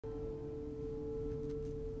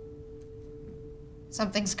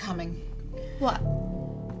Something's coming. What?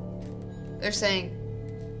 They're saying...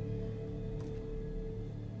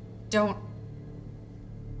 Don't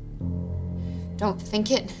think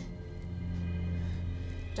it.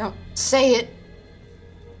 Don't say it.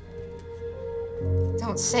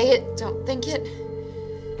 Don't say it. Don't think it.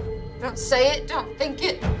 Don't say it. Don't think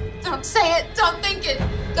it. Don't say it. Don't think it.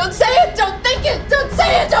 Don't say it. Don't think it. Don't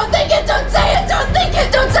say it. Don't think it. Don't say it. Don't think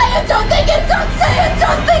it. Don't say it. Don't think it. Don't say it.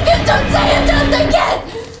 Don't think it. Don't say it. Don't think it.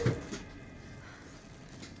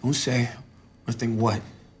 Don't say or think what?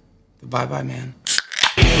 The bye-bye man.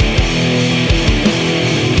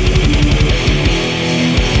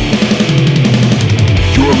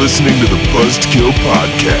 You're listening to the Buzzkill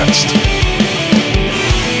Podcast.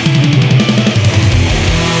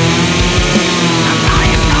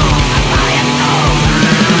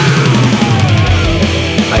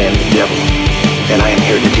 I am the devil, and I am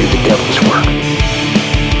here to do the devil's work.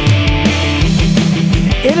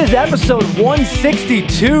 It is episode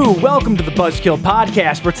 162. Welcome to the Buzzkill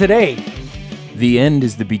Podcast, where today... The end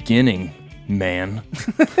is the beginning, man.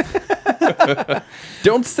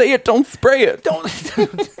 Don't say it, don't spray it.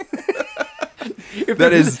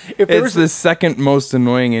 It's the second most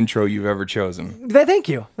annoying intro you've ever chosen. Thank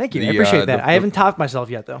you. I appreciate that. I haven't topped myself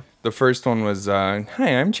yet, though. The first one was, hi,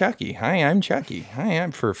 I'm Chucky. Hi, I'm Chucky. Hi,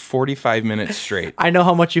 I'm for 45 minutes straight. I know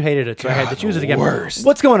how much you hated it, so I had to choose it again. Worst.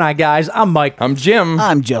 What's going on, guys? I'm Mike. I'm Jim.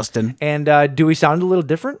 I'm Justin. And do we sound a little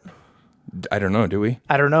different? I don't know, do we?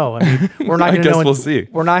 I don't know. I mean, we're not going to know. We'll see.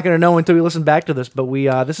 We're not going to know until we listen back to this. But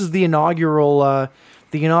this is the inaugural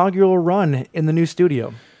run in the new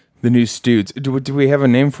studio. The new Studes. Do we have a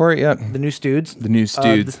name for it yet? The new Studes. The new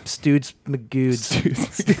Studes. Studes Magoods.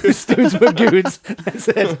 Studes Magoods. That's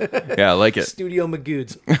it. Yeah, I like it. Studio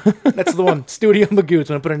Magoods. That's the one. Studio Magoods.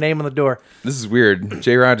 When I put a name on the door. This is weird.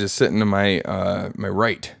 J-Rod is sitting to my my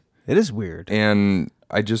right. It is weird. And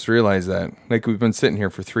I just realized that. Like, we've been sitting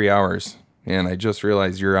here for 3 hours. And I just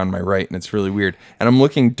realized you're on my right, and it's really weird. And I'm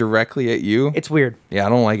looking directly at you. It's weird. Yeah, I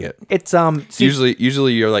don't like it. It's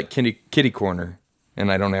usually you're like kitty corner,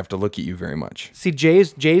 and I don't have to look at you very much. See,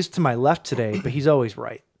 Jay's to my left today, but he's always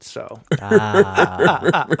right. So. See,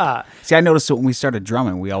 I noticed that when we started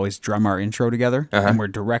drumming, we always drum our intro together, and we're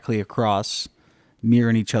directly across,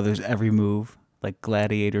 mirroring each other's every move, like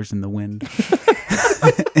gladiators in the wind.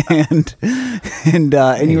 and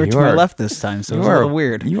you were to my left this time, so it was a little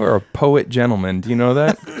weird. You are a poet gentleman. Do you know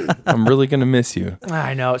that? I'm really gonna miss you.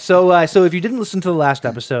 I know. So if you didn't listen to the last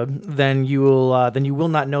episode, then you will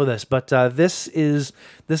not know this. But this is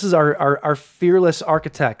our fearless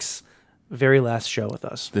architect's very last show with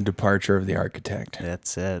us. The departure of the architect.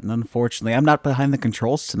 That's it. And unfortunately, I'm not behind the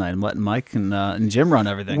controls tonight. I'm letting Mike and Jim run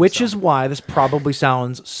everything. Which is why this probably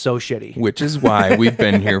sounds so shitty. Which is why we've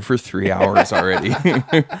been here for 3 hours already,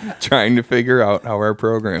 trying to figure out how our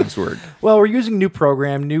programs work. Well, we're using new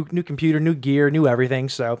program, new computer, new gear, new everything.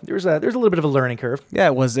 So there's a little bit of a learning curve. Yeah,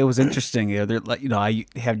 it was interesting. I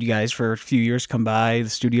had you guys for a few years come by the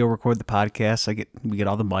studio, record the podcast. We get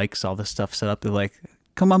all the mics, all this stuff set up. They're like,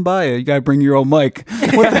 come on by. You got to bring your own mic.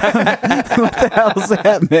 What the hell is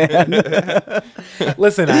that, man?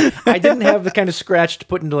 Listen, I didn't have the kind of scratch to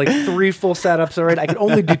put into like 3 full setups, all right? I could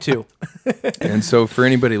only do 2. And so for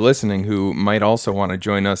anybody listening who might also want to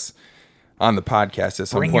join us on the podcast at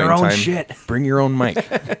some point in time, bring your own mic.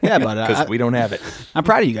 Yeah, but because we don't have it. I'm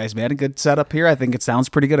proud of you guys, man. A good setup here. I think it sounds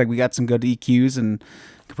pretty good. Like, we got some good EQs and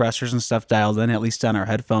compressors and stuff dialed in, at least on our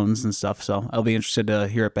headphones and stuff. So I'll be interested to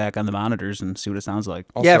hear it back on the monitors and see what it sounds like.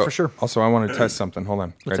 Also, yeah, for sure. Also, I want to test something. Hold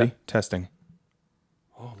on. What's Ready? that? Testing.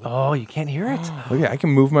 Oh, you can't hear it? Look, I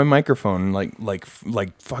can move my microphone like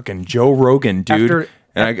fucking Joe Rogan, dude.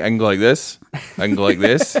 And I can go like this. I can go like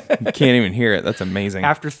this. You can't even hear it. That's amazing.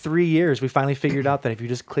 After 3 years, we finally figured out that if you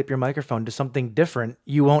just clip your microphone to something different,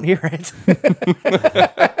 you won't hear it.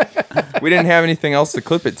 We didn't have anything else to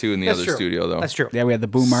clip it to in the other true. studio, though. That's true. Yeah, we had the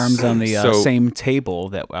boom arms on the same table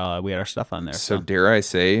that we had our stuff on there. So dare I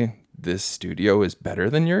say, this studio is better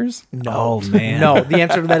than yours? No. Oh, man. No, the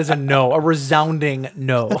answer to that is a no. A resounding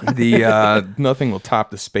no. Nothing will top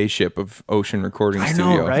the spaceship of Ocean Recording I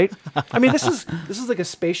Studio. know, right? I mean, this is like a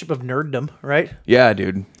spaceship of nerddom, right? Yeah,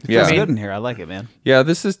 dude. Yeah. It's good in here. I like it, man. Yeah,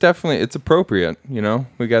 this is definitely, it's appropriate, you know?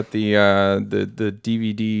 We got the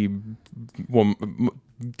DVD, well,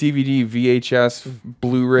 DVD, VHS,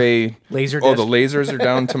 Blu-ray. Laser Oh, disc. the lasers are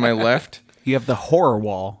down to my left. You have the horror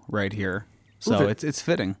wall right here. So it's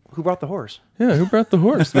fitting. Who brought the horse? Yeah, who brought the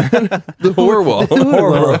horse, man? The horror wall.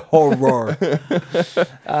 Horror.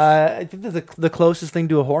 I think that the closest thing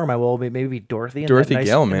to a horror on my wall would maybe be Dorothy. Dorothy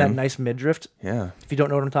Gale, and man. that nice midriff. Yeah. If you don't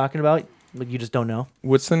know what I'm talking about, Like you just don't know.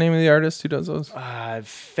 What's the name of the artist who does those?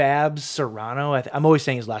 Fab Serrano. I'm always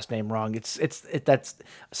saying his last name wrong. That's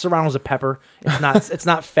Serrano's a pepper. It's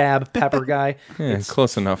not Fab Pepper guy. Yeah, It's,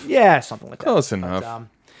 close enough. yeah, something like that. Close enough.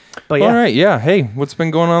 But yeah, All right, yeah. Hey, what's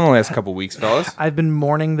been going on the last couple weeks, fellas? I've been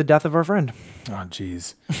mourning the death of our friend. Oh,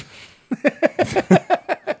 jeez.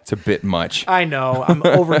 It's a bit much. I know I'm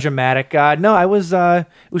over dramatic. No, I was. It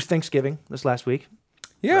was Thanksgiving this last week.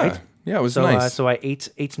 Yeah, Right? yeah, it was So nice. so I ate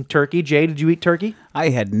some turkey. Jay, did you eat turkey? I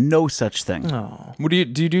had no such thing. Oh, What do you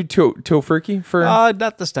do? Tofurkey for?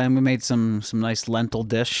 Not this time. We made some nice lentil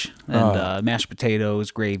dish and mashed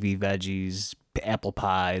potatoes, gravy, veggies, apple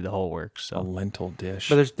pie, the whole works. a So, lentil dish.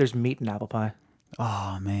 but there's meat in apple pie.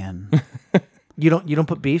 oh man. You don't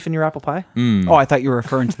put beef in your apple pie? Oh, I thought you were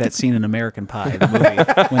referring to that scene in American Pie, the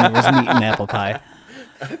movie, when there was meat in apple pie.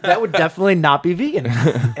 That would definitely not be vegan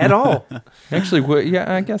at all. Actually,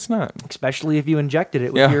 yeah, I guess not. Especially if you injected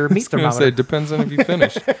it with Yeah, your I meat was gonna thermometer. say it depends on if you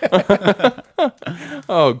finished.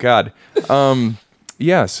 Oh God.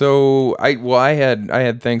 Yeah. So I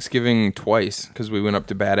had Thanksgiving twice because we went up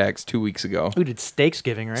to Bad Axe 2 weeks ago. We did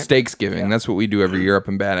Steaksgiving, right? Steaksgiving. That's what we do every year up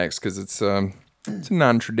in Bad Axe because it's a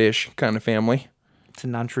non-tradish kind of family. It's a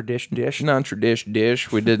non-tradition dish. Non-tradish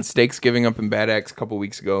dish. We did Steaksgiving up in Bad Axe a couple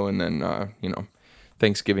weeks ago, and then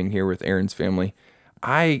Thanksgiving here with Aaron's family.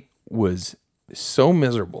 I was so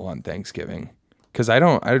miserable on Thanksgiving because I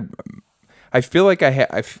feel like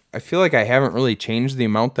I feel like I haven't really changed the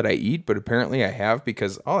amount that I eat, but apparently I have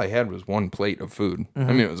because all I had was one plate of food. I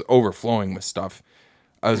mean, it was overflowing with stuff.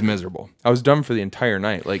 I was miserable. I was done for the entire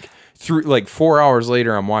night. Like 4 hours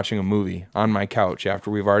later, I'm watching a movie on my couch after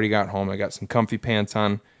we've already got home. I got some comfy pants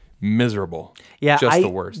on. Miserable. Yeah, just the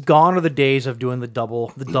worst. Gone are the days of doing the double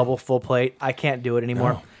full plate. I can't do it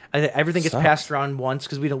anymore. Everything gets Sucks. passed around once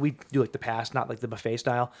because we do like the pass, not like the buffet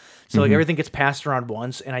style. So like everything gets passed around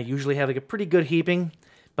once, and I usually have like a pretty good heaping.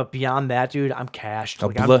 But beyond that, dude, I'm cashed.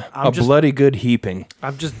 Like, I'm just, bloody good heaping.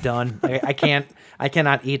 I'm just done. I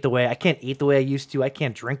cannot eat the way I used to. I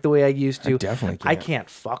can't drink the way I used to. I definitely I can't. can't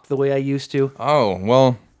fuck the way I used to. Oh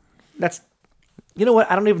well, That's, you know what?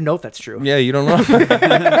 I don't even know if that's true. yeah. You don't know.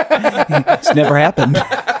 It's never happened.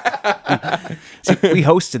 See, we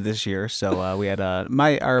hosted this year, so we had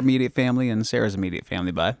our immediate family and Sarah's immediate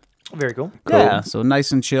family by. Very cool. Yeah, so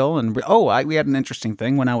nice and chill. And we had an interesting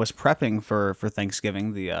thing when I was prepping for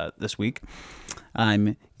Thanksgiving this week.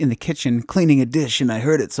 I'm in the kitchen cleaning a dish, and I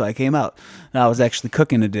heard it, so I came out. And I was actually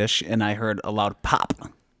cooking a dish, and I heard a loud pop.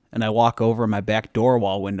 And I walk over, and my back door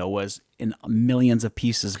wall window was in millions of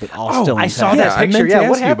pieces, but all still I intact. saw that I picture. meant to Yeah, ask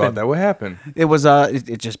what you about happened? that. What happened? It was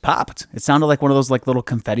it just popped. It sounded like one of those like little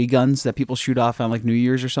confetti guns that people shoot off on like New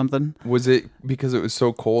Year's or something. Was it because it was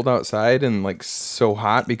so cold outside and like so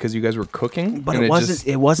hot because you guys were cooking? But and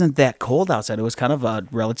it wasn't that cold outside. It was kind of a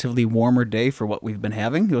relatively warmer day for what we've been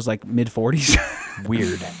having. It was like mid 40s.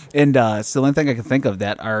 weird. And it's the only thing I can think of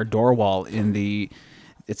that our door wall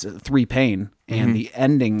it's a 3-pane, and the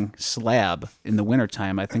ending slab in the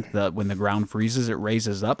wintertime, I think when the ground freezes, it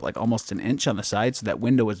raises up like almost an inch on the side, so that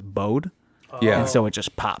window is bowed. Yeah. And so it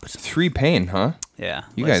just popped. 3-pane, huh? Yeah.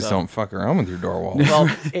 You like guys so. don't fuck around with your door wall. Well,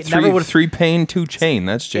 it never would. 3-pane, 2-chain.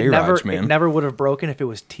 That's J-Raj, It man. never would have broken if it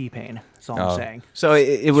was T-Pain. That's all I'm saying. So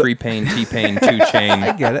it was. 3-pane, T-pane, 2-chain.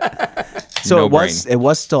 I get it. So No it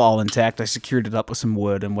was still all intact. I secured it up with some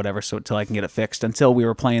wood and whatever, so until I can get it fixed. Until we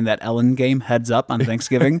were playing that Ellen game, Heads Up, on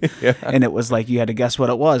Thanksgiving, and it was like you had to guess what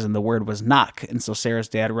it was, and the word was knock. And so Sarah's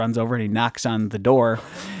dad runs over and he knocks on the door,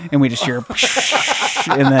 and we just hear,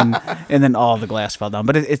 and then all the glass fell down.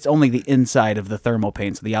 But it's only the inside of the thermal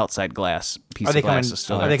pane, so the outside glass piece Are they of glass coming? is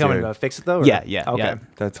still Are there. they coming to fix it though? or- Yeah. Okay. Yeah.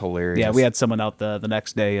 That's hilarious. Yeah, we had someone out the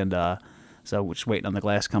next day, and so we're just waiting on the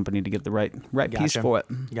glass company to get the right piece Gotcha. for it.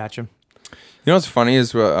 Gotcha. You know what's funny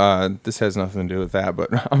is this has nothing to do with that, but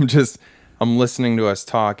I'm listening to us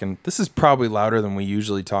talk, and this is probably louder than we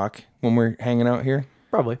usually talk when we're hanging out here.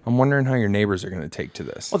 Probably. I'm wondering how your neighbors are going to take to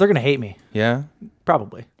this. Well, they're gonna hate me. Yeah?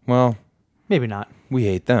 Probably. Well, Maybe not. we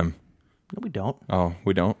hate them. No, we don't. Oh,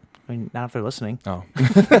 we don't? I mean, not if they're listening. Oh.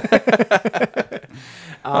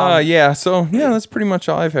 Yeah, so yeah, that's pretty much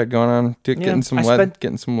all I've had going on. Getting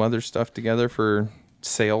some leather stuff together for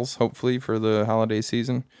sales, hopefully, for the holiday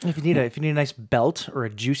season. If you need a nice belt or a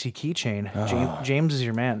juicy keychain, James is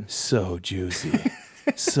your man. So juicy.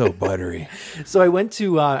 So buttery. So I went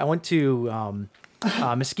to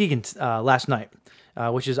Muskegon last night,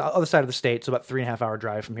 which is other side of the state, so about 3.5 hour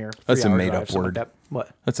drive from here. That's a 3 hour made-up drive, something word. Like that. What?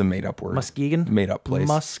 That's a made-up word. Muskegon? Made up place.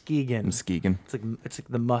 Muskegon. Muskegon. It's like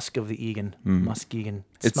the musk of the Egan. Muskegon.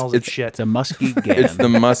 It It's- smells it's- of shit. It's a musky game. It's the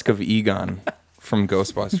musk of Egon. from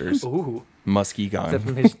Ghostbusters. Ooh. Musky gone.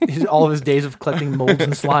 From all of his days of collecting molds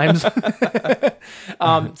and slimes.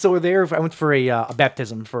 So we're there. I went for a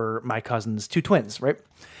baptism for my cousins, 2 twins, right?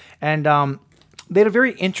 And they had a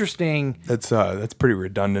very interesting. That's pretty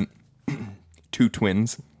redundant. 2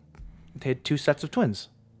 twins. They had 2 sets of twins.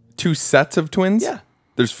 2 sets of twins? Yeah.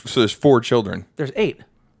 There's 4 children. There's 8.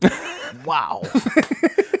 Wow.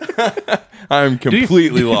 I'm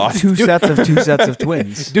completely lost. 2 sets of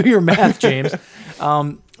twins. Do your math, James.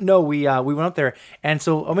 No, we went up there, and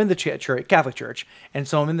so I'm in the church, Catholic church, and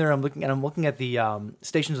so I'm in there. I'm looking at the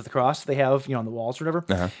Stations of the Cross they have, on the walls or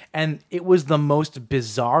whatever, and it was the most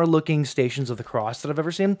bizarre looking Stations of the Cross that I've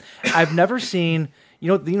ever seen. I've never seen,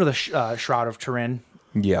 the Shroud of Turin.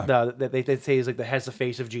 Yeah. That they say is like that has the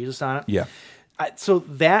face of Jesus on it. Yeah. So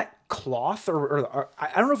that cloth, or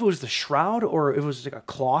I don't know if it was the shroud or it was like a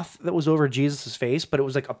cloth that was over Jesus' face, but it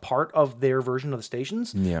was like a part of their version of the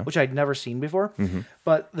Stations, which I'd never seen before.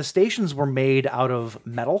 But the Stations were made out of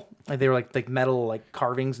metal. Like they were like metal like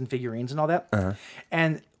carvings and figurines and all that.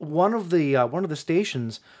 And one of the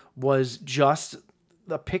Stations was just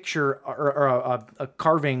a picture or a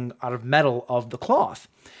carving out of metal of the cloth,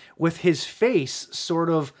 with his face sort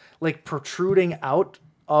of like protruding out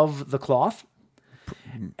of the cloth.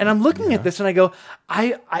 And I'm looking at this and I go,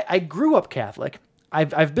 I grew up Catholic.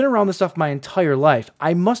 I've been around this stuff my entire life.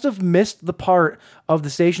 I must have missed the part of the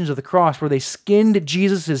Stations of the Cross where they skinned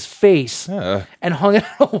Jesus's face and hung it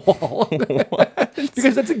on a wall.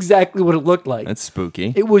 Because that's exactly what it looked like. That's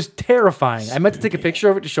spooky. It was terrifying. I meant to take a picture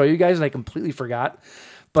of it to show you guys and I completely forgot.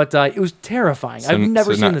 But it was terrifying. I've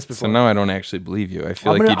never seen this before. So now I don't actually believe you. I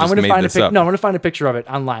feel like you just made this up. No, I'm going to find a picture of it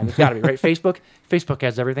online. It's got to be, right? Facebook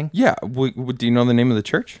has everything. Yeah. Do you know the name of the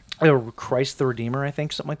church? Christ the Redeemer, I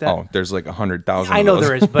think, something like that. Oh, there's like 100,000 I know of those.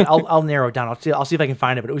 there is, but I'll narrow it down. I'll see if I can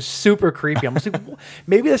find it. But it was super creepy. I'm just like,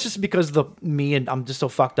 maybe that's just because and I'm just so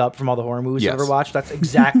fucked up from all the horror movies I've ever watched. That's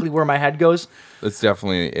exactly where my head goes. That's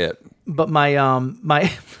definitely it. But my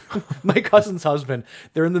my cousin's husband,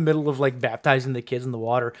 they're in the middle of like baptizing the kids in the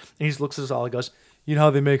water, and he just looks at us all and goes, "You know how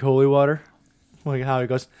they make holy water?" I'm like, how? He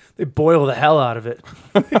goes, "They boil the hell out of it."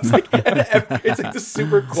 It's like this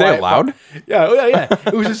super quiet. Say it loud? Part. Yeah.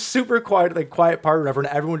 It was a super quiet part or whatever, and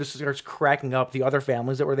everyone just starts cracking up. The other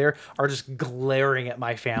families that were there are just glaring at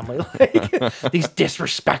my family like these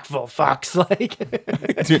disrespectful fucks. Like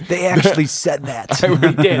They actually said that.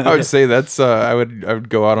 I would say that's. I would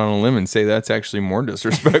go out on a limb and say that's actually more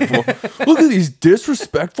disrespectful. Look at these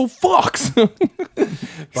disrespectful fucks.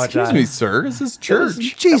 Excuse me, sir. This is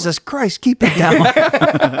church. Jesus Christ, keep it down.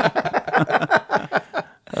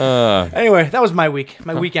 Anyway, that was my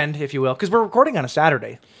weekend, if you will, because we're recording on a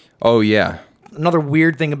Saturday. Oh yeah. Another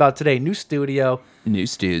weird thing about today: new studio. New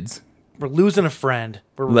studs. We're losing a friend.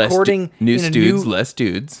 We're recording new in a studs, new less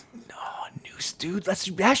dudes. new studio.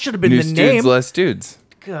 That should have been New the studs, name. less dudes.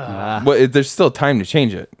 God. Well, there's still time to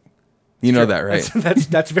change it. You know that, right?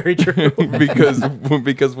 That's very true.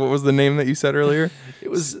 because what was the name that you said earlier?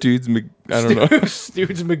 It was Studs. I don't know.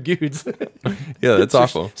 Studs Magoods. Yeah, that's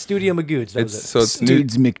awful. Studio Magoods. That was it. So it's new.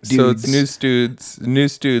 Studs McDudes. So it's new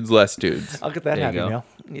studs, less dudes. I'll get that There happy you go. meal.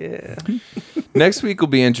 Yeah. Next week will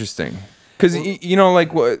be interesting because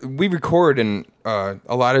like we record, and a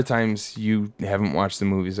lot of times you haven't watched the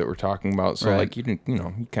movies that we're talking about, so Right. like you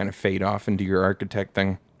kind of fade off into your architect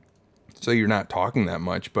thing, so you're not talking that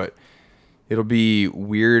much, but it'll be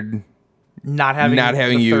weird Not having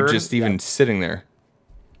the you third- just even sitting there.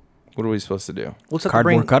 What are we supposed to do? We'll just have to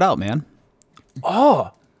Cardboard bring. cutout, man.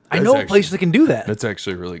 Oh, I That's know a actually- place that can do that. That's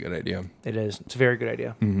actually a really good idea. It is. It's a very good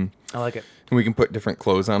idea. Mm-hmm. I like it. And we can put different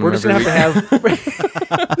clothes on. We're them just gonna every have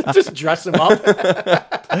to have just dress him up.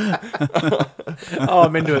 Oh,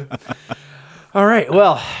 I'm into it. All right.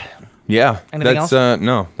 Well. Yeah. Anything that's else?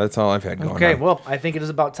 no. That's all I've had going Okay. on. Well, I think it is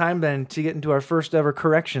about time then to get into our first ever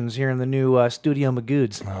corrections here in the new Studio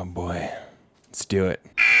Magoods. Oh boy. Let's do it.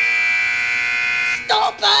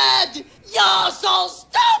 Stupid! You're so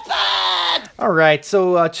stupid! All right.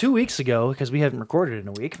 So 2 weeks ago, because we haven't recorded in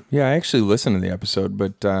a week, Yeah, I actually listened to the episode,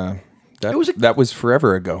 but was that was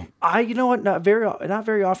forever ago. you know what? Not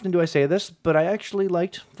very often do I say this, but I actually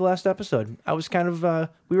liked the last episode. I was kind of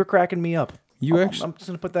we were cracking me up. You I'm actually- just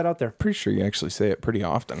gonna put that out there. Pretty sure you actually say it pretty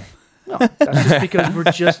often. No, that's just because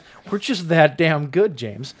we're just that damn good,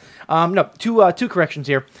 James. No, two corrections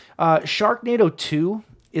here. Sharknado 2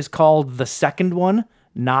 is called the second one,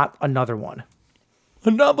 not another one.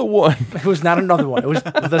 Another one. It was not another one. It was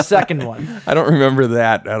the second one. I don't remember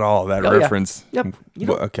that at all. That Oh, yeah. reference. Yep. You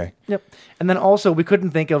know- Well, okay. Yep. And then also we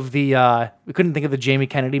couldn't think of the Jamie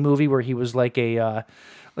Kennedy movie where he was like a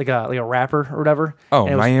rapper or whatever. Oh,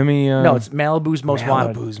 And it was- Miami. no, it's Malibu's Most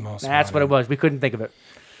Wanted. Malibu's Most That's what it was. We couldn't think of it.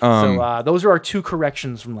 Um, So those are our 2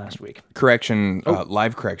 corrections from last week. correction.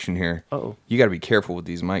 Live correction here. Uh-oh. You got to be careful with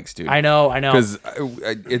these mics, dude. I know. Because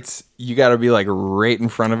it's you got to be like right in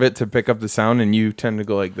front of it to pick up the sound, and you tend to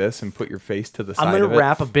go like this and put your face to the side. I'm of gonna it.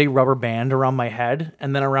 wrap a big rubber band around my head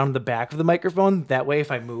and then around the back of the microphone. That way, if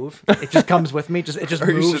I move, it just comes with me. It just Or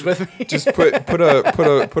you moves should with me. Just put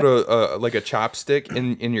a like a chopstick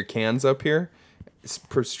in your cans up here. It's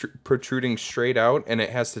protruding straight out, and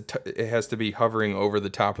it has to be hovering over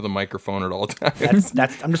the top of the microphone at all times.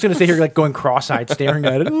 That's. I'm just gonna sit here like going cross-eyed, staring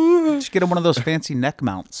at it. Just get him one of those fancy neck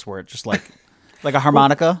mounts where it just like a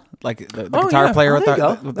harmonica, like the guitar yeah. player Oh, with there you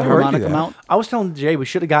go. the There you harmonica go. mount. I was telling Jay we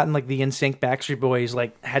should have gotten like the NSYNC Backstreet Boys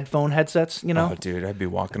like headphone headsets. You know, Oh, dude, I'd be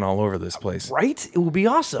walking all over this place. right? It would be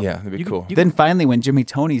awesome. Yeah, that'd be cool. Then finally, when Jimmy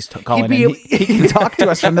Tony's calling be in, he can talk to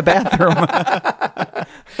us from the bathroom.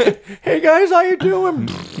 Hey guys, how you doing?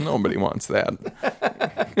 Nobody wants that.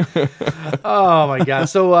 Oh my god.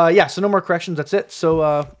 So so no more corrections. That's it. So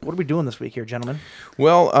what are we doing this week here, gentlemen?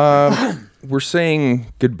 Well, we're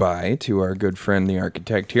saying goodbye to our good friend, the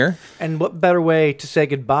architect here. And what better way to say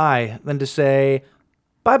goodbye than to say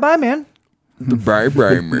bye bye, man? The bye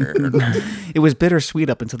man. It was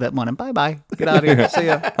bittersweet up until that morning. Bye bye. Get out of here. See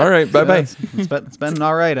ya. All right, bye bye. It's been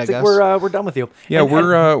all right, I guess. We're done with you. Yeah, And-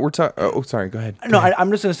 we're talking. Oh, sorry. Go ahead. No,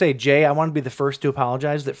 I'm just going to say, Jay, I want to be the first to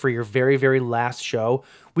apologize that for your very, very last show,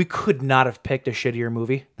 we could not have picked a shittier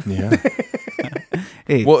movie. Yeah.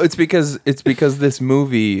 Hey, Well, it's because this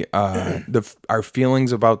movie, our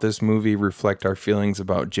feelings about this movie reflect our feelings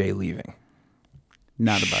about Jay leaving.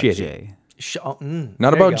 not about shitty. Jay. Not There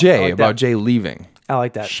you about go. I Jay, like about that. Jay leaving. I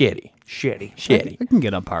like that. Shitty. Shitty. I can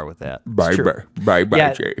get on par with that. Bye true. bye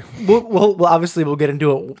Yeah, Jay. we'll obviously we'll get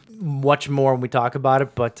into it much more when we talk about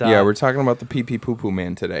it, but Yeah, we're talking about the pee pee poo poo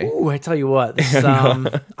man today. ooh, I tell you what, this,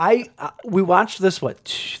 we watched this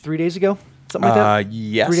 3 days ago, something like that.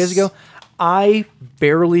 Yes. 3 days ago. I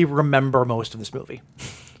barely remember most of this movie,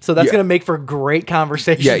 so that's Yeah. gonna make for great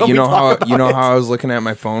conversation. Yeah, when you we know talk how about it. I was looking at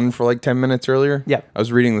my phone for like 10 minutes earlier? Yeah. I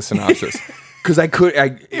was reading the synopsis. Because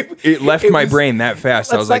it left it my was- brain that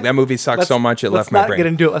fast. I was like, that movie sucks so much, it left my brain. Let's not get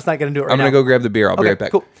into it. Let's not get into it right I'm now. gonna go grab the beer. I'll be Okay, right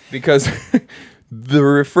back. cool. Because the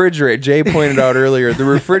refrigerator, Jay pointed out earlier, the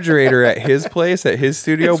refrigerator at his place, at his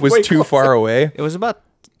studio, It's was way too closer. far away. It was about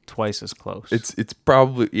twice as close. It's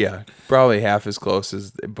probably half as close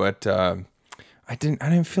as, but I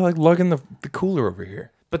didn't feel like lugging the cooler over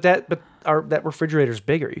here. But that refrigerator's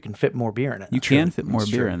bigger. You can fit more beer in it. you can fit more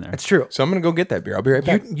beer in there. It's true. So I'm gonna go get that beer. I'll be right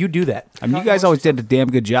back. You do that. I mean, you guys always did a damn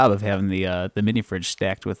good job of having the mini fridge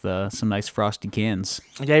stacked with some nice frosty cans.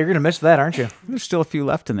 Yeah, you're gonna miss that, aren't you? There's still a few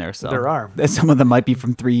left in there, so There are. Some of them might be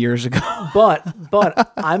from 3 years ago.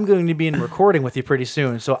 But I'm going to be in recording with you pretty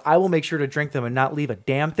soon, so I will make sure to drink them and not leave a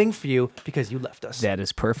damn thing for you because you left us. That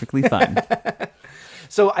is perfectly fine.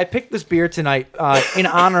 So I picked this beer tonight in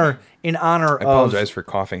honor I apologize for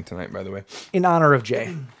coughing tonight, by the way. of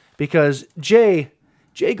Jay, because Jay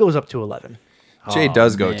goes up to 11. Jay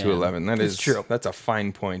does go man. to 11. That is true. That's a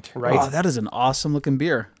fine point. Right. Oh, that is an awesome looking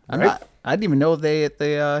beer. Right? I didn't even know they had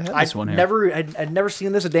this one here. I'd never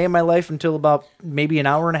seen this a day in my life until about maybe an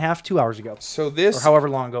hour and a half, 2 hours ago, So or this however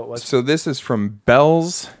long ago it was. So this is from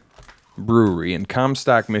Bell's Brewery in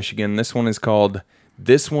Comstock, Michigan. This one is called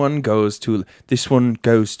This One Goes to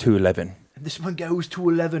 11. This one goes to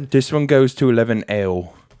 11. This one goes to 11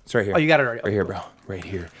 ale. It's right here. Oh, you got it already. Right here, bro. Right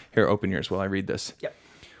here. Here, open yours while I read this. Yep.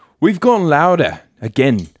 We've gone louder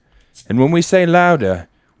again. And when we say louder,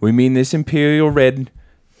 we mean this Imperial Red,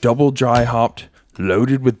 double dry hopped,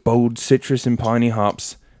 loaded with bold citrus and piney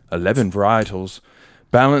hops, 11 varietals,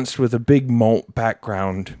 balanced with a big malt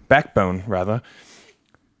backbone,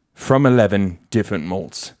 from 11 different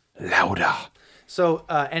malts. Louder. So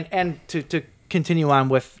and to continue on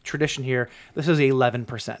with tradition here, this is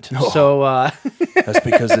 11%. So That's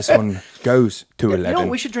because this one goes to 11. you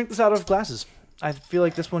know, we should drink this out of glasses. I feel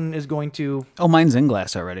like this one is going to. Oh, mine's in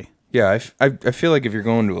glass already. Yeah, I feel like if you're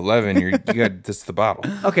going to 11, you got this the bottle.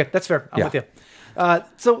 Okay, that's fair. I'm Yeah. with you.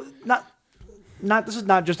 So not this is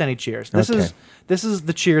not just any cheers. This Okay. is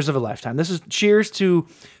the cheers of a lifetime. This is cheers to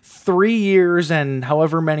 3 years and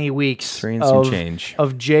however many weeks 3 and some change.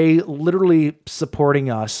 of Jay literally supporting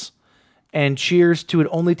us, and cheers to it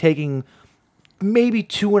only taking maybe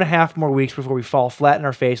 2.5 more weeks before we fall flat in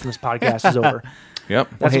our face and this podcast is over. Yep.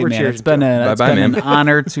 Well, That's hey what we're man, cheering it's been Bye-bye, an man.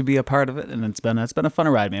 honor to be a part of it, and it's been a fun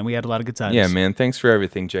ride, man. We had a lot of good times. Yeah, man. Thanks for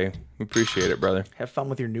everything, Jay. We appreciate it, brother. Have fun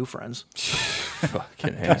with your new friends.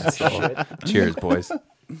 Fucking asshole. Cheers, boys.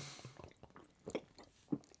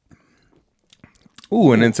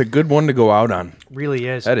 Ooh, and it's a good one to go out on. Really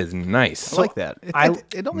is. That is nice. I like that.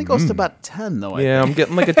 It only goes to about 10 though. I Yeah, think. I'm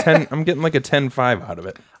getting like a 10. I'm getting like a 10.5 out of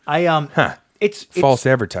it. It's False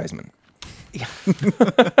advertisement.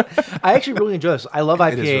 I actually really enjoy this. I love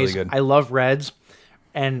IPAs. It is really good. I love reds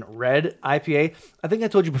and red IPA. I think I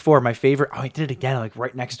told you before my favorite. Oh, I did it again, like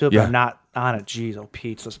right next to it, Yeah. but I'm not on it. Jeez, oh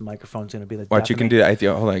Pete, this microphone's gonna be the Watch, death you of can me. do that.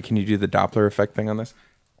 Hold on. Can you do the Doppler effect thing on this?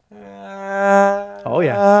 Oh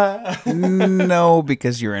yeah. No,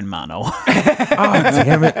 because you're in mono. Oh,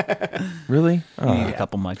 damn it. Really? You need a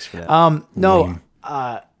couple mics for that. No.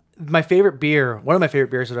 My favorite beer, one of my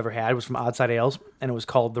favorite beers I've ever had was from Outside Ales, and it was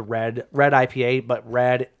called the Red IPA, but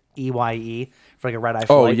Red EYE for like a red eye.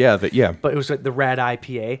 Oh, flight. yeah. Yeah. But it was like the Red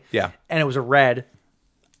IPA. Yeah. And it was a red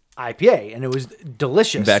IPA, and it was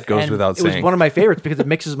delicious. That goes And without it was saying. one of my favorites because it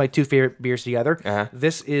mixes my two favorite beers together. Uh-huh.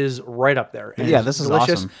 This is right up there. And Yeah, it's this is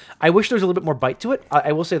delicious. awesome. I wish there was a little bit more bite to it.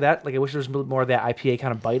 I will say that. Like, I wish there was a little more of that IPA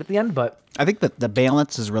kind of bite at the end, but I think that the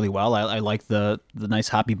balance is really well. I like the nice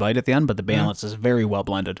hoppy bite at the end, but the balance is very well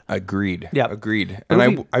blended. Agreed. Yeah. Agreed. But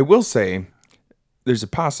And if I will say, there's a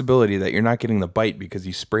possibility that you're not getting the bite because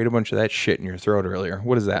you sprayed a bunch of that shit in your throat earlier.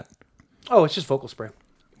 What is that? oh, it's just vocal spray.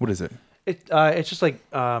 What is it? It's just like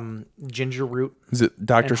ginger root. Is it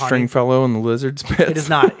Dr. And honey. Stringfellow and the Lizard's Pits? It is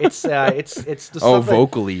not. It's the stuff Oh, that-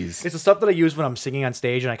 Vocalese. It's the stuff that I use when I'm singing on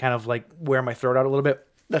stage and I kind of like wear my throat out a little bit.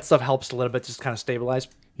 That stuff helps a little bit, just kind of stabilize.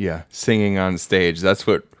 Yeah, singing on stage. That's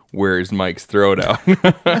what wears Mike's throat out. Can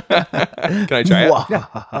I try it?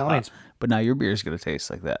 By all means. But now your beer is going to taste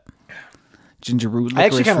like that. Ginger root. I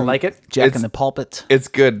actually licorice kinda root, like it. Jack It's- in the pulpit. It's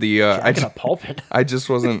good. The I in a pulpit. I just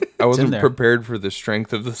wasn't there. prepared for the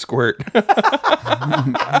strength of the squirt.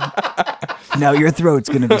 Now your throat's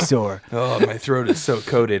going to be sore. Oh, my throat is so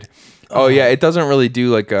coated. Oh yeah, it doesn't really do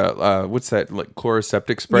like a what's that, like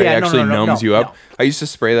chloroseptic spray? Yeah, It no, actually no, numbs no, you up. no. I used to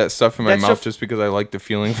spray that stuff in my That mouth stuff- just because I like the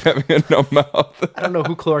feeling of having a numb mouth. I don't know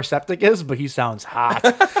who Chloroseptic is, but he sounds hot.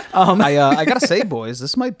 I got to say, boys,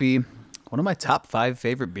 this might be one of my top 5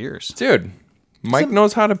 favorite beers. Dude, Mike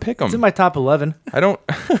knows how to pick them. It's in my top 11. I don't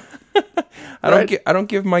I don't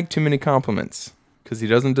give Mike too many compliments because he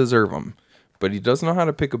doesn't deserve them, but he does know how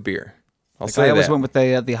to pick a beer. I'll say I always that. went with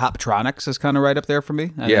the Hoptronics is kind of right up there for me.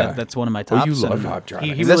 And Yeah. that's one of my Oh, tops. you love and Hop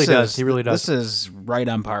Tronics. He this really does. is- He really does. This is right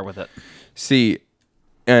on par with it. See,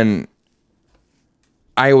 and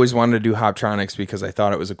I always wanted to do Hoptronics because I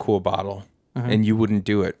thought it was a cool bottle, and you wouldn't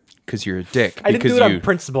do it because you're a dick. I didn't because do it you, on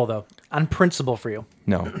principle, though. On principle for you.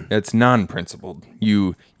 No, it's non-principled.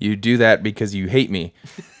 You do that because you hate me.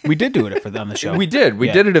 We did do it on the show. We did. We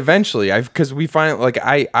Yeah. did it eventually. Because we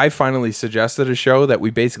I finally suggested a show that we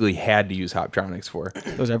basically had to use Hoptronics for.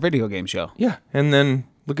 It was our video game show. Yeah, and then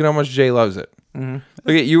look at how much Jay loves it. Mm-hmm.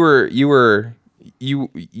 Look at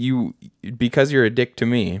you because you're a dick to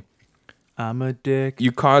me. I'm a dick.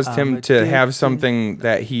 You caused him I'm to have addicted. something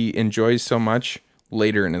that he enjoys so much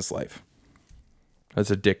later in his life. That's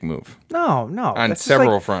a dick move No. on That's just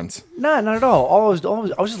several like- fronts. No, not at all.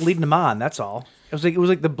 I was just leading him on. That's all. It was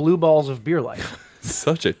like the blue balls of beer life.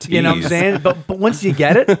 Such a tease. You know what I'm saying? But once you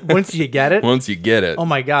get it, Once you get it, oh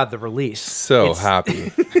my God, the release. so It's-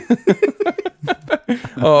 happy.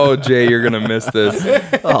 Oh, Jay, you're gonna miss this.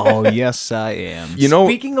 Oh, yes, I am. You know,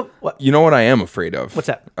 Speaking of what? you know what I am afraid of. What's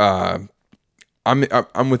that?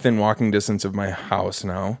 I'm within walking distance of my house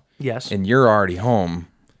now, Yes. and you're already home.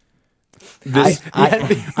 This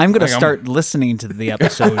I'm going to start listening to the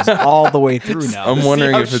episodes all the way through now. I'm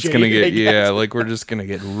wondering how if it's gonna shady get it gets. like we're just gonna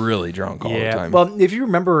get really drunk all the Yeah. time. Well, if you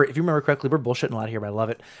remember correctly, we're bullshitting a lot here, but I love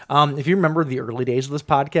it. If you remember the early days of this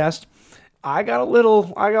podcast, I got a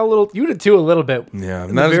little. You did too, a little bit. yeah, In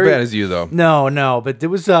the not very- as bad as you though. No, but there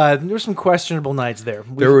were some questionable nights there.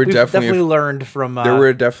 were We've definitely a- learned from. There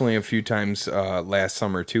were definitely a few times last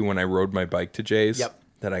summer too when I rode my bike to Jay's Yep.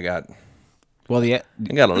 that I got Well, a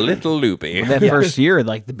little loopy. that first year,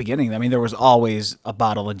 like the beginning, I mean, there was always a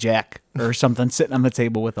bottle of Jack or something sitting on the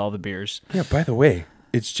table with all the beers. Yeah, by the way,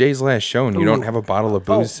 it's Jay's last show and you don't Ooh. have a bottle of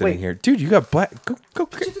booze Oh, sitting wait. here. Dude, you got get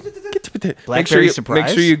to it. Blackberry Make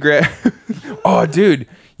Surprise? sure you grab Oh, dude,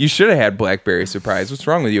 you should have had Blackberry Surprise. What's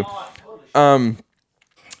wrong with you?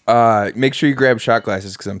 Make sure you grab shot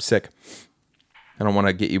glasses because I'm sick. I don't want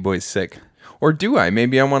to get you boys sick. Or do I?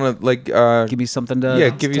 Maybe I want to like Give me something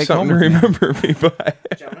to give you take something to home with me. remember me by.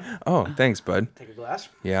 Oh, thanks, bud. Take a glass.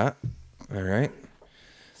 Yeah. All right.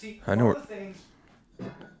 See, I know one where- of the things.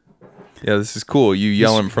 Yeah, this is cool. You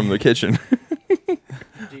yell him from the kitchen.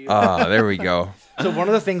 to you. There we go. So one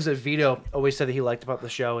of the things that Vito always said that he liked about the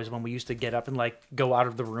show is when we used to get up and like go out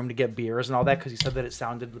of the room to get beers and all that, because he said that it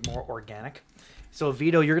sounded more organic. So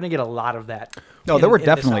Vito, you're gonna get a lot of that. No, there were in this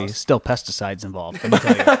definitely house. still pesticides involved. Let me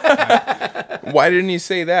tell you. Why didn't you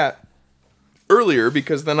say that earlier?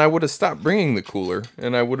 Because then I would have stopped bringing the cooler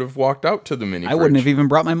and I would have walked out to the mini I wouldn't have even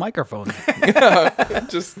brought my microphone.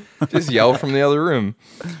 just yell from the other room.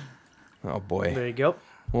 Oh boy. There you go.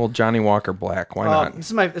 Well, Johnny Walker Black. Why not? This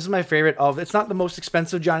is my favorite of. It's not the most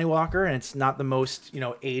expensive Johnny Walker, and it's not the most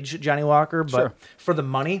aged Johnny Walker, but Sure. for the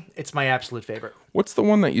money, it's my absolute favorite. What's the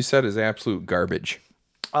one that you said is absolute garbage?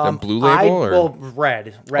 The blue label or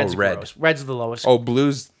red? Red's red. gross. Red's the lowest. oh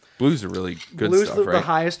blues? Blues are really good Blue's stuff, the right?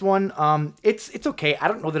 highest one. It's okay. I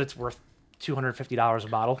don't know that it's worth $250 a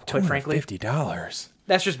bottle. Quite frankly, $50.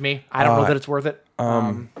 that's just me. I don't know that it's worth it.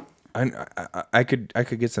 I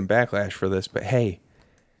could get some backlash for this, but hey,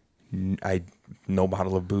 no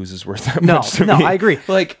bottle of booze is worth that No, much to no, me. I agree.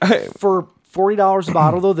 Like For $40 a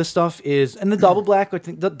bottle, though, this stuff is, and the double black. I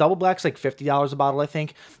think the double black's like $50 a bottle, I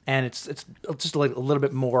think, and it's just like a little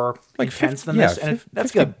bit more intense than this, and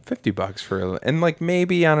that's good. $50 for and like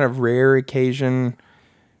maybe on a rare occasion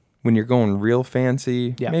when you're going real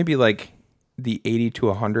fancy, Yeah. maybe like the 80 to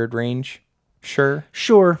 100 range, sure.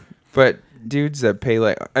 But dudes that pay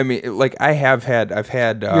I've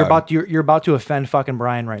had You're about to offend fucking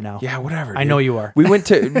Brian right now. yeah, whatever. I know you are. We went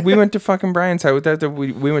to fucking Brian's house.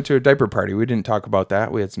 We went to a diaper party. We didn't talk about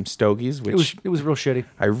that. We had some stogies, which It was real shitty.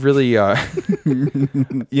 I really I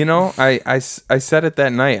said it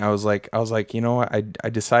that night. I was like, you know what? I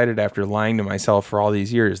decided after lying to myself for all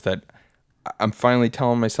these years that I'm finally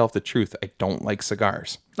telling myself the truth. I don't like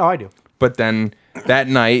cigars. Oh, I do. But then that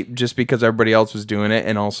night, just because everybody else was doing it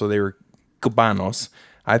and also they were Cubanos,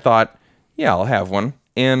 I thought, yeah, I'll have one.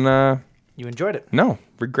 And You enjoyed it. no,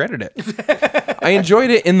 regretted it. I enjoyed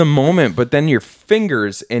it in the moment, but then your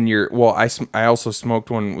fingers and I also smoked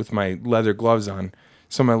one with my leather gloves on.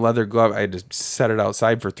 So my leather glove, I had to set it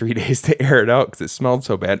outside for 3 days to air it out because it smelled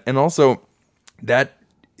so bad. And also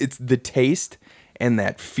it's the taste and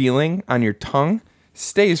that feeling on your tongue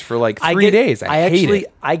stays for like 3 days. I hate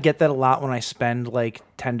it. I get that a lot when I spend like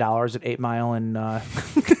 $10 at 8 Mile and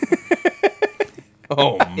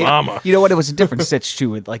Oh, mama. You know what? It was a different stitch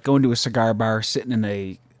too. With like going to a cigar bar, sitting in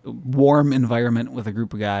a warm environment with a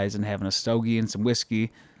group of guys and having a stogie and some whiskey,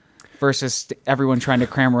 versus everyone trying to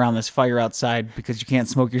cram around this fire outside because you can't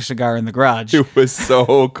smoke your cigar in the garage. It was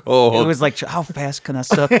so cold. It was like, how fast can I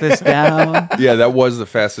suck this down? Yeah, that was the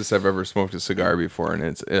fastest I've ever smoked a cigar before, and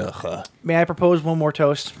it's ugh. May I propose one more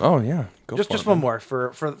toast? Oh yeah, Just one more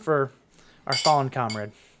for our fallen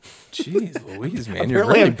comrade. Jeez Louise, man, you're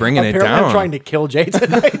really bringing it Apparently down. I'm trying to kill Jay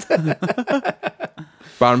tonight.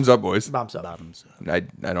 Bottoms up, boys. Bombs up. I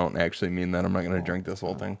don't actually mean that. I'm not gonna drink this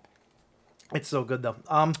whole thing. It's so good though.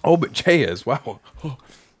 Oh, but Jay is wow.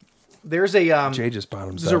 There's a Jay just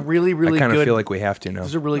bottoms there's up. a really I kind of good- feel like we have to now.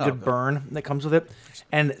 there's a really good burn that comes with it.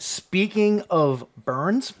 And speaking of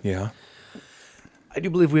burns, Yeah. I do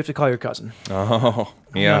believe we have to call your cousin. Oh,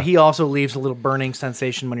 You yeah. know, he also leaves a little burning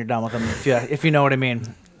sensation when you're done with him. If you know what I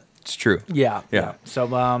mean. It's true. Yeah. Yeah. So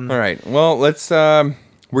All right. Well, let's.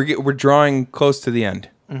 We're drawing close to the end.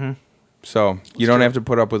 Mm-hmm. So you don't have to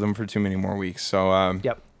put up with him for too many more weeks. So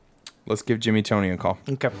yep. let's give Jimmy Tony a call.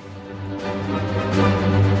 Okay.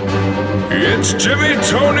 It's Jimmy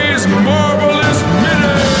Tony's Marvelous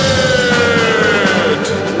Minute!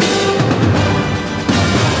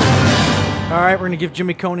 All right, we're gonna give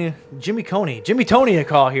Jimmy Tony a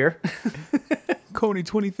call here. Coney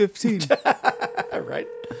 2015. All right.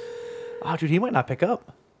 Oh, dude, he might not pick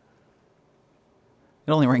up.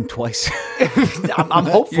 It only rang twice. I'm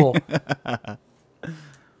hopeful. I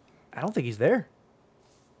don't think he's there.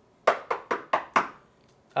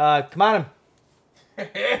 Come on.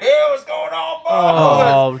 Hey, what's going on,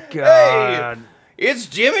 Oh, God. It's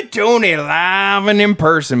Jimmy Tony live and in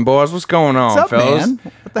person, boys. What's going on, What's up, fellas? man?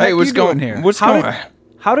 What the heck what's you doing going here? What's How going?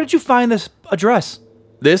 How did you find this address?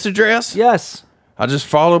 This address? Yes. I just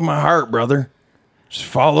followed my heart, brother. Just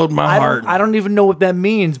followed my heart. I don't even know what that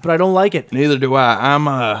means, but I don't like it. Neither do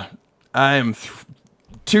I. I am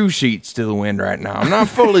 2 sheets to the wind right now. I'm not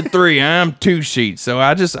fully 3. I am 2 sheets. So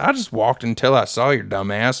I just walked until I saw your dumb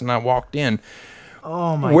ass, and I walked in.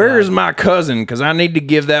 Oh my Where God. is my cousin? Because I need to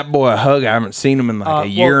give that boy a hug. I haven't seen him in like a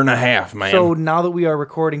year and a half, man. So now that we are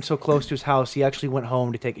recording so close to his house, he actually went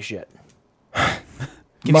home to take a shit.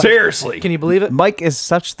 Seriously. Can you believe it? Mike is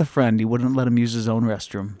such the friend, he wouldn't let him use his own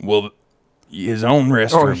restroom. Well, his own Or,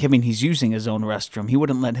 restroom. I mean, he's using his own restroom. He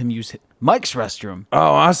wouldn't let him use Mike's restroom.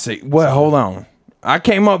 Oh, I see. Well, hold on. I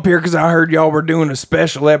came up here because I heard y'all were doing a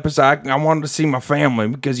special episode. I wanted to see my family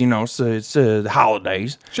because, you know, it's the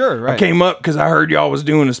holidays. Sure, right. I came up because I heard y'all was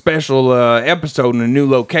doing a special episode in a new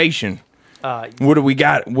location. What do we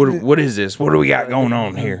got? What is this? What do we got going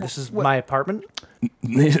on here? This is my apartment.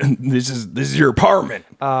 This is your apartment.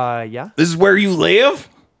 Yeah. This is where you live?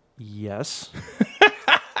 Yes.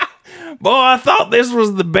 Boy, I thought this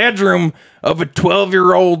was the bedroom of a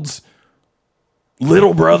 12-year-old's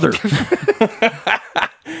little brother.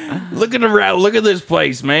 Look at this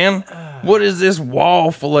place, man. What is this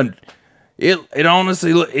wall full of? It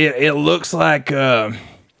honestly it looks like a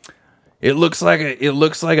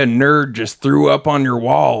nerd just threw up on your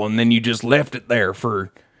wall and then you just left it there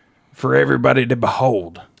for everybody to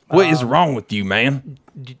behold. What is wrong with you, man?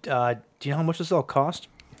 Do you know how much this all cost?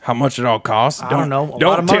 How much it all costs? I don't know. A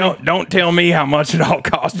lot of money. Don't tell me how much it all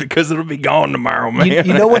costs because it'll be gone tomorrow, man.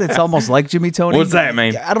 You know what it's almost like, Jimmy Tony? What's that,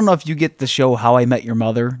 man? I don't know if you get the show How I Met Your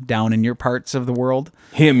Mother down in your parts of the world.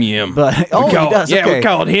 Him yim. But he does. Yeah, okay. we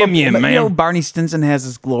call it him yim, man. You know, Barney Stinson has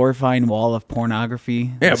this glorifying wall of pornography.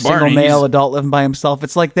 Yeah, a single Barney, male adult living by himself.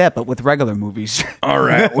 It's like that, but with regular movies. All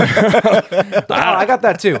right. I got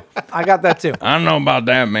that too. I don't know about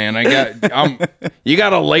that, man. You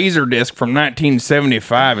got a laser disc from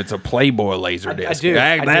 1975. It's a Playboy laser disc.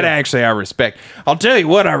 I do. Actually I respect. I'll tell you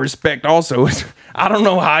what I respect also is I don't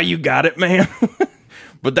know how you got it, man.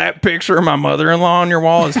 But that picture of my mother-in-law on your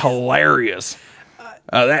wall is hilarious.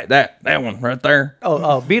 That one right there.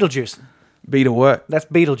 Oh, Beetlejuice. Beetle what? That's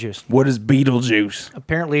Beetlejuice. What is Beetlejuice?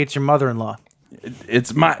 Apparently, it's your mother-in-law.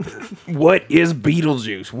 It's my. What is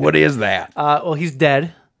Beetlejuice? What is that? Well, he's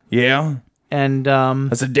dead, Yeah, and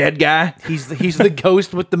that's a dead guy. he's the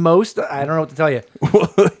ghost with the most. I don't know what to tell you.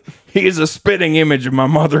 He is a spitting image of my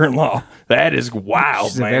mother-in-law. That is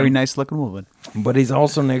wild, She's man. a very nice looking woman. But he's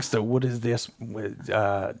also next to what is this? With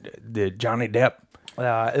the Johnny Depp,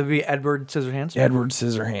 It would be Edward Scissorhands. Edward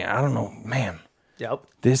Scissorhands. I don't know, man. Yep.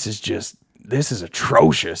 This is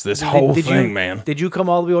atrocious. This whole thing, man. Did you come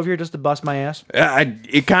all the way over here just to bust my ass?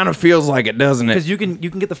 It kind of feels like it, doesn't it? Because you can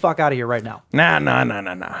get the fuck out of here right now. Nah.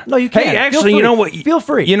 No, you can't. Hey, Feel actually, you free. know what? Feel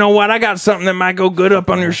free. You know what? I got something that might go good up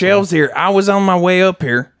on your shelves here. I was on my way up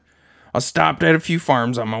here. I stopped at a few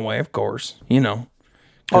farms on my way, of course. You know.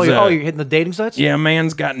 Oh, you're hitting the dating sites? Yeah,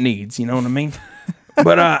 man's got needs. You know what I mean?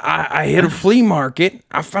 But I hit a flea market.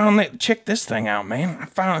 I found that. Check this thing out, man. I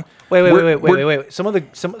found. Wait. Some of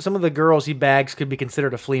the girls he bags could be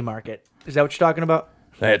considered a flea market. Is that what you're talking about?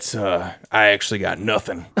 That's I actually got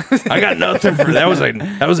nothing. I got nothing for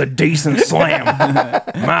that. Was a decent slam.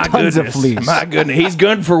 My Tons of goodness. fleas. My goodness. He's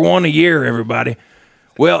good for one a year, everybody.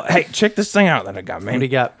 Well, hey, check this thing out that I got, man. What do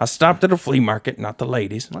you got? I stopped at a flea market, not the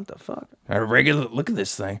ladies. What the fuck? A regular look at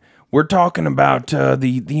this thing. We're talking about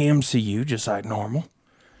the MCU, just like normal.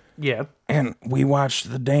 Yeah. And we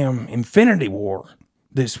watched the damn Infinity War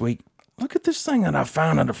this week. Look at this thing that I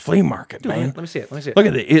found at a flea market, man. Let me see it. Look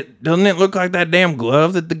at it. Doesn't it look like that damn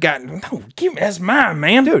glove that the guy? No, that's mine,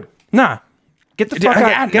 man. Dude. Nah. Get the fuck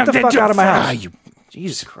out. Get the fuck out of my house. You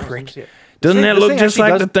Jesus Christ. Let me see it. Doesn't that This look thing just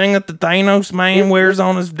actually like the thing that the Thanos man wears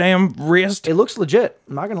on his damn wrist? It looks legit.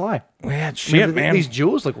 I'm not gonna lie. Well, shit, man. These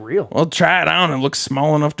jewels look real. Well, try it on. It looks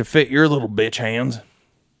small enough to fit your little bitch hands.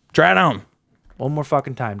 Try it on. One more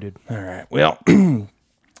fucking time, dude. All right. Well,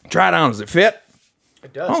 try it on. Does it fit?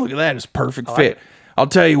 It does. Oh, look at that. It's perfect like fit. it. I'll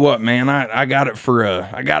tell you what, man. I got it for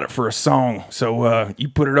a song. So you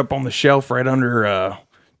put it up on the shelf right under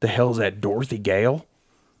the hell's that Dorothy Gale?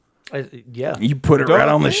 Yeah. You put it right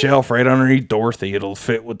on the shelf right underneath Dorothy. It'll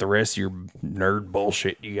fit with the rest of your nerd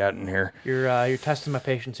bullshit you got in here. You're testing my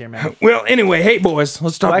patience here, man. Well, anyway, hey boys,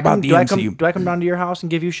 let's talk about the MCU. Do I come down to your house and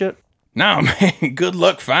give you shit? No, man. Good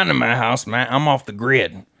luck finding my house, man. I'm off the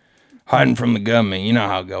grid, hiding from the government. You know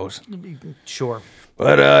how it goes. Sure.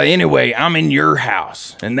 But anyway, I'm in your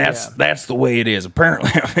house, and that's the way it is. Apparently,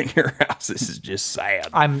 I'm in your house. This is just sad.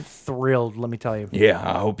 I'm thrilled, let me tell you. Yeah,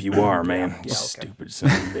 I hope you are, man. You stupid son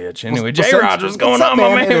of a bitch. Anyway, J. Well, Rogers, what's going up, on,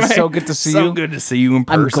 my man? It is so good to see you. So good to see you in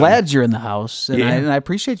person. I'm glad you're in the house, and, Yeah. I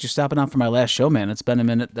appreciate you stopping out for my last show, man. It's been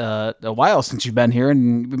a while since you've been here,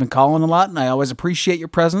 and we've been calling a lot, and I always appreciate your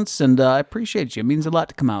presence, and I appreciate you. It means a lot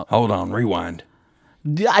to come out. Hold on, rewind.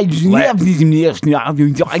 And then I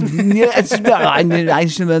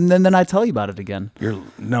tell you about it again.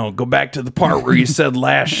 Go back to the part where you said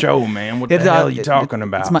last show, man. What the hell are you talking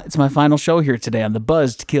about? It's my final show here today on the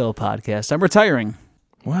Buzz to Kill podcast. I'm retiring.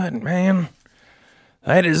 What, man?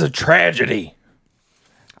 That is a tragedy.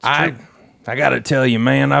 I gotta tell you,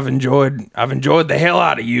 man, I've enjoyed the hell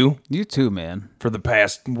out of you You too, man. for the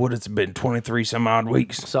past, what it's been, 23 some odd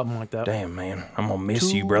weeks. Something like that. Damn, man. I'm gonna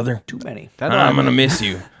miss you, brother. Too many. I'm gonna miss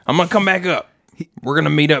you. I'm gonna come back up. We're gonna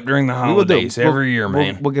meet up during the We will do. holidays every year,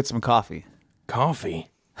 man. We'll get some coffee. Coffee.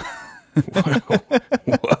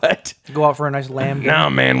 What? Go out for a nice lamb. dinner. No,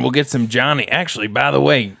 man, we'll get some Johnny. Actually, by the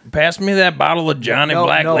way, pass me that bottle of Johnny No,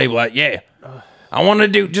 Black no. Label. Yeah. I want to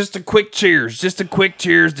do just a quick cheers. Just a quick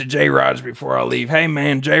cheers to J. Raj before I leave. Hey,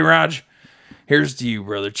 man, J. Raj, here's to you,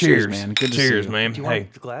 brother. Cheers, man. Good to see cheers, you. man. Do you Hey.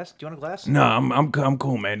 want a glass? Do you want a glass? No, I'm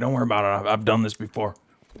cool, man. Don't worry about it. I've done this before.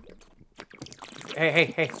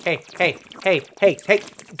 Hey.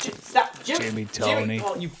 Stop. Jimmy Tony.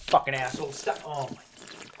 Oh, you fucking asshole. Stop.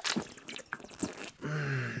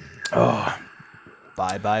 Oh,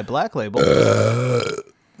 Bye Black Label.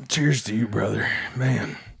 Cheers to you, brother.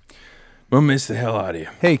 Man, I'm gonna miss the hell out of you.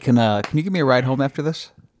 Hey, can you give me a ride home after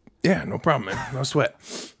this? Yeah, no problem, man. No sweat.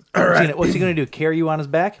 what's he gonna do? Carry you on his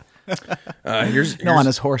back? Here's No, on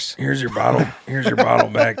his horse. Here's your bottle. Here's your bottle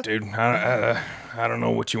back, dude. I don't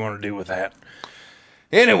know what you want to do with that.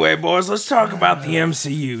 Anyway, boys, let's talk about the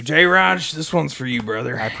MCU. J. Raj, this one's for you,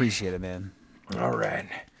 brother. I appreciate it, man. All right.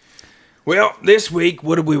 Well, this week,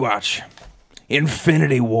 what did we watch?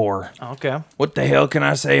 Infinity War. Okay. What the hell can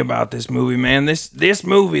I say about this movie, man? This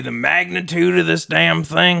movie, the magnitude of this damn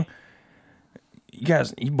thing.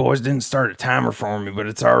 You boys didn't start a timer for me, but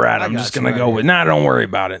it's all right. I'm just gonna go with. Nah, don't worry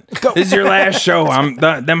about it. This is your last show.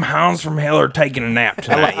 Them hounds from hell are taking a nap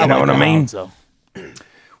tonight. You know what I mean?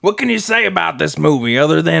 What can you say about this movie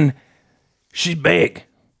other than she's big?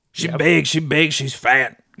 She's big. She's big. She's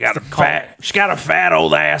fat. She got a fat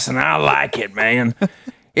old ass, and I like it, man.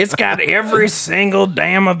 It's got every single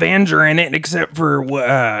damn Avenger in it except for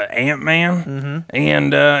Ant-Man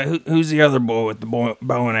and who's the other boy with the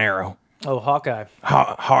bow and arrow? Oh, Hawkeye.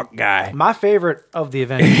 Hawk guy. My favorite of the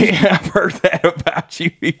Avengers. Yeah, I've heard that about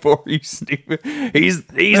you before, you stupid. He's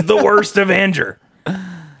the worst Avenger.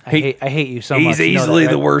 I hate you so much. He's You know easily that,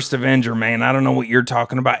 right? the worst Avenger, man. I don't know what you're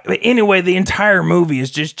talking about. But anyway, the entire movie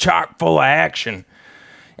is just chock full of action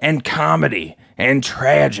and comedy and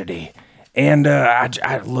tragedy. And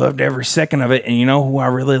I loved every second of it. And you know who I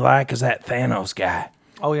really like is that Thanos guy.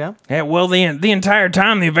 Oh, yeah? Yeah, well, the entire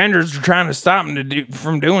time the Avengers are trying to stop him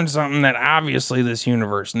from doing something that obviously this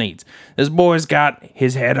universe needs. This boy's got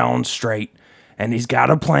his head on straight, and he's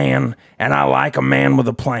got a plan, and I like a man with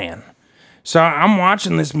a plan. So I'm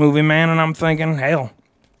watching this movie, man, and I'm thinking, hell,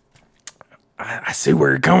 I see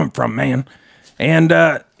where you're coming from, man. And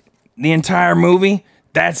the entire movie,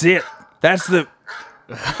 that's it. That's the...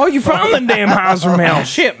 Oh, you found the damn house from hell.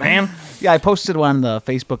 Shit, man. Yeah, I posted one on the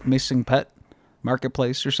Facebook Missing Pet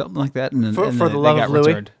Marketplace or something like that. And For the love of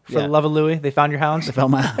Louis. For the love of Louis, they found your hounds. They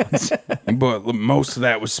found my hounds. But most of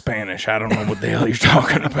that was Spanish. I don't know what the hell you're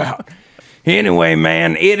talking about. Anyway,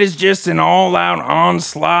 man, it is just an all-out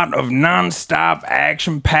onslaught of non-stop,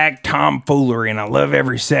 action-packed tomfoolery, and I love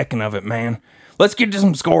every second of it, man. Let's get to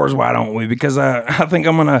some scores, why don't we? Because I think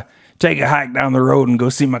I'm going to take a hike down the road and go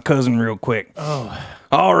see my cousin real quick. Oh.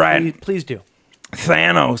 All right. Please do.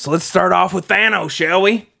 Thanos. Let's start off with Thanos, shall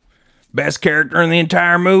we? Best character in the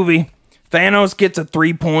entire movie. Thanos gets a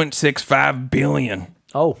 $3.65 billion.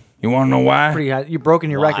 Oh. You want to know why? Pretty high. You've broken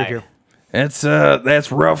your record here.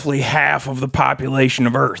 That's roughly half of the population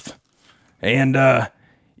of Earth. And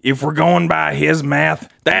if we're going by his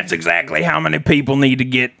math, that's exactly how many people need to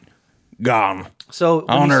get gone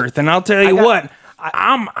on Earth. And I'll tell you what,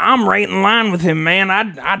 I'm right in line with him, man.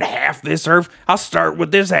 I'd half this Earth. I'll start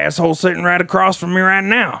with this asshole sitting right across from me right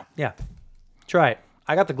now. Yeah. Try it.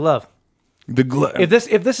 I got the glove. The glove. If this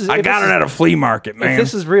is, I got it at a flea market, man. If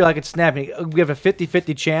this is real, I could snap it. We have a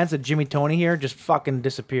 50-50 chance that Jimmy Tony here just fucking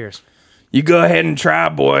disappears. You go ahead and try,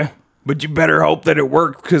 boy. But you better hope that it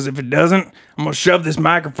works, because if it doesn't, I'm going to shove this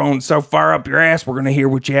microphone so far up your ass, we're going to hear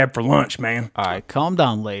what you had for lunch, man. All right, calm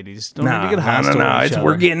down, ladies. Don't need to get hostile No. with each other.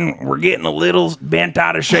 We're getting a little bent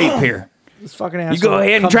out of shape here. This fucking asshole. You go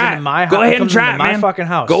ahead and try it. Go ahead and try it, man. My fucking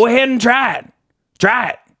house. Go ahead and try it. Try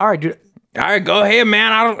it. All right, dude. All right, go ahead,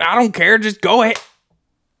 man. I don't care. Just go ahead.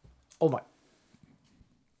 Oh my.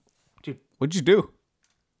 Dude, What'd you do?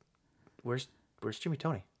 where's Jimmy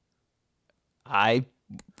Tony?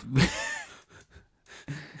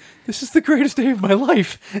 This is the greatest day of my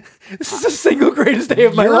life. This is the single greatest day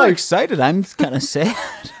of my You're life. excited. I'm kind of sad.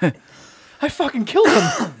 I fucking killed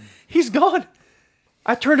him. He's gone.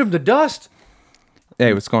 I turned him to dust.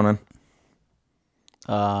 Hey, what's going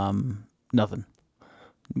on? Nothing.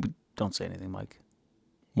 Don't say anything, Mike.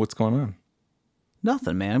 What's going on?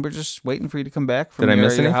 Nothing, man. We're just waiting for you to come back from Did I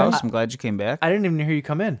miss your anything? house. I'm glad you came back. I didn't even hear you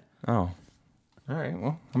come in. Oh. All right,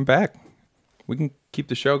 well, I'm back. We can keep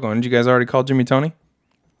the show going. Did you guys already call Jimmy Tony?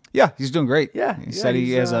 Yeah, he's doing great. Yeah, He said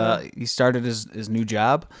he started his new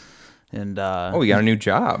job, And Oh, he got a new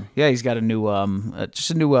job. yeah, he's got a new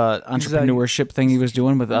just a new entrepreneurship thing he was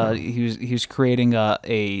doing with he was creating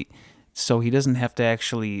so he doesn't have to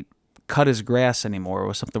actually cut his grass anymore. It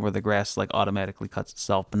was something where the grass like automatically cuts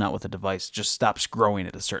itself, but not with a device. It just stops growing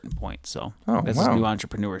at a certain point. So that's his new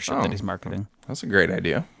entrepreneurship that he's marketing. That's a great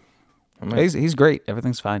idea. He's great.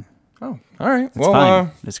 Everything's fine. Oh, all right. It's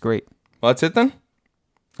fine. It's great. Well, that's it then?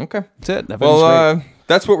 Okay. That's it. Everything's great.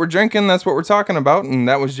 That's what we're drinking. That's what we're talking about. And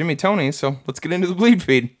that was Jimmy Tony. So let's get into the bleed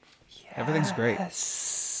feed. Everything's great.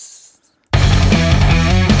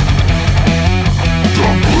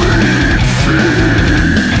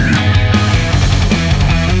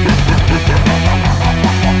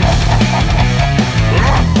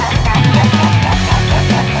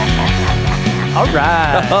 All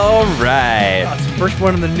right. All right. It's the first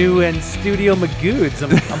one in the new and Studio Magoods.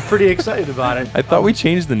 I'm pretty excited about it. I thought we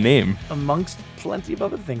changed the name. Amongst plenty of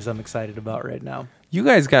other things I'm excited about right now. You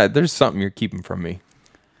guys there's something you're keeping from me.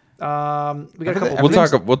 We got a couple.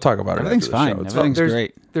 We'll talk about it. Everything's after the fine. show. It's Everything's there's,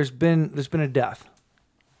 great. There's been a death.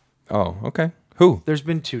 Oh, okay. Who? There's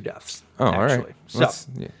been 2 deaths. Oh, actually. all right. So,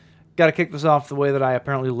 got to kick this off the way that I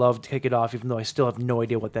apparently love to kick it off, even though I still have no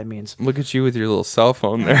idea what that means. Look at you with your little cell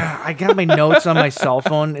phone there. I got my notes on my cell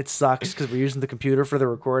phone. It sucks because we're using the computer for the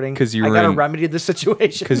recording. I got to remedy the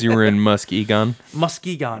situation. Because you were in Muskegon.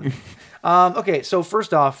 Muskegon. Okay, so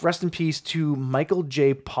first off, rest in peace to Michael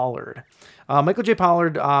J. Pollard. Michael J.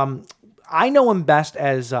 Pollard, I know him best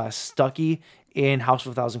as Stucky in House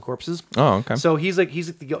of a Thousand Corpses. Oh, okay. So he's like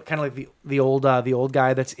kind of like the old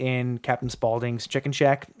guy that's in Captain Spaulding's Chicken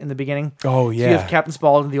Shack in the beginning. Oh, So you yeah. have Captain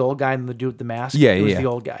Spaulding, the old guy, and the dude with the mask. Yeah, who's yeah. the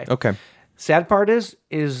old guy. Okay. Sad part is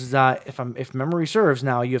if memory serves,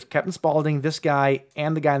 now you have Captain Spaulding, this guy,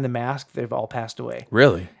 and the guy in the mask. They've all passed away.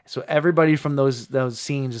 Really? So everybody from those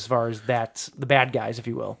scenes, as far as the bad guys, if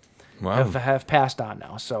you will, Wow. have passed on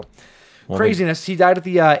now. So craziness. He died at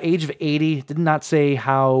the age of 80. Did not say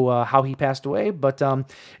how he passed away, but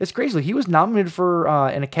it's crazy. He was nominated for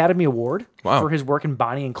an Academy Award for his work in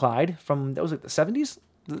Bonnie and Clyde that was like the 70s?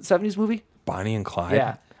 The 70s movie? Bonnie and Clyde?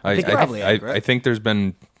 Yeah. I think there's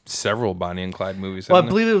been several Bonnie and Clyde movies. Well, I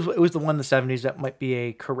haven't there? believe it was the one in the 70s. That might be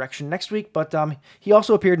a correction next week. But he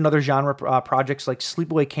also appeared in other genre projects like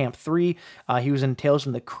Sleepaway Camp 3. He was in Tales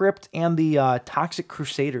from the Crypt and the Toxic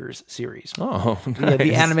Crusaders series. Oh, nice.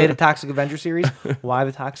 The animated Toxic Avenger series. Why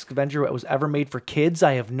the Toxic Avenger was ever made for kids,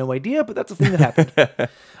 I have no idea, but that's a thing that happened.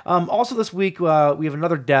 Also this week, we have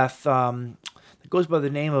another death that goes by the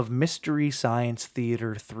name of Mystery Science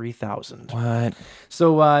Theater 3000. What?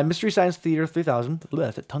 So Mystery Science Theater 3000,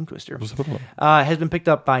 that's a tongue twister, has been picked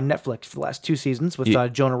up by Netflix for the last 2 seasons with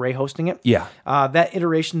Jonah Ray hosting it. Yeah. That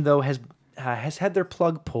iteration, though, has had their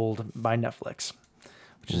plug pulled by Netflix,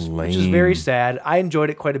 which is very sad. I enjoyed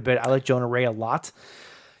it quite a bit. I like Jonah Ray a lot.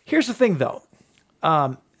 Here's the thing, though.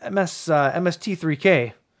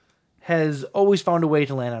 MST3K has always found a way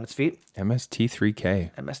to land on its feet.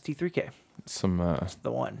 MST3K. MST3K. It's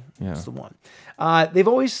the one. Yeah. It's the one. They've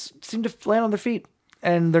always seemed to land on their feet,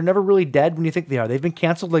 and they're never really dead when you think they are. They've been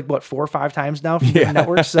canceled like, 4 or 5 times now from different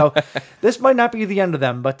networks, so this might not be the end of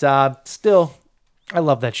them, but still, I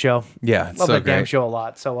love that show. Yeah, it's love so that damn great. show a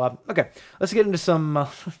lot. So, okay, let's get into some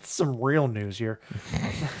real news here.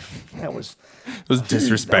 That was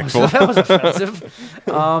disrespectful. That was offensive.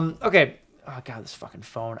 Okay. Oh, God, this fucking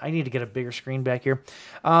phone. I need to get a bigger screen back here.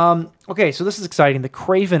 Okay, so this is exciting. The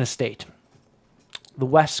Craven Estate, the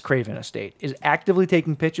Wes Craven Estate, is actively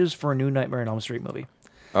taking pitches for a new Nightmare on Elm Street movie.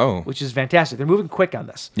 Oh. Which is fantastic. They're moving quick on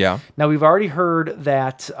this. Yeah. Now, we've already heard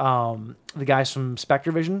that the guys from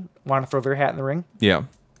Spectrevision want to throw their hat in the ring. Yeah.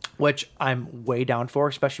 Which I'm way down for,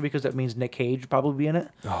 especially because that means Nick Cage would probably be in it.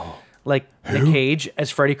 Oh. Like Nick Cage as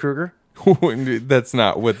Freddy Krueger. That's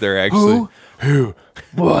not what they're actually... Who?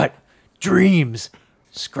 What? Dreams.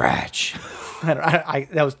 Scratch.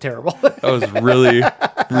 That was terrible. That was really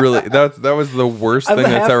that was the worst thing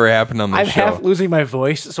that's ever happened on the show. I'm half losing my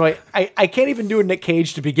voice, so I can't even do a Nick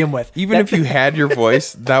Cage to begin with. Even if you had your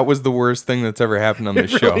voice, that was the worst thing that's ever happened on the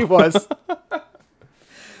show. It really was.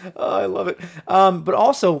 Oh, I love it. But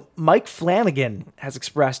also, Mike Flanagan has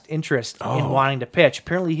expressed interest in wanting to pitch.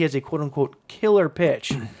 Apparently, he has a quote-unquote killer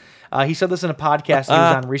pitch. He said this in a podcast he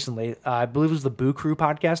was on recently. I believe it was the Boo Crew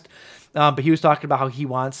podcast. But he was talking about how he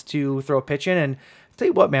wants to throw a pitch in. And I'll tell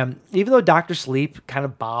you what, man, even though Dr. Sleep kind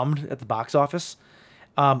of bombed at the box office,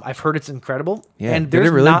 I've heard it's incredible. Yeah, and did it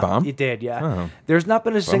really bomb? It did, yeah. Oh, there's not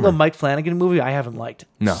been a single Mike Flanagan movie I haven't liked.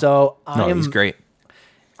 No. So he's great.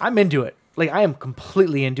 I'm into it. Like, I am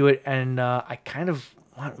completely into it. And I kind of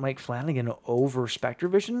want Mike Flanagan over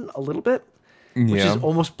Spectrevision a little bit, which is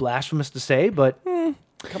almost blasphemous to say, but...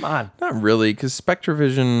 Come on. Not really, because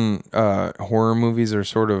Spectrovision horror movies are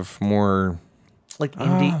sort of more... Like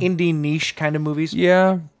indie niche kind of movies.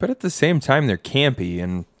 Yeah, but at the same time, they're campy,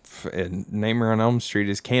 and Nightmare on Elm Street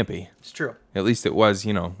is campy. It's true. At least it was,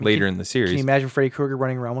 later in the series. Can you imagine Freddy Krueger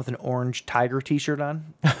running around with an orange tiger t-shirt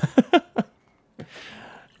on?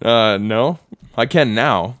 No. I can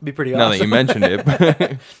now. Be pretty now awesome. that you mentioned it.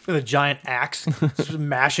 With a giant axe, just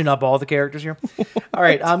mashing up all the characters here. All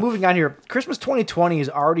right, moving on here. Christmas 2020 is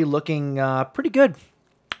already looking pretty good.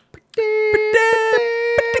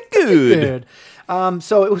 Good.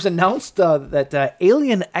 So it was announced that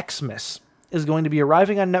Alien Xmas is going to be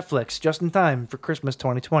arriving on Netflix just in time for Christmas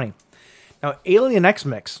 2020. Now, Alien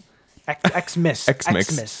Xmas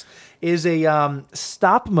is a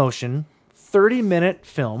stop-motion 30-minute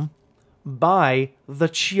film by the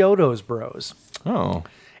Chiodos Bros. Oh.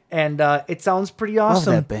 And it sounds pretty Love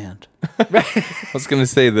awesome. that band. I was going to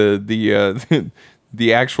say the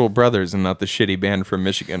actual brothers and not the shitty band from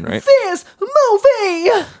Michigan, right? This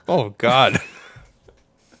movie! Oh, God.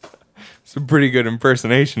 It's a pretty good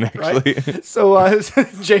impersonation, actually. Right? So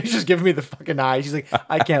Jay's just giving me the fucking eye. She's like,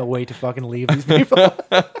 I can't wait to fucking leave these people.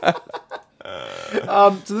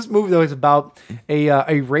 So this movie, though, is about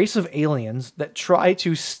a race of aliens that try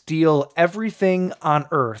to steal everything on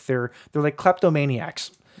Earth. They're like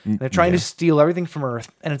kleptomaniacs. They're trying to steal everything from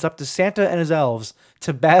Earth, and it's up to Santa and his elves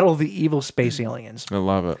to battle the evil space aliens. I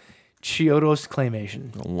love it. Chiodos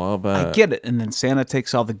Claymation. I love it. I get it. And then Santa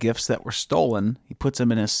takes all the gifts that were stolen, he puts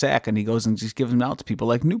them in his sack, and he goes and just gives them out to people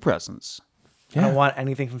like new presents. I don't want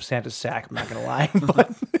anything from Santa's sack, I'm not going to lie. But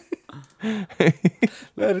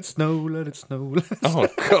let it snow, let it snow, let it snow.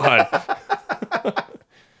 Oh, God.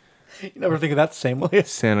 You never think of that the same way.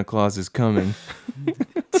 Santa Claus is coming.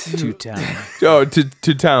 To town. Oh,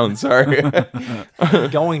 to town, sorry.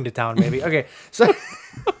 Going to town, maybe. Okay, so...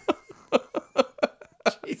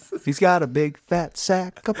 Jesus. He's got a big fat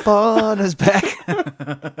sack up on his back.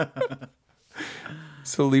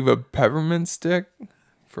 So leave a peppermint stick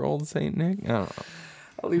for old Saint Nick? I don't know.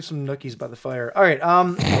 I'll leave some nookies by the fire. All right,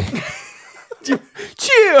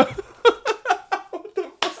 Cheer!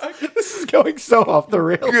 this is going so off the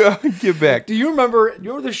rails. Get back. Do you remember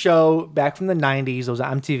the show back from the 90s, it was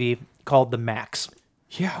on MTV, called The Max?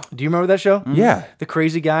 Yeah. Do you remember that show? Yeah. The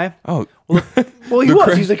crazy guy? Oh. Well, he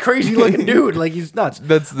was. He's a crazy looking dude. Like, he's nuts.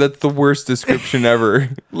 That's the worst description ever.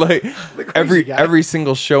 Like guy. every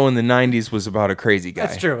single show in the 90s was about a crazy guy.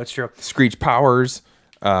 That's true. That's true. Screech Powers,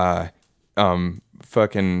 fucking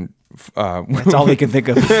That's all they can think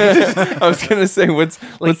of. I was gonna say what's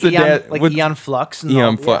the Eon, dad? like what's, Eon Flux. And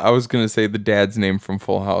Eon all, Flux. I was gonna say the dad's name from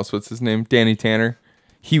Full House. What's his name? Danny Tanner.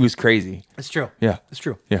 He was crazy. It's true. Yeah. It's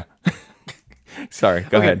true. Yeah. Sorry.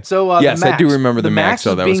 Go ahead. So yes, the Max, I do remember the Max.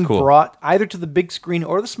 So is that was being cool. brought either to the big screen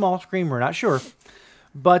or the small screen. We're not sure,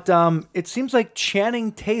 but it seems like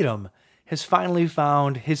Channing Tatum has finally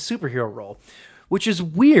found his superhero role, which is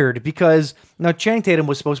weird because now Channing Tatum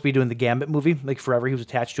was supposed to be doing the Gambit movie like forever. He was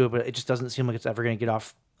attached to it, but it just doesn't seem like it's ever going to get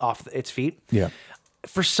off its feet. Yeah.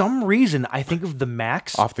 For some reason, I think of the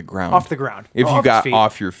Max Off the ground. Off the ground. If Or you off got his feet.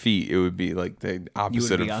 off your feet, it would be like the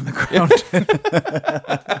opposite be of on the ground.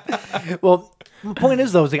 Well, the point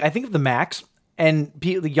is though, is like, I think of the Max, and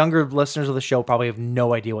the younger listeners of the show probably have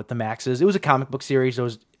no idea what the Max is. It was a comic book series. It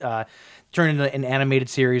was turned into an animated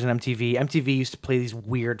series on MTV. MTV used to play these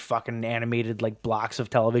weird fucking animated like blocks of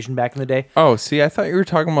television back in the day. Oh, see, I thought you were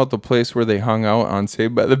talking about the place where they hung out on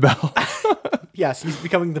Saved by the Bell. Yes, he's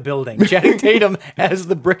becoming the building. Channing Tatum as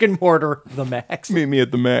the brick and mortar, the Max. Meet me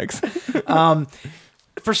at the Max.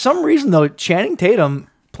 For some reason though, Channing Tatum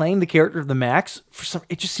playing the character of the Max,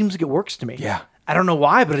 it just seems like it works to me. Yeah. I don't know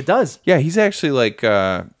why, but it does. Yeah, he's actually like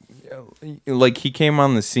he came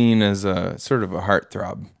on the scene as a sort of a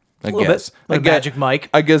heartthrob. I little guess. bit, like Magic Mike.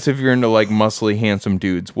 I guess if you're into like muscly, handsome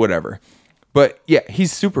dudes, whatever. But yeah,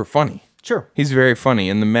 he's super funny. Sure. He's very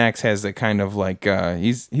funny, and the Max has that kind of like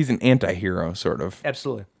he's an anti-hero sort of.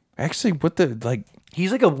 Absolutely. Actually, what the like?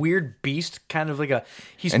 He's like a weird beast, kind of like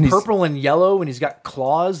he's And he's- purple and yellow, and he's got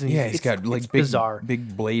claws, and Yeah, he's got like big, bizarre.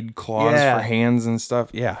 big blade claws Yeah. for hands and stuff.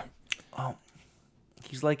 Yeah.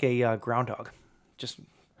 He's like a groundhog, just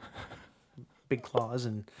big claws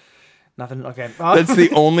and nothing. Okay, That's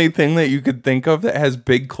the only thing that you could think of that has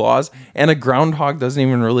big claws, and a groundhog doesn't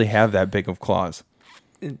even really have that big of claws.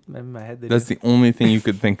 in my head. That's the only thing you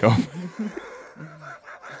could think of.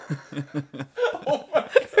 Oh my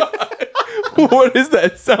god! What is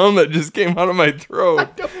that sound that just came out of my throat?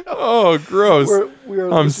 Oh, gross!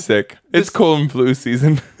 I'm sick. It's cold and flu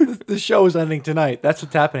season. The show is ending tonight. That's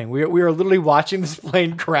what's happening. We are literally watching this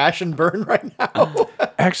plane crash and burn right now.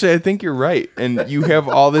 Actually, I think you're right. And you have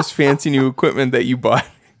all this fancy new equipment that you bought.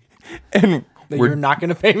 And That you're not going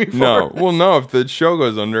to pay me for. no. Well, no, if the show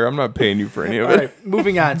goes under, I'm not paying you for any of it. All right,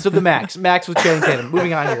 moving on. So the Max with Channing Tatum.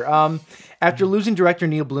 Moving on here. After losing director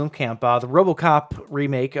Neil Blomkamp, the RoboCop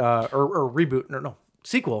remake or reboot, no,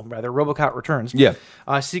 sequel rather, RoboCop Returns. Yeah.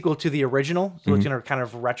 Sequel to the original, so it's gonna kind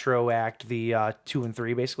of retroact the 2 and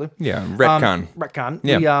 3 basically. Yeah, retcon. Retcon.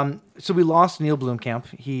 Yeah. So we lost Neil Blomkamp.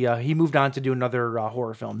 He moved on to do another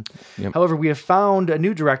horror film. Yep. However, we have found a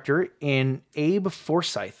new director in Abe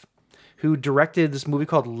Forsyth, who directed this movie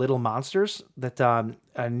called Little Monsters that Nyepi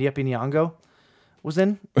Nyong'o was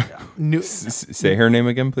in. Say her name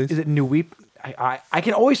again, please. Is it Nuweep? I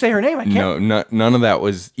can always say her name. I can't. No, none of that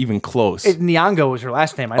was even close. Nyong'o was her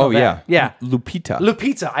last name. I know that. Yeah. Lupita.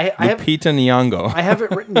 Lupita. I have Nyong'o. I have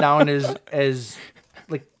it written down as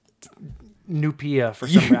like Nupia for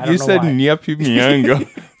some reason. I don't You know said why. Nyepi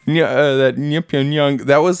Nyong'o. That Nyepi Nyong'o.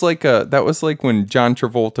 That was like when John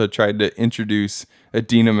Travolta tried to introduce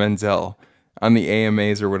Idina Menzel on the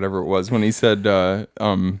AMAs or whatever it was when he said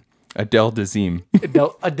Adele Dazeem.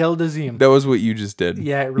 Adele Dazeem. That was what you just did.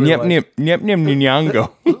 Yeah, it really was. Nyep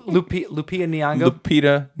Nyong'o. Lupita Nyong'o.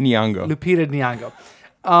 Lupita Nyong'o. Lupita Nyong'o.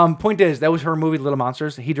 Point is, that was her movie Little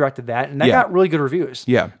Monsters. He directed that, and that Yeah. got really good reviews.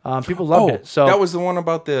 Yeah. People loved it. So that was the one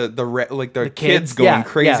about the kids going yeah,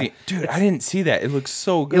 crazy. yeah. Dude, I didn't see that. It looks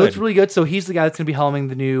so good. It looks really good. So he's the guy that's going to be helming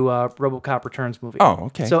the new RoboCop Returns movie. Oh,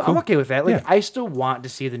 okay, So cool. I'm okay with that. Like, Yeah. I still want to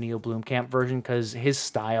see the Neil Blomkamp version because his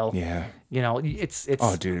style. Yeah. You know, it's.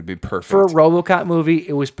 Oh, dude, it'd be perfect. For a RoboCop movie,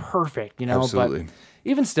 it was perfect. You know, Absolutely. But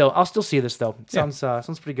even still, I'll still see this though. Sounds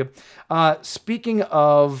pretty good. Speaking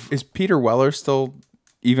of, Is Peter Weller still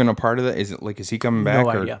even a part of that? Is he coming back?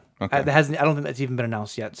 no or? idea. Okay. I don't think that's even been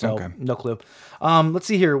announced yet. So Okay. no clue. Let's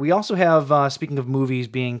see here. We also have speaking of movies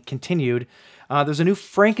being continued. There's a new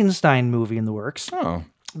Frankenstein movie in the works. Oh.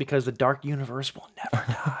 Because the Dark Universe will never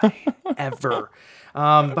die, ever.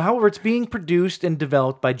 But however, it's being produced and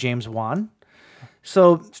developed by James Wan.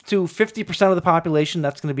 So to 50% of the population,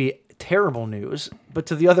 that's going to be terrible news. But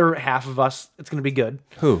to the other half of us, it's going to be good.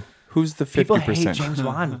 Who's the 50%? People hate James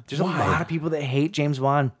Wan. There's a lot of people that hate James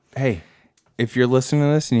Wan. Hey, if you're listening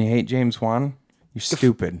to this and you hate James Wan, you're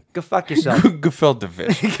stupid. Go fuck yourself. Gefilte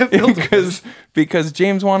fish. because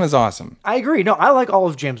James Wan is awesome. I agree. No, I like all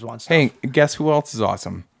of James Wan's stuff. Hey, guess who else is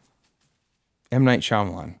awesome? M. Night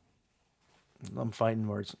Shyamalan. I'm fighting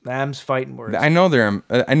words. Them's fighting words. I know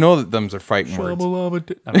I know that them's are fighting words.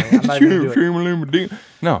 I'm not even gonna do it.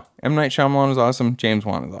 No, M. Night Shyamalan is awesome. James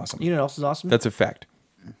Wan is awesome. You know what else is awesome? That's a fact.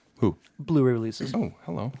 Who? Blu-ray releases. Oh,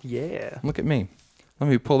 hello. Yeah. Look at me. Let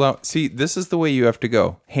me pull out. See, this is the way you have to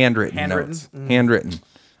go. Handwritten notes. Handwritten.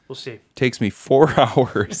 We'll see. Takes me 4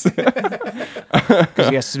 hours. Because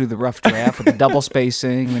he has to do the rough draft with the double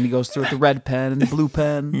spacing, and then he goes through with the red pen and the blue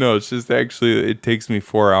pen. No, it's just actually, it takes me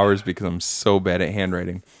 4 hours because I'm so bad at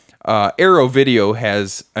handwriting. Arrow Video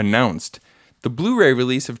has announced the Blu-ray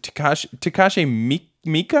release of Takashi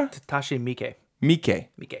Miike.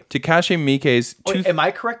 Takashi Miike's... Wait, am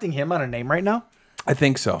I correcting him on a name right now? I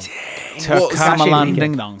think so. Kamalan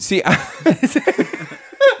Ding Dong. See,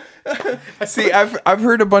 I've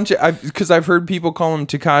heard a bunch of, because I've heard people call him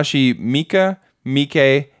Takashi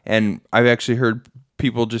Miike, and I've actually heard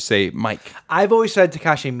people just say Mike. I've always said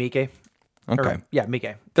Takashi Miike. Okay. Yeah,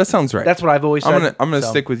 Miike. That sounds right. That's what I've always said. I'm gonna so.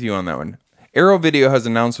 stick with you on that one. Arrow Video has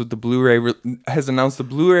announced the Blu-ray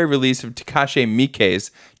release of Takashi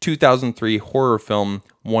Miike's 2003 horror film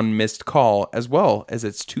One Missed Call, as well as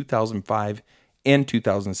its 2005 and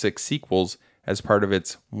 2006 sequels as part of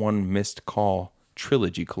its One Missed Call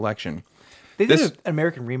trilogy collection. They did an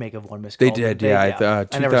American remake of One Missed Call. They did, yeah.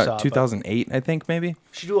 I never saw it, 2008, I think, maybe.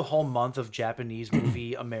 Should do a whole month of Japanese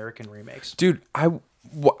movie American remakes. Dude,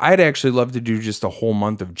 I'd actually love to do just a whole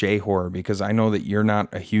month of J-horror because I know that you're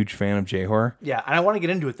not a huge fan of J-horror. Yeah, and I want to get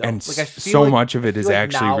into it though. And I feel so like- much of it I is feel like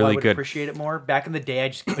actually now really I would good. Appreciate it more. Back in the day, I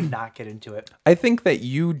just could not get into it. I think that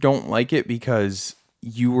you don't like it because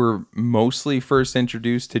you were mostly first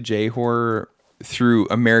introduced to J-horror through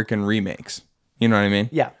American remakes. You know what I mean?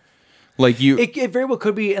 Yeah, Like you... it very well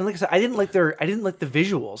could be. And like I said, I didn't like the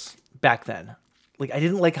visuals back then. Like I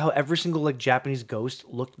didn't like how every single like Japanese ghost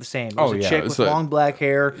looked the same. It was Oh, a yeah, chick it's with like- long black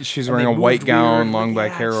hair. she's and wearing they a white moved gown, weird. long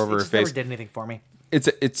black hair it's- over her it just never face. did anything for me.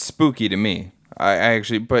 It's spooky to me. I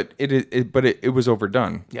actually, but it was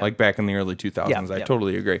overdone. Yeah. Like back in the early 2000s. Yeah, I yeah.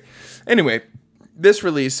 totally agree. Anyway, this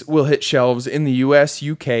release will hit shelves in the US,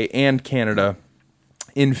 UK, and Canada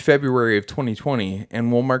in February of 2020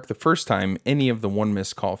 and will mark the first time any of the One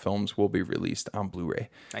Missed Call films will be released on Blu-ray.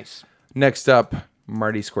 Nice. Next up,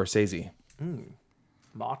 Marty Scorsese.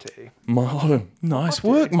 Marty. Nice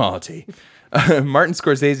work, Marty. Martin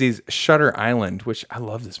Scorsese's Shutter Island, which I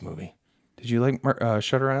love this movie. Did you like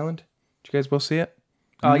Shutter Island? Did you guys both see it?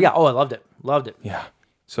 Yeah. Oh, I loved it. Loved it. Yeah,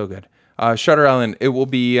 so good. Shutter Island, it will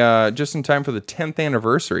be just in time for the 10th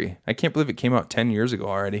anniversary. I can't believe it came out 10 years ago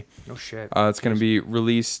already. No shit. It's going to be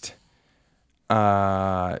released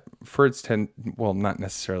for its 10th, well, not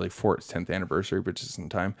necessarily for its 10th anniversary, but just in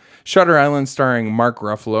time. Shutter Island starring Mark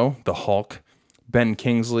Ruffalo, the Hulk, Ben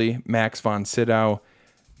Kingsley, Max von Sydow,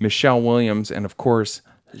 Michelle Williams, and of course,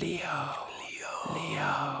 Leo.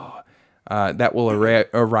 That will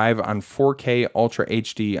arrive on 4K Ultra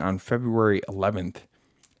HD on February 11th,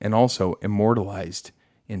 and also immortalized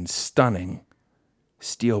in stunning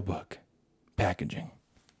steelbook packaging.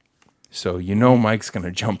 So you know Mike's going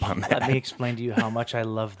to jump on that. Let me explain to you how much I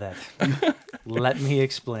love that. Let me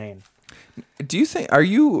explain. Do you think are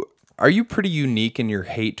you pretty unique in your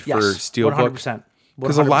hate for steelbook? 100%.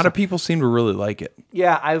 Because a lot of people seem to really like it.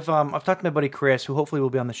 Yeah, I've talked to my buddy Chris, who hopefully will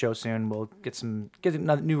be on the show soon. We'll get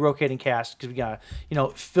another new rotating cast because we gotta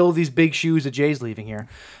fill these big shoes that Jay's leaving here.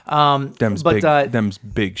 Them's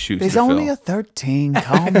big shoes. There's to only fill. a 13.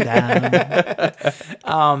 Calm down.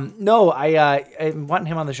 No, I'm wanting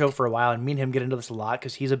him on the show for a while, and me and him get into this a lot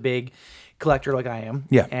because he's a big collector like I am.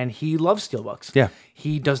 Yeah. And he loves steelbooks. Yeah.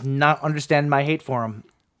 He does not understand my hate for him.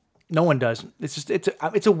 No one does. It's just it's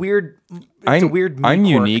a weird. I'm quirk.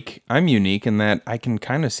 unique. I'm unique in that I can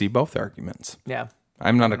kind of see both arguments. Yeah.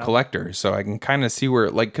 I'm not a collector, so I can kind of see where,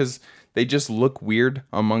 because they just look weird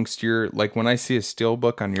amongst your, when I see a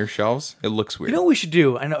steelbook on your shelves, it looks weird. You know what we should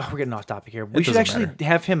do? I know we're getting off topic here. We should actually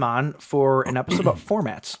have him on for an episode about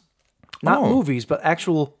formats. Not movies, but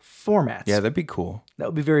actual formats. Yeah, that'd be cool. That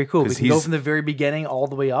would be very cool. We can go he's- from the very beginning all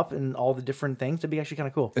the way up and all the different things. That'd be actually kind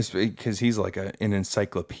of cool. Because he's like an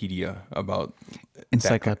encyclopedia about...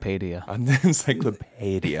 Encyclopedia. An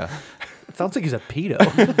encyclopedia. It sounds like he's a pedo.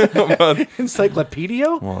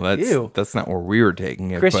 Encyclopedia? Well, that's not where we were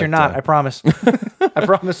taking it. Chris, but, you're not. I promise. I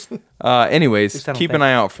promise. Anyways, I don't keep an think.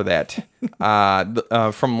 eye out for that.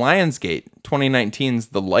 From Lionsgate, 2019's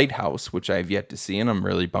The Lighthouse, which I've yet to see, and I'm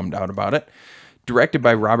really bummed out about it. Directed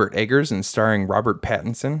by Robert Eggers and starring Robert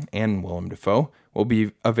Pattinson and Willem Dafoe, will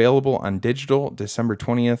be available on digital December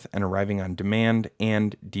 20th and arriving on demand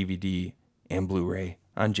and DVD and Blu-ray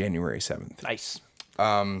on January 7th. Nice.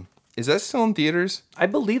 Is that still in theaters? I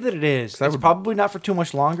believe that it is. It's probably not for too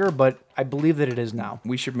much longer, but I believe that it is now.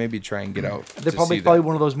 We should maybe try and get out. They're probably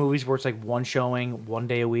one of those movies where it's like one showing, 1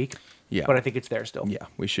 day a week. Yeah. But I think it's there still. Yeah,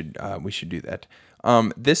 we should do that.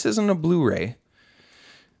 This isn't a Blu-ray,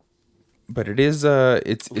 but it is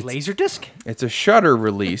it's Laserdisc? It's a Shudder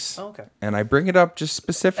release. Oh, okay. And I bring it up just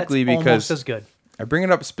specifically That's because almost as good. I bring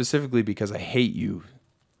it up specifically because I hate you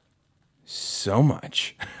so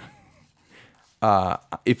much.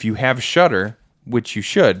 If you have Shudder, which you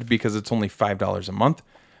should because it's only $5 a month,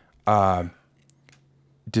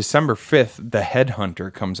 December 5th, The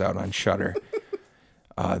Headhunter comes out on Shudder.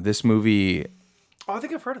 This movie... Oh, I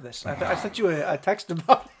think I've heard of this. I sent you a text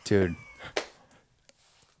about it. Dude.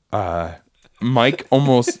 Mike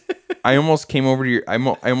I almost came over to your... I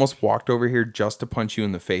almost walked over here just to punch you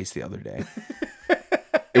in the face the other day.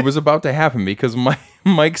 It was about to happen because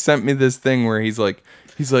Mike sent me this thing where he's like,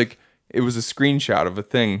 it was a screenshot of a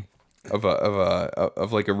thing of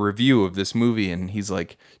a review of this movie, and he's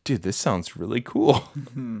like, dude, this sounds really cool.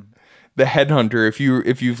 The Headhunter.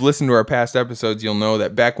 If you've listened to our past episodes, you'll know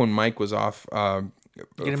that back when Mike was off for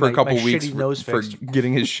a couple weeks for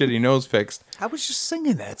getting his shitty nose fixed. I was just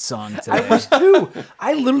singing that song today. I was too.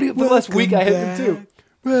 I literally, for the last week, I had them too.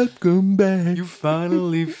 Welcome back. You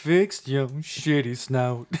finally fixed your shitty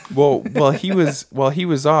snout. While he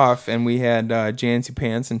was off, and we had Jancy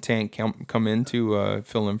Pants and Tank come in to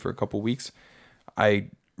fill in for a couple weeks. I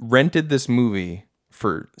rented this movie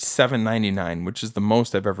for $7.99, which is the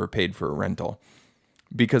most I've ever paid for a rental,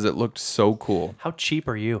 because it looked so cool. How cheap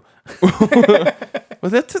are you?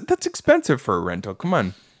 Well, that's expensive for a rental. Come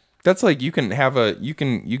on. That's like you can get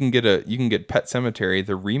Pet Sematary,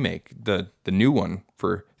 the remake, the new one,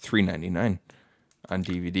 for $3.99 on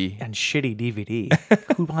DVD. And shitty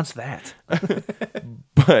DVD. Who wants that?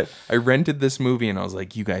 But I rented this movie and I was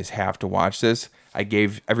like, you guys have to watch this. I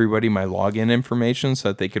gave everybody my login information so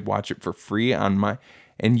that they could watch it for free on my.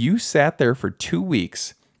 And you sat there for 2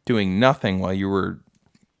 weeks doing nothing while you were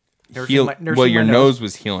nursing your my nose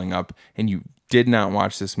was healing up, and you did not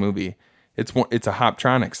watch this movie. It's a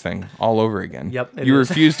Hoptronics thing all over again. Yep, it You is.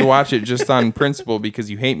 refuse to watch it just on principle because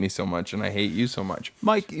you hate me so much and I hate you so much.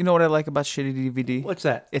 Mike, you know what I like about shitty DVD? What's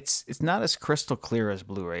that? It's not as crystal clear as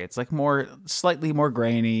Blu-ray. It's like slightly more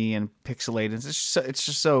grainy and pixelated. It's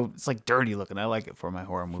just so it's like dirty looking. I like it for my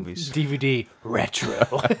horror movies. DVD retro.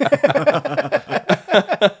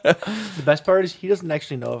 The best part is he doesn't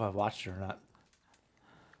actually know if I've watched it or not.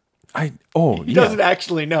 He doesn't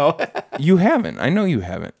actually know. You haven't. I know you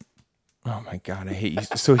haven't. Oh my God, I hate you.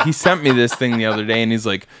 So he sent me this thing the other day and he's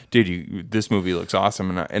like, dude, this movie looks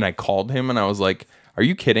awesome. And I called him and I was like, are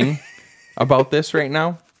you kidding about this right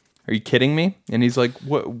now? Are you kidding me? And he's like,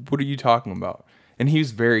 what are you talking about? And he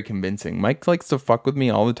was very convincing. Mike likes to fuck with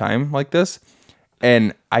me all the time like this.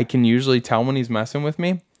 And I can usually tell when he's messing with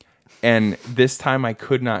me. And this time I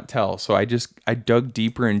could not tell. So I dug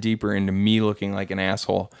deeper and deeper into me looking like an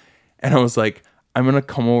asshole. And I was like, I'm going to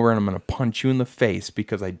come over and I'm going to punch you in the face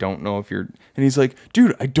because I don't know if you're... And he's like,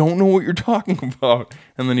 dude, I don't know what you're talking about.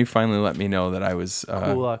 And then he finally let me know that I was...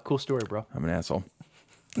 Cool story, bro. I'm an asshole.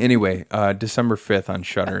 Anyway, December 5th on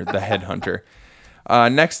Shudder, The Headhunter.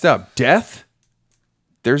 Next up, Death.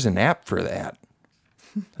 There's an app for that.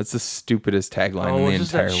 That's the stupidest tagline in the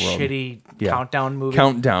just entire that world. shitty Countdown movie.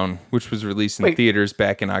 Countdown, which was released in theaters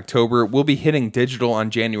back in October, will be hitting digital on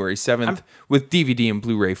January 7th, with DVD and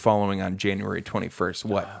Blu-ray following on January 21st.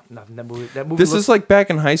 What? Nothing. That movie This looks, is like back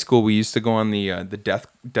in high school. We used to go on the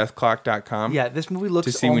deathclock.com. Yeah, this movie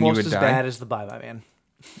looks see when you almost would as die. bad as the Bye Bye Man.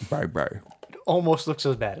 Bye bye. Almost looks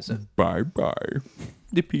as bad as it. Bye bye.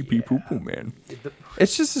 The pee pee poo poo man.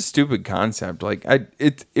 It's just a stupid concept. Like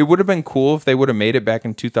it would have been cool if they would have made it back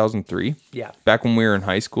in 2003. Yeah. Back when we were in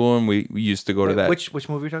high school and we used to go to that. Which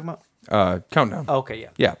movie are you talking about? Countdown. Oh, okay, yeah.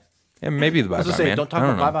 Yeah. And maybe the Bye I was Bye gonna say, Man. don't talk I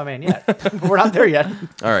about know. Bye Bye Man yet. We're not there yet.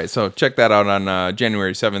 All right, so check that out on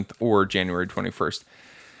January 7th or January 21st.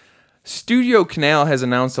 Studio Canal has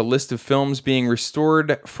announced a list of films being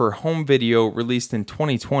restored for home video released in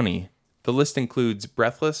 2020. The list includes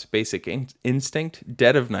Breathless, Basic Instinct,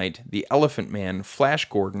 Dead of Night, The Elephant Man, Flash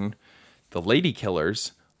Gordon, The Lady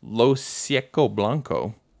Killers, Lo Seco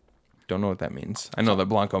Blanco. Don't know what that means. I know that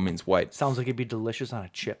Blanco means white. Sounds like it'd be delicious on a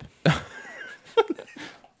chip.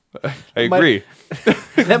 I agree.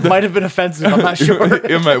 That might have been offensive. I'm not sure.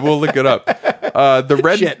 It might. We'll look it up.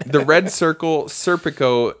 Shit. The Red Circle,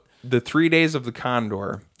 Serpico, The 3 Days of the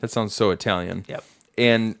Condor. That sounds so Italian. Yep.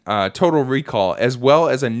 And Total Recall, as well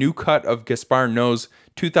as a new cut of Gaspar Noé's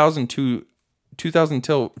 2002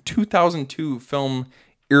 film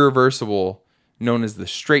Irreversible, known as the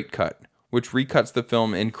Straight Cut, which recuts the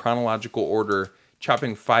film in chronological order,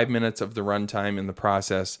 chopping 5 minutes of the runtime in the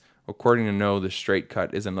process. According to No, the Straight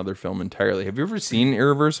Cut is another film entirely. Have you ever seen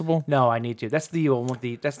Irreversible? No, I need to. That's the one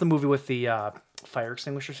with that's the movie with the fire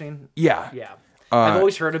extinguisher scene. Yeah. Yeah. I've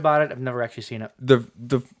always heard about it. I've never actually seen it.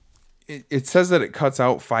 It says that it cuts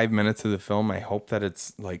out 5 minutes of the film. I hope that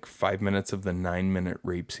it's like 5 minutes of the 9-minute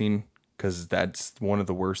rape scene, because that's one of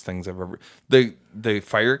the worst things I've ever. The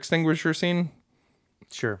fire extinguisher scene.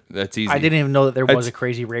 Sure. That's easy. I didn't even know that there was That's- a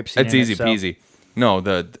crazy rape scene. That's in easy it, so. peasy. No,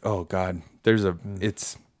 oh God, there's a.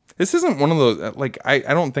 This isn't one of those like I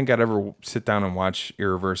don't think I'd ever sit down and watch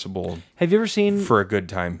Irreversible Have you ever seen? for a good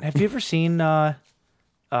time. Have you ever seen? What's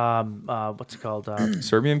it called?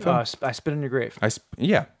 Serbian film. I Spit on Your Grave.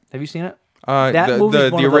 Yeah. Have you seen it? The movie's one the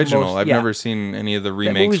of the original. most- I've yeah. never seen any of the That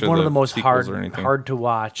remakes movie's or one the of the most sequels or anything. hard to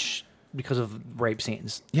watch because of rape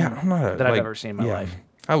scenes. Yeah, I'm not that I've ever seen in my life.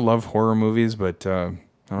 I love horror movies, but I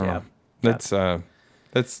don't Yeah. know.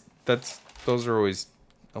 That's those are always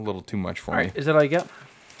a little too much for All me. right, is that all you got?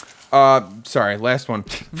 Sorry, last one.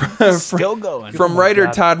 Still going. From writer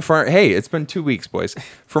God. Todd Farmer. Hey, it's been 2 weeks, boys.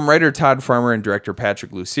 From writer Todd Farmer and director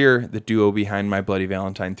Patrick Lussier, the duo behind My Bloody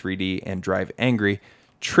Valentine 3D and Drive Angry,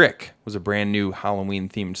 Trick was a brand new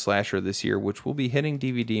Halloween-themed slasher this year, which will be hitting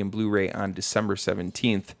DVD and Blu-ray on December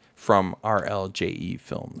 17th from RLJE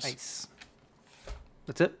Films. Nice.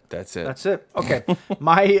 That's it. That's it. That's it. Okay.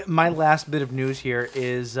 my last bit of news here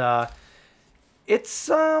is it's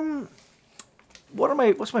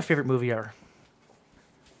what's my favorite movie ever?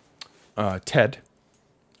 Ted.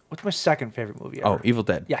 What's my second favorite movie ever? Oh, Evil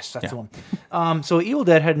Dead. Yes, that's Yeah. the one. So Evil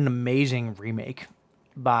Dead had an amazing remake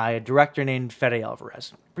by a director named Fede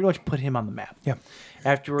Alvarez. Pretty much put him on the map. Yeah.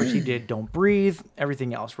 Afterwards, he did Don't Breathe,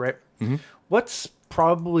 everything else, right? Mm-hmm. What's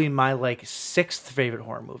probably my sixth favorite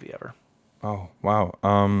horror movie ever? Oh,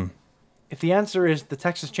 wow. If the answer is the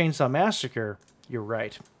Texas Chainsaw Massacre, you're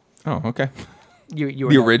right. Oh, okay. You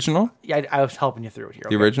The original? Yeah, I was helping you through it here.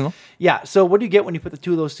 The okay? original? Yeah. So what do you get when you put the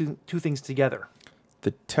two of those two things together?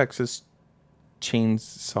 The Texas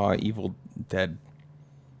Chainsaw Evil Dead.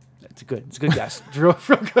 It's a good guess. It's a real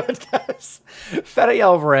good guess. Fede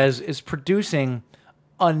Alvarez is producing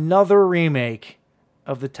another remake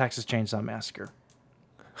of the Texas Chainsaw Massacre.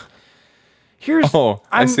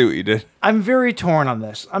 I see what you did. I'm very torn on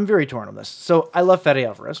this. So I love Fede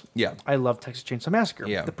Alvarez. Yeah. I love Texas Chainsaw Massacre.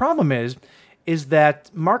 Yeah. The problem is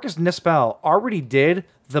that Marcus Nispel already did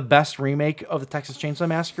the best remake of the Texas Chainsaw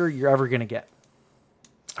Massacre you're ever gonna get.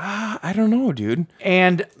 I don't know, dude.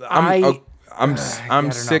 And I'm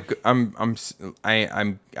don't sick. I'm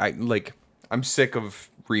sick of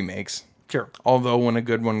remakes. Sure. Although when a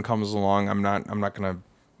good one comes along, I'm not gonna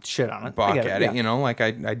Shit on it. balk I get at it. You know, like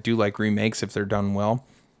I do like remakes if they're done well.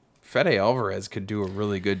 Fede Alvarez could do a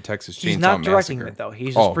really good Texas Chainsaw Massacre. He's not directing it though.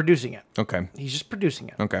 He's just producing it. Okay. He's just producing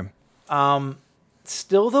it. Okay.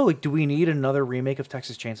 Still though, like, do we need another remake of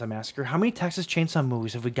Texas Chainsaw Massacre? How many Texas Chainsaw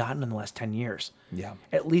movies have we gotten in the last 10 years? Yeah.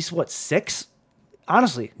 At least 6?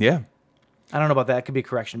 Honestly. Yeah. I don't know about that. It could be a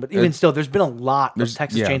correction. But even still, there's been a lot of there's-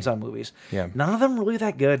 Texas yeah. Chainsaw movies. Yeah. None of them really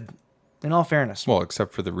that good, in all fairness. Well,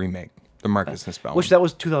 except for the remake, the Marcus Nispel. Which that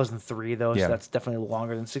was 2003, though, Yeah. so that's definitely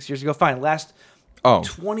longer than 6 years ago. Fine, last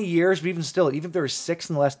 20 years, but even still, even if there were 6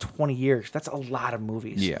 in the last 20 years, that's a lot of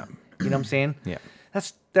movies. Yeah. You know what I'm saying? Yeah.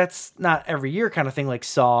 That's not every year kind of thing like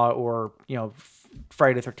Saw or,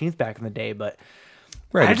 Friday the 13th back in the day, but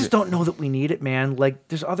Right. I just don't know that we need it, man. Like,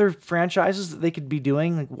 there's other franchises that they could be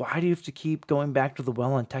doing. Like, why do you have to keep going back to the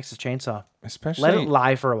well on Texas Chainsaw? Especially, Let it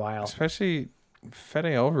lie for a while. Especially Fede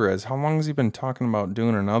Alvarez. How long has he been talking about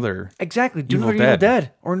doing another? Exactly. Do Evil another Evil Dead.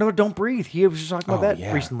 Dead. Or another Don't Breathe. He was just talking about that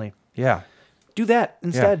yeah. recently. Yeah. Do that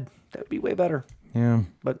instead. That'd be way better. Yeah.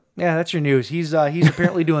 But yeah, that's your news. He's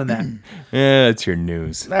apparently doing that. Yeah, that's your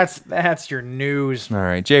news. That's your news. All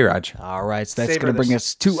right, J. Raj. All right, so that's Savor going to bring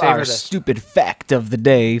this. us to Savor our this. stupid fact of the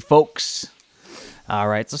day, folks. All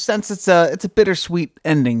right, so since it's a bittersweet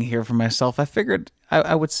ending here for myself, I figured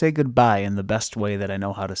I would say goodbye in the best way that I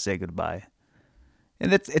know how to say goodbye.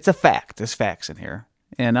 And it's a fact. There's facts in here.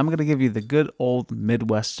 And I'm going to give you the good old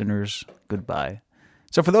Midwesterners goodbye.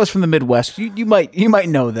 So for those from the Midwest, you might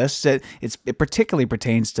know this. It particularly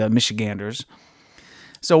pertains to Michiganders.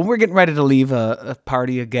 So when we're getting ready to leave a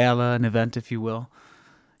party, a gala, an event, if you will,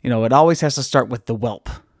 it always has to start with the whelp,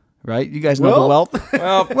 right? You guys know the whelp?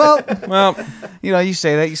 Well, you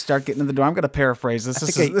say that, you start getting in the door. I'm going to paraphrase this.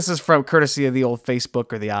 This is from courtesy of the old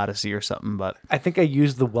Facebook or the Odyssey or something, but I think I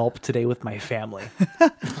used the whelp today with my family.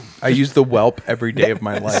 I use the whelp every day of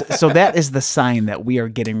my life. so that is the sign that we are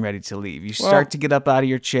getting ready to leave. You start to get up out of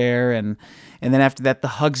your chair, and then after that, the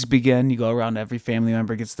hugs begin. You go around, every family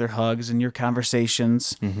member gets their hugs and your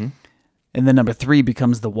conversations. Mm-hmm. And then number 3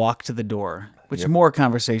 becomes the walk to the door, which more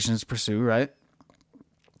conversations pursue, right?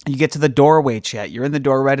 You get to the doorway chat. You're in the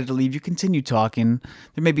door ready to leave. You continue talking.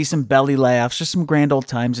 There may be some belly laughs, just some grand old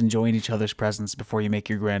times enjoying each other's presence before you make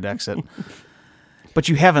your grand exit. But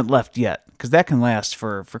you haven't left yet, because that can last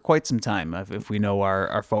for quite some time if we know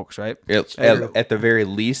our folks, right? At the very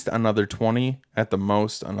least, another 20. At the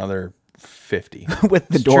most, another 50. With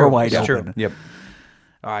the door wide open. Yep.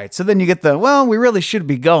 All right, so then you get we really should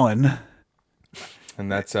be going. And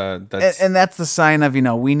that's And that's the sign of,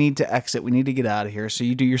 we need to exit. We need to get out of here. So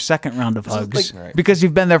you do your second round of hugs because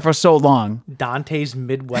you've been there for so long. Dante's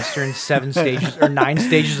Midwestern 7 stages or 9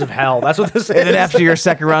 stages of hell. That's what this is. And then after your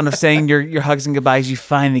second round of saying your hugs and goodbyes, you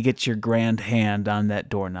finally get your grand hand on that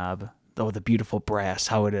doorknob. Oh, the beautiful brass,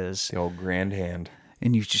 how it is. the old grand hand.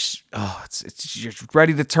 And you just, you're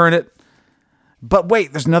ready to turn it. But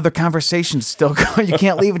wait, there's another conversation still going. You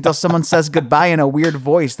can't leave until someone says goodbye in a weird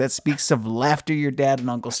voice that speaks of laughter your dad and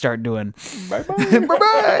uncle start doing. Bye-bye.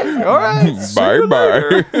 Bye-bye. All right.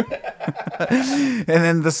 Bye-bye. And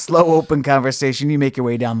then the slow open conversation, you make your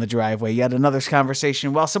way down the driveway. You had another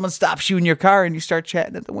conversation while someone stops you in your car and you start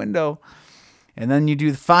chatting at the window. And then you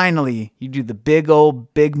do the big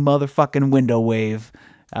motherfucking window wave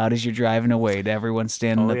out as you're driving away to everyone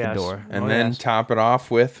standing at the door. And then top it off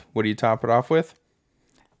with, what do you top it off with?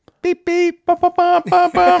 Beep, beep, bum, bum, bum,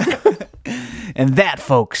 bum, bum. And that,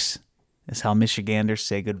 folks, is how Michiganders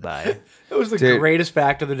say goodbye. It was the greatest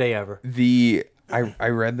fact of the day ever. I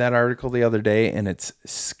read that article the other day, and it's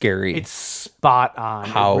scary. It's spot on.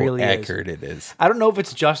 how it really accurate is. it is. I don't know if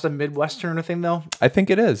it's just a Midwesterner thing, though. I think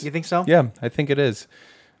it is. You think so? Yeah, I think it is.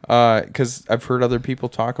 Because I've heard other people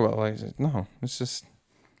talk about no, it's just,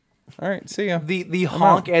 all right, see ya. The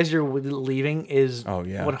honk as you're leaving is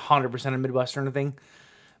 100% a Midwesterner thing.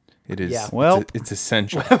 It is. Yeah. Well, it's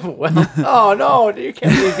essential. Oh, no, you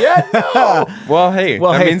can't leave yet. No. Well, hey,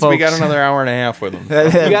 that means we got folks. another hour and a half with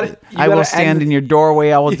them. I will stand in your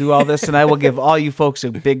doorway. I will do all this, and I will give all you folks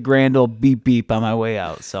a big grand old beep beep on my way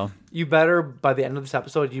out. So You better, by the end of this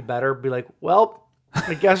episode, you better be like, well,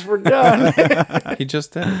 I guess we're done. He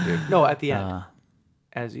just did it, dude. No, at the end.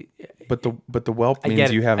 As he, But the whelp I get means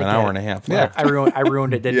it, you have I an get hour it. and a half Yeah, left. I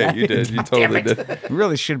ruined it, didn't Yeah, I? you did. You totally did. We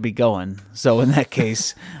really should be going. So in that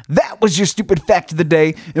case, that was your stupid fact of the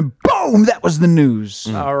day, and boom, that was the news.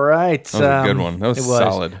 All right. That was a good one. That was it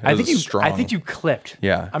solid. I It think was you. strong. I think you clipped.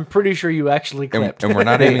 Yeah. I'm pretty sure you actually And, clipped. and we're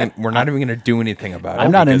not even going to do anything about it.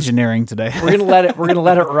 I'm not because engineering today. We're gonna let it. We're gonna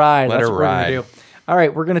let it ride. Let That's it what we're ride. gonna do. All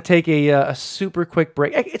right, we're gonna take a super quick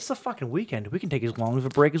break. It's the fucking weekend. We can take as long of a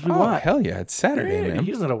break as we Oh, want. hell yeah. It's Saturday, Yeah, man.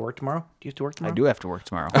 he doesn't have to work tomorrow. Do you have to work I tomorrow? do have to work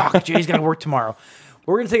tomorrow. Fuck, Jay's got to work tomorrow.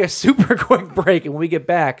 We're going to take a super quick break, and when we get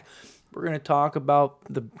back, we're going to talk about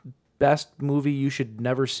the best movie you should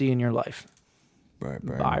never see in your life. Bye,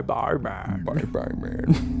 Bye, bye, bye. Bye, bye,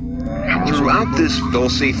 man. Throughout this, they'll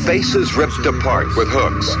see faces ripped apart with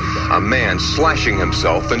hooks, a man slashing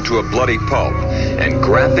himself into a bloody pulp, and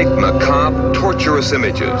graphic, macabre, torturous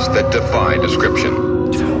images that defy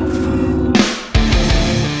description.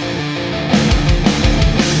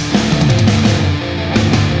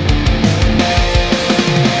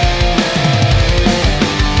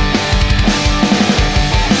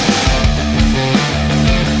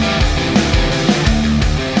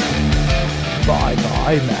 Bye,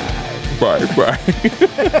 bye, man. Bye, bye.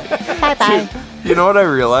 Bye-bye. You know what I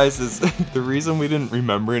realized is the reason we didn't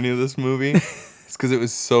remember any of this movie is because it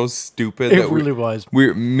was so stupid. It really was.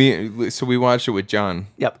 So we watched it with John.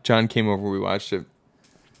 Yep. John came over. We watched it.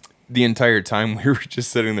 The entire time we were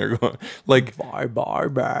just sitting there going, like, Bye, bye,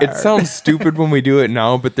 bye. it sounds stupid when we do it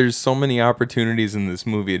now, but there's so many opportunities in this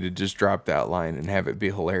movie to just drop that line and have it be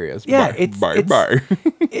hilarious. Yeah, bye, bye.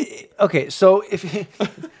 Okay, so if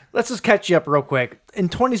let's just catch you up real quick. In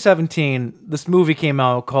 2017, this movie came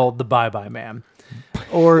out called The Bye Bye Man,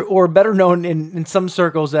 or better known in some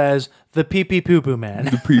circles as the Pee Pee Poo Poo Man.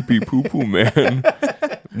 Pee pee poo poo man.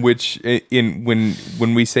 Which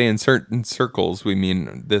when we say in certain circles, we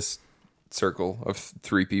mean this circle of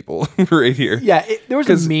three people right here. Yeah, there was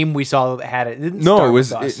a meme we saw that had it. It didn't No, start it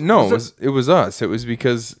was with us. it was us. It was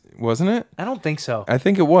because wasn't it? I don't think so. I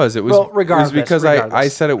think it was. It was. Well, regardless, it was because regardless. I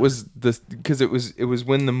said it was this because it was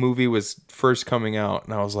when the movie was first coming out,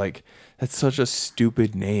 and I was like, that's such a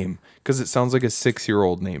stupid name because it sounds like a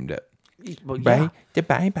 6-year-old named it. Well, yeah.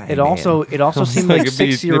 Bye. It also seemed like it'd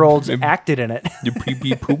be 6-year-olds the- acted in it. You pee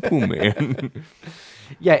pee poo poo man.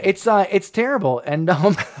 Yeah, it's terrible, and I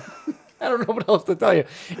don't know what else to tell you.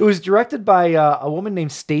 It was directed by a woman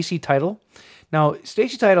named Stacy Title. Now,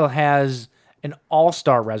 Stacy Title has an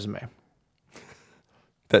all-star resume.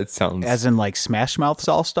 That sounds As in like Smash Mouth's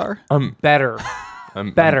All Star? Better.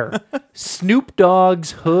 Better. Snoop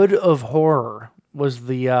Dogg's Hood of Horror was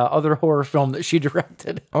the other horror film that she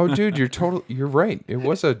directed. Oh, dude, you're right. It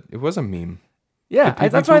was a meme. Yeah, Pee Pee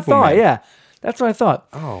that's what I Poo Poo thought. Man. Yeah, that's what I thought.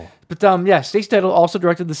 Oh. But yeah, Stacy Title also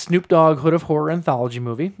directed the Snoop Dogg Hood of Horror anthology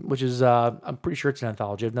movie, which is I'm pretty sure it's an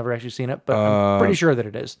anthology. I've never actually seen it, but I'm pretty sure that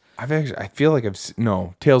it is. I feel like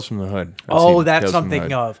no Tales from the Hood. That's what I'm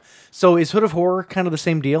thinking of. So is Hood of Horror kind of the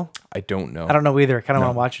same deal? I don't know. I don't know either. I kind of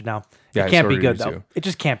want to watch it now. Yeah, It I can't be sorta good do though. too. It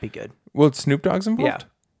just can't be good. Well, it's Snoop Dogg's involved. Yeah.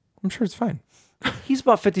 I'm sure it's fine. He's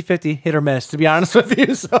about 50-50, hit or miss, to be honest with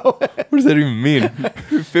you. So What does that even mean?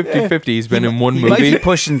 50-50. He's been in one He might movie. be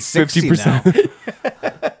pushing 60 now.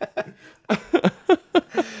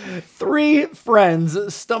 3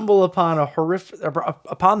 friends stumble upon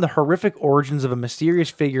the horrific origins of a mysterious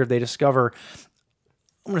figure they discover.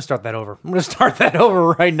 I'm gonna start that over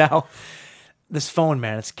right now. This phone,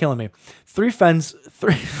 man, it's killing me. 3 friends.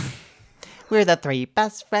 We're the 3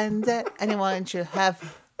 best friends that anyone should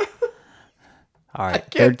have. All right.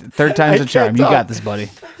 Third time's a charm. You got this, buddy.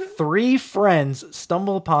 3 friends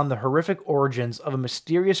stumble upon the horrific origins of a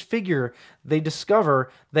mysterious figure they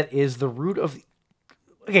discover that is the root of.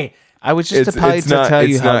 Okay, I was just about to tell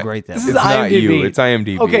you how great that this was. is It's not IMDb. you, it's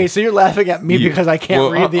IMDb. Okay, so you're laughing at me because I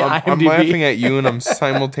can't read the IMDb. I'm laughing at you, and I'm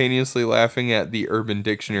simultaneously laughing at the Urban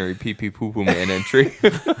Dictionary pee pee poo poo man entry.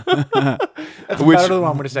 better than what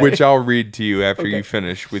I'm gonna say. Which I'll read to you after you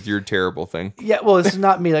finish with your terrible thing. Yeah, well, this is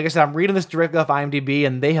not me. Like I said, I'm reading this directly off IMDb,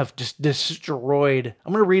 and they have just destroyed.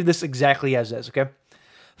 I'm going to read this exactly as is, okay?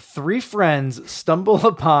 3 friends stumble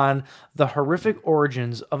upon the horrific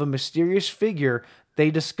origins of a mysterious figure they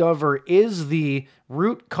discover is the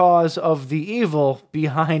root cause of the evil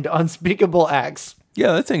behind unspeakable acts.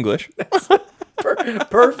 Yeah, that's English.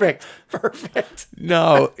 Perfect.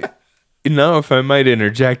 Now, if I might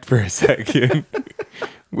interject for a second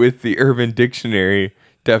with the Urban Dictionary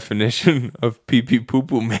definition of pee pee poo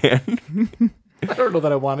poo man, I don't know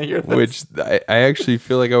that I want to hear this. which I actually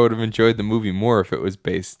feel like I would have enjoyed the movie more if it was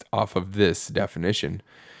based off of this definition.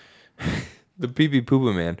 The pee pee poo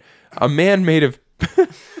poo man, a man made of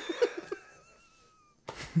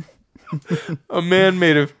A man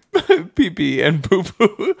made of pee-pee and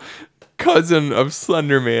poo-poo, cousin of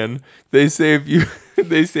Slender Man. They say if you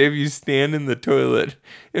stand in the toilet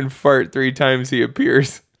and fart 3 times, he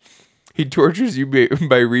appears. He tortures you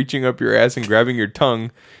by reaching up your ass and grabbing your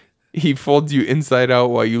tongue. He folds you inside out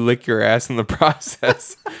while you lick your ass in the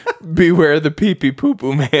process. Beware the pee-pee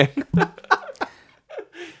poo-poo man.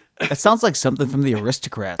 That sounds like something from the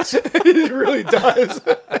Aristocrats. It really does.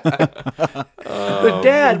 The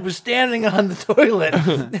dad was standing on the toilet,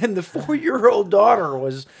 and the 4-year-old daughter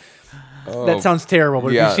was. That sounds terrible,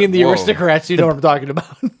 but if you've seen the Aristocrats, you know what I'm talking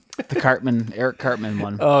about. The Eric Cartman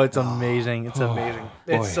one. Oh, it's amazing. It's amazing.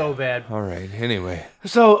 It's so bad. All right. Anyway.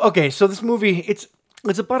 So this movie, it's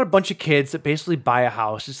about a bunch of kids that basically buy a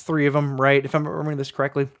house. It's 3 of them, right? If I'm remembering this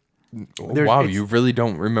correctly. Wow, you really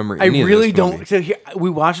don't remember I any really of this movie. don't. So we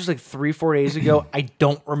watched this like 3-4 days ago. I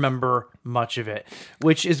don't remember much of it,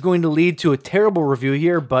 which is going to lead to a terrible review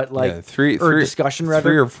here, but like discussion rather.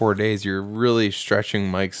 3 or 4 days, you're really stretching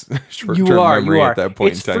Mike's short-term You memory are. at that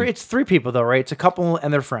point in time. It's 3 people though, right? It's a couple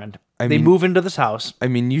and their friend. They move into this house. I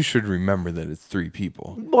mean, you should remember that it's 3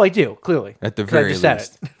 people. Well, I do, clearly. At the 'Cause I very just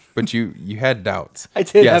least. said it. But you had doubts. I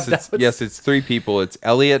did have doubts. Yes, it's 3 people. It's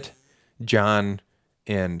Elliot, John,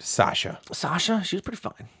 and Sasha. Sasha, she's pretty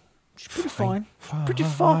fine. She's pretty fine. Pretty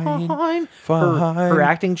fine. Her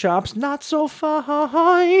acting chops, not so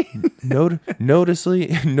fine.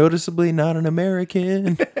 Noticeably not an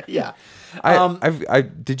American. Yeah. I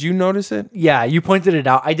did you notice it? Yeah, you pointed it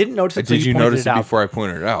out. I didn't notice it. Did you notice it out. before I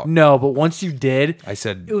pointed it out? No, but once you did, I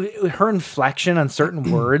said her inflection on certain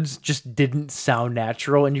words just didn't sound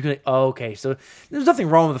natural, and you could, okay, so there's nothing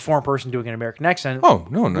wrong with a foreign person doing an American accent. Oh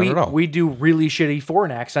no, not at all. We do really shitty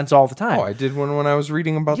foreign accents all the time. Oh, I did one when I was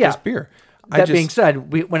reading about this beer. That being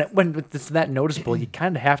said, when it's that noticeable, you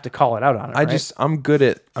kind of have to call it out on it. Right? I'm good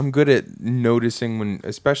at noticing when,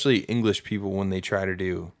 especially English people, when they try to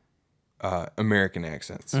do American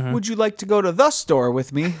accents. Mm-hmm. Would you like to go to the store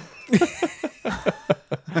with me?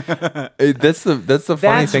 That's the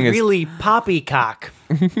funny thing. That's really poppycock.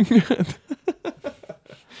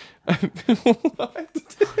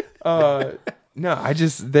 No, I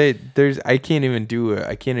can't even do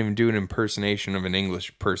an impersonation of an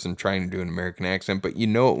English person trying to do an American accent, but you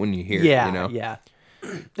know it when you hear it. You know? Yeah.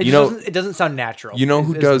 It doesn't sound natural. You know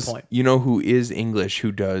who does? The point. You know who is English?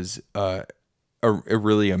 Who does a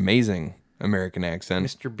really amazing American accent?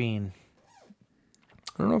 Mr. Bean.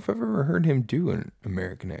 I don't know if I've ever heard him do an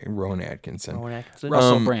American accent. Rowan Atkinson.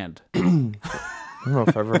 Russell Brand. I don't know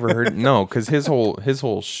if I've ever heard. No, because his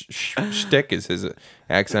whole shtick is his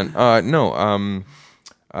accent. Doctor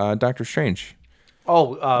Strange.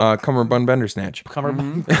 Oh, Cumberbund Bendersnatch.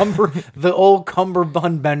 The old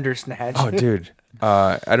Cumberbund Bendersnatch. Oh, dude.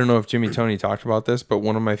 I don't know if Jimmy Tony talked about this, but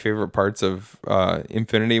one of my favorite parts of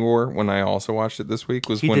Infinity War, when I also watched it this week,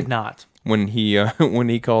 was he did not. When he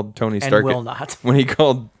called Tony Stark. And will not. When he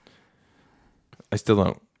called. I still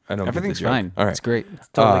don't. I don't. Everything's get the joke. fine. All right. It's great. It's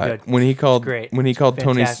totally good. When he called great. when he called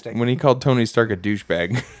Tony Fantastic. Tony Stark a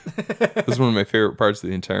douchebag. That was one of my favorite parts of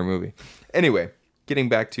the entire movie. Anyway, getting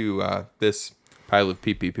back to this pile of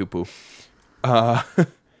pee pee poo poo.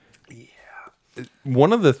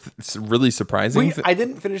 One of the really surprising. I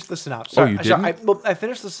didn't finish the synopsis. Oh, you didn't? I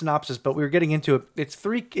finished the synopsis, but we were getting into it. It's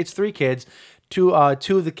three kids. Two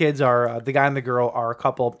of the kids are the guy and the girl are a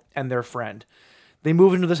couple and their friend. They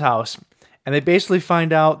move into this house and they basically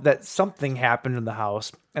find out that something happened in the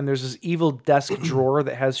house. And there's this evil desk drawer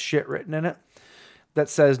that has shit written in it that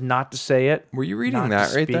says not to say it. Were you reading not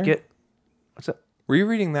that to right speak there? it. What's that? Were you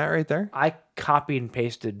reading that right there? I copied and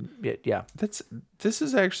pasted it. Yeah. This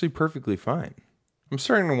is actually perfectly fine. I'm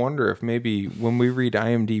starting to wonder if maybe when we read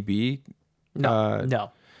IMDb,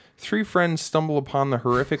 No. 3 friends stumble upon the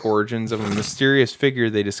horrific origins of a mysterious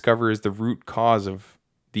figure they discover is the root cause of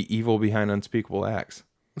the evil behind unspeakable acts.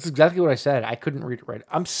 That's exactly what I said. I couldn't read it right.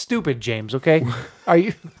 I'm stupid, James. Okay. Are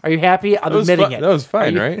you happy? I'm admitting it. That was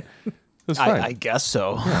fine, right? That was fine. I guess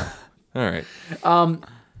so. Yeah. All right.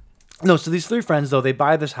 No, so these 3 friends, though, they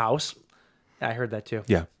buy this house. I heard that too.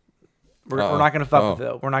 Yeah. We're not going to fuck with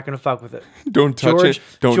it. We're not going to fuck with it. Don't touch it.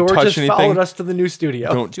 Don't George touch has anything. followed us to the new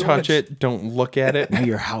studio. Don't touch it. Don't look at it. Now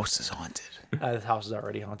your house is haunted. This house is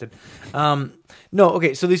already haunted. No,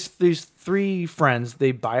 okay, so these 3 friends,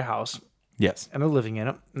 they buy a house. Yes. And they're living in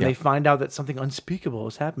it. And they find out that something unspeakable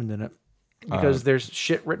has happened in it. Because there's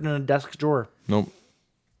shit written in a desk drawer. Nope.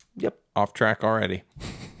 Yep. Off track already.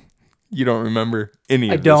 You don't remember any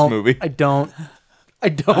of this movie. I don't.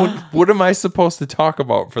 What am I supposed to talk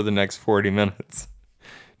about for the next 40 minutes?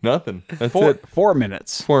 Nothing. That's it. 4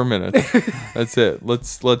 minutes. 4 minutes. That's it.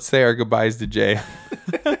 Let's say our goodbyes to Jay.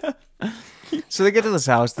 So they get to this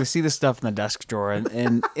house, they see the stuff in the desk drawer,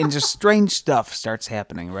 and just strange stuff starts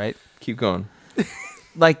happening, right? Keep going.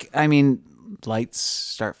 Like, I mean, lights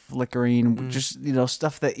start flickering, just,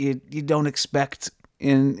 stuff that you don't expect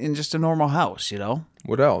in just a normal house,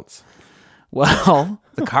 What else? Well,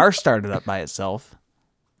 the car started up by itself.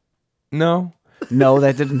 No. No,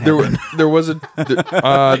 that didn't happen. There was a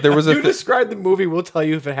You describe the movie, we'll tell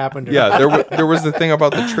you if it happened or yeah, not. there was the thing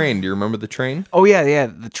about the train. Do you remember the train? Oh, yeah.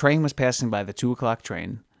 The train was passing by, the 2:00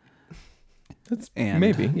 train. And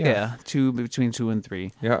maybe, yeah. Between 2 and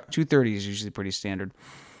 3. Yeah. 2:30 is usually pretty standard.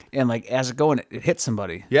 And like as it going, it hit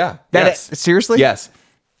somebody. Yeah. Seriously? Yes.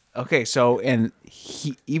 Okay, so and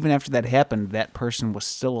even after that happened, that person was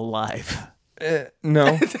still alive.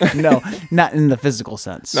 No. No, not in the physical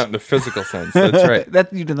sense. Not in the physical sense. That's right.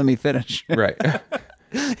 That you didn't let me finish. Right.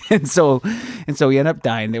 And so he ended up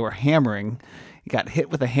dying. They were hammering. He got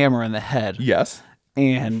hit with a hammer in the head. Yes.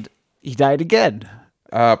 And he died again.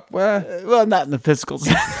 Well, not in the physical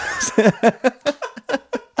sense.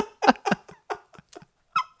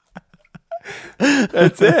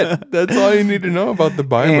 That's it. That's all you need to know about the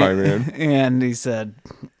bye-bye man. And he said,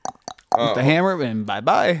 with the hammer and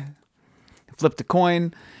bye-bye. Flipped a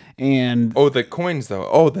coin, and... Oh, the coins, though.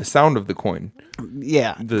 Oh, the sound of the coin.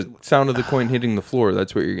 Yeah. The sound of the coin hitting the floor.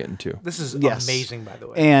 That's what you're getting to. This is amazing, by the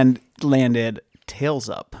way. And landed tails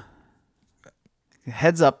up.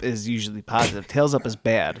 Heads up is usually positive. Tails up is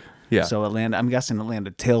bad. Yeah. So I'm guessing it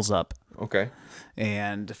landed tails up. Okay.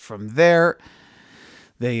 And from there,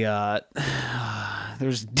 there's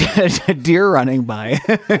a deer running by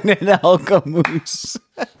and an elk moose.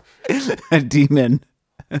 A demon.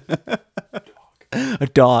 A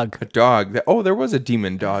dog. A dog. Oh, there was a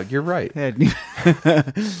demon dog. You're right.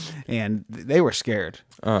 And they were scared.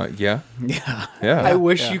 Yeah. Yeah. Yeah. I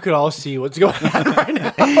wish you could all see what's going on right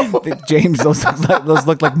now. James, those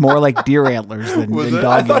look like more like deer antlers than dog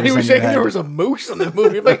I thought he ears was on your saying there head. was a moose in the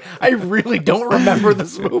movie. I'm like, I really don't remember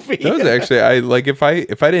this movie. That was actually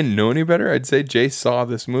if I didn't know any better, I'd say Jay saw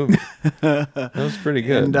this movie. That was pretty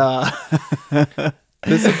good. And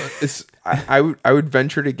I would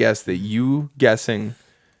venture to guess that you guessing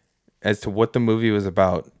as to what the movie was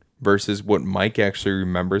about versus what Mike actually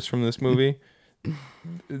remembers from this movie,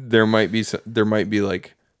 there might be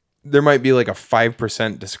like a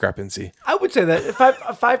 5% discrepancy. I would say that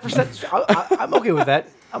 5%. I'm okay with that.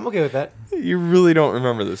 I'm okay with that. You really don't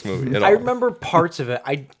remember this movie at all. I remember parts of it.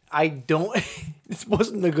 I don't. This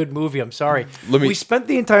wasn't a good movie. I'm sorry. We spent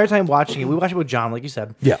the entire time watching it. We watched it with John, like you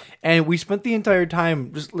said. Yeah. And we spent the entire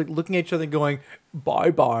time just like looking at each other, and going,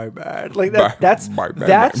 "Bye, bye, man." Like that.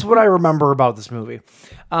 That's what I remember about this movie.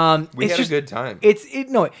 We had a good time.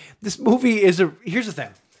 This movie is a. Here's the thing.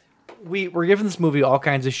 We're giving this movie all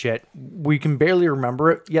kinds of shit. We can barely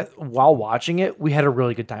remember it, yet while watching it, we had a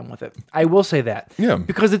really good time with it. I will say that. Yeah.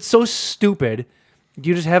 Because it's so stupid.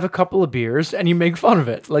 You just have a couple of beers and you make fun of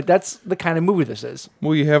it. Like, that's the kind of movie this is.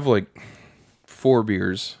 Well, you have like 4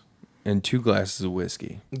 beers and 2 glasses of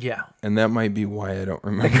whiskey. Yeah. And that might be why I don't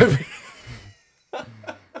remember.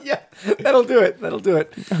 Yeah, that'll do it. But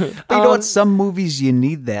you know what? Some movies you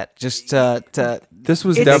need that just to This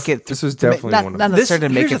was definitely one of them. Not necessarily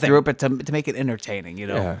to make here's it the through it, but to make it entertaining.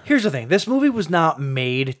 Yeah. Here's the thing. This movie was not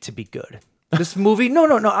made to be good. This movie,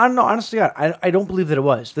 no. Honestly, I don't believe that it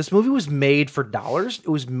was. This movie was made for dollars. It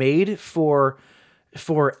was made for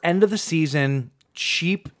end of the season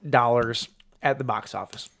cheap dollars at the box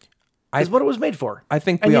office. That's what it was made for. I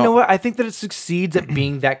think, and you know what? I think that it succeeds at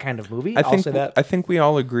being that kind of movie. I'll say that. I think we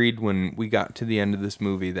all agreed when we got to the end of this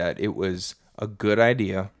movie that it was a good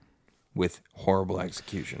idea with horrible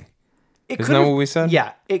execution. Isn't that what we said?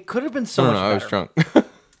 Yeah, it could have been so much better. I was drunk.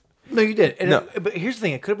 No, you did. No. But here's the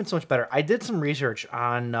thing. It could have been so much better. I did some research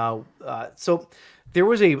on... so there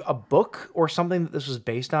was a book or something that this was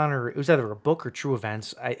based on, or it was either a book or true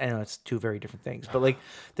events. I know it's two very different things. But like,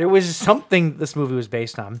 there was something this movie was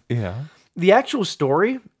based on. Yeah. The actual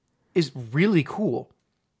story is really cool.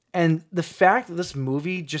 And the fact that this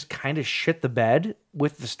movie just kind of shit the bed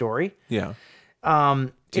with the story... Yeah.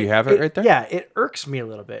 Do you have it right there? Yeah, it irks me a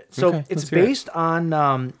little bit. So Okay, it's let's hear it. based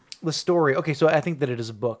on... the story. Okay, so I think that it is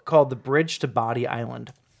a book called The Bridge to Body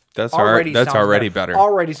Island. That's Already already sounds better.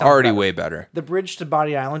 Already sounds better. way better. The Bridge to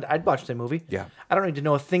Body Island. I'd watch that movie. Yeah. I don't need to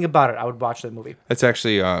know a thing about it. I would watch that movie. That's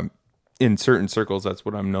actually in certain circles. That's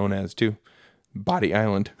what I'm known as too. Body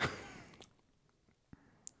Island.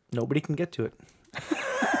 Nobody can get to it.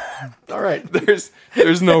 All right. There's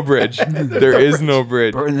no bridge. There is no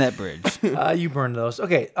bridge. Burn that bridge. You burned those.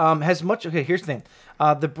 Okay. Here's the thing.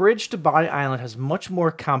 The bridge to Body Island has much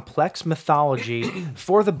more complex mythology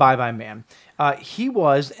for the Bye Bye Man. He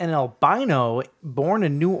was an albino born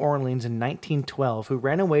in New Orleans in 1912 who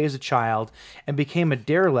ran away as a child and became a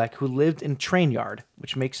derelict who lived in train yard,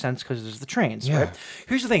 which makes sense because there's the trains, Yeah. right?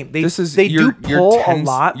 Here's the thing. They You're do pull a 10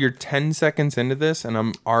 lot. You're 10 seconds into this, and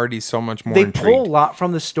I'm already so much more They intrigued. pull a lot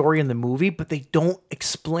from the story in the movie, but they don't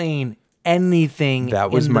explain anything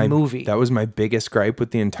That was in my the movie. That was my biggest gripe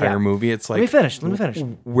with the entire Yeah. movie. It's like, Let me finish.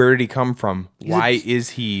 Where did he come from? a- Why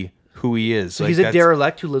is he who he is? So Like, he's a that's-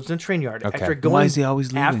 derelict who lives in a train yard. Okay. After going, Why is he always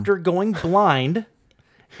leaving? After going blind,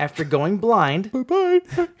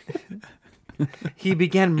 he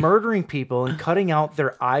began murdering people and cutting out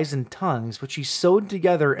their eyes and tongues, which he sewed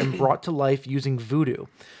together and brought to life using voodoo.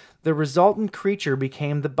 The resultant creature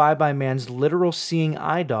became the Bye Bye Man's literal seeing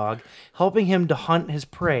eye dog, helping him to hunt his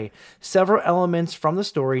prey. Several elements from the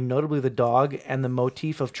story, notably the dog and the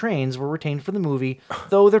motif of trains, were retained for the movie,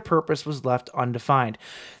 though their purpose was left undefined.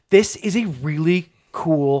 This is a really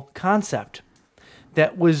cool concept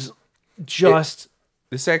that was just...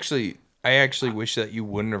 I actually wish that you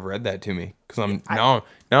wouldn't have read that to me, because now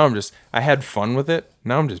I'm just, I had fun with it.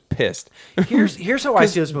 Now I'm just pissed. Here's how I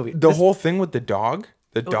see this movie. The whole thing with the dog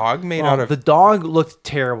made out of the dog looked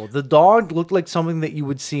terrible. The dog looked like something that you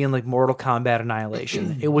would see in like Mortal Kombat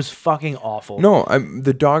Annihilation. It was fucking awful. No,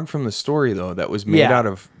 the dog from the story though that was made Yeah. out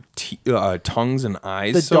of tongues and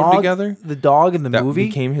eyes the sewed dog together. The dog in the That movie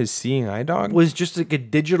became his seeing eye dog. was just like a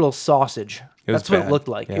digital sausage. It was That's what bad. it looked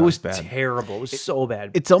like. Yeah, it was it was bad. terrible. It was so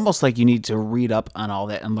bad. It's almost like you need to read up on all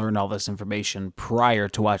that and learn all this information prior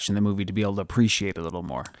to watching the movie to be able to appreciate it a little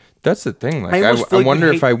more. That's the thing. Like I almost I feel like wonder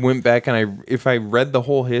you if I went back and if I read the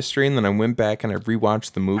whole history and then I went back and I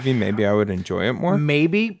rewatched the movie, maybe I would enjoy it more.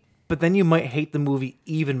 Maybe, but then you might hate the movie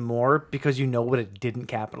even more because you know what it didn't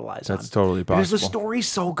capitalize on. That's totally Because the possible. story's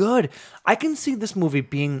so good. I can see this movie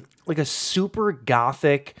being like a super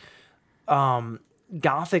gothic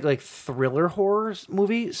like thriller horror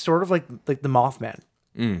movie, sort of like the Mothman.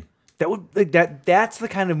 That would like that's the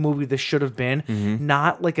kind of movie this should have been,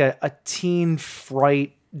 not like a teen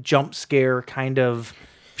fright jump scare kind of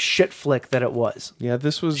shit flick that it was. Yeah,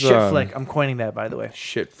 this was Shit flick. I'm coining that, by the way.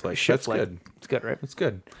 Shit flick. Shit That's flick. good. It's good, right? That's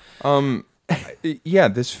good. Yeah,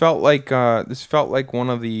 this felt like one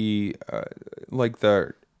of the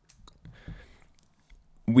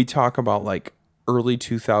we talk about like early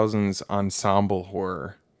 2000s ensemble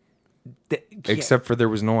horror. Except for there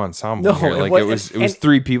was no ensemble No, here. it Like was- it was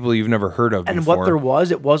three people you've never heard of And before. what there was,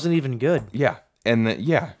 it wasn't even good. Yeah. And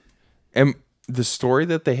and the story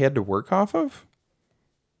that they had to work off of,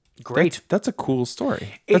 Great. That's a cool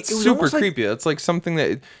story. It- That's it was super almost like- creepy. That's like something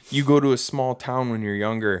that you go to a small town when you're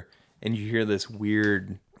younger and you hear this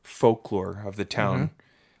weird folklore of the town. Mm-hmm.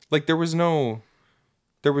 Like there was no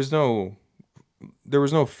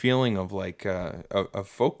feeling of like of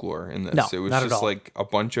folklore in this. No, It was not at just all. like a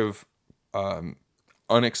bunch of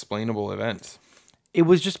unexplainable events. It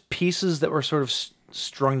was just pieces that were sort of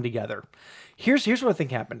strung together. Here's what I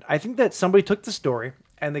think happened. I think that somebody took the story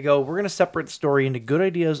and they go, we're going to separate the story into good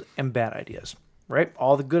ideas and bad ideas, right?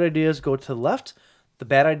 All the good ideas go to the left, the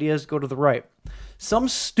bad ideas go to the right. Some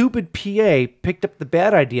stupid PA picked up the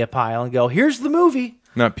bad idea pile and go, here's the movie.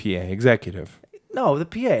 Not PA, executive. No, the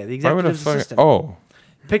PA, the Why would executive assistant. Oh,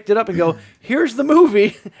 Picked it up and go, here's the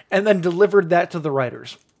movie, and then delivered that to the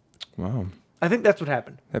writers. wow. I think that's what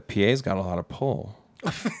happened. That PA's got a lot of pull.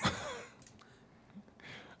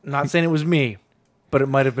 Not saying it was me, but it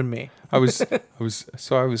might have been me. I was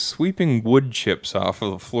sweeping wood chips off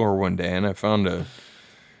of the floor one day, and I found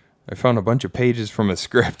a bunch of pages from a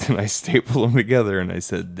script, and I stapled them together, and I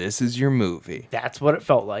said, "This is your movie." That's what it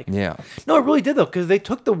felt like. Yeah, No, it really did though, because they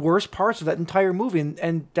took the worst parts of that entire movie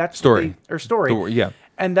and that's Story. story. Yeah.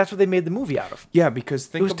 And that's what they made the movie out of. yeah. Because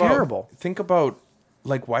think was about terrible. Think about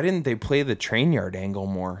like why didn't they play the train yard angle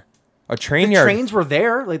more? A train The yard. trains were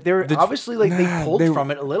there, like they're obviously like they Nah, pulled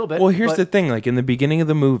from it a little bit. Well, here's but the thing: like in the beginning of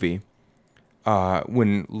the movie,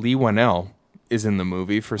 when Lee Whannell is in the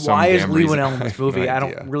movie for some why is damn Lee reason, Whannell in this I have no movie? I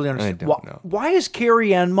idea. don't really understand. I don't know. Why is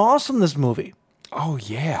Carrie Ann Moss in this movie? Oh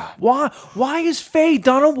yeah, Why is Faye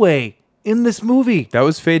Dunaway in this movie? that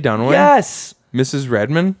was Faye Dunaway. Yes. Mrs.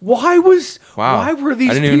 Redmond. Why were these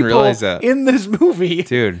I didn't people even realize that. in this movie?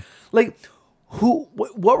 Dude. Like,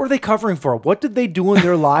 what were they covering for? What did they do in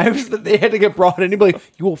their lives that they had to get brought in and be like,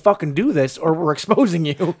 you will fucking do this or we're exposing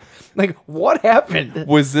you? Like, what happened?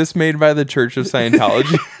 Was this made by the Church of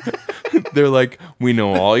Scientology? They're like, we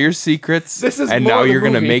know all your secrets, This is and more now the you're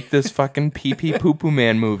gonna movie." make this fucking pee pee poo poo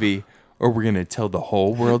man movie, or we're gonna tell the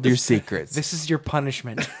whole world your secrets. This is your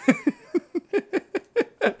punishment.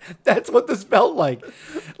 That's what this felt like.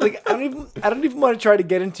 Like I don't even want to try to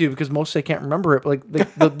get into because mostly I can't remember it. But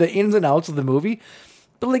like the ins and outs of the movie.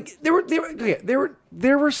 But like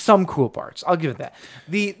there were some cool parts. I'll give it that.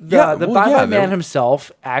 The Bye Man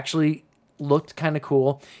himself actually looked kind of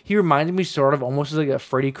cool. He reminded me sort of almost like a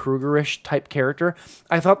Freddy Krueger-ish type character.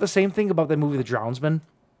 I thought the same thing about the movie The Drownsman,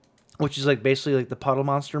 which is like basically like the puddle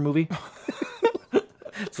monster movie.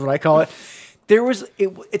 That's what I call it.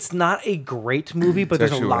 It's not a great movie, but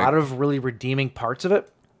there's a lot of really redeeming parts of it.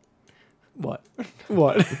 What?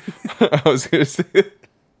 I was gonna say.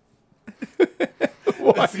 I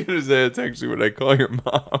was gonna say it's actually what I call your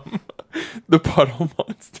mom, the puddle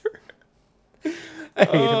monster. I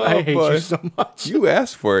hate him. I hate you so much. You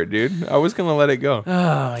asked for it, dude. I was gonna let it go.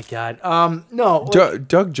 Oh my god. No.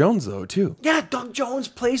 Doug Jones though too. Yeah, Doug Jones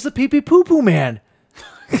plays the pee pee poo poo man.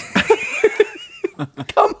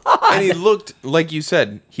 Come on. And he looked, like you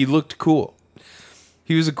said, he looked cool.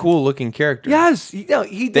 He was a cool looking character. Yes, he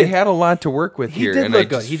did. They had a lot to work with He here, did and look I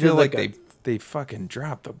good. just He did feel look like good. they fucking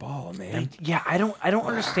dropped the ball, man. Yeah, I don't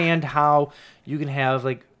understand how you can have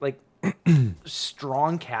like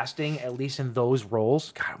strong casting, at least in those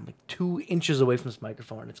roles. God, I'm like 2 inches away from this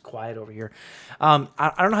microphone and it's quiet over here. I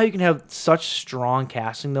don't know how you can have such strong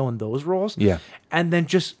casting though in those roles. Yeah. And then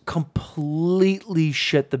just completely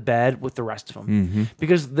shit the bed with the rest of them. Mm-hmm.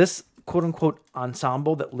 Because this quote unquote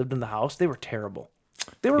ensemble that lived in the house, they were terrible.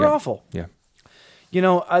 They were awful. Yeah. You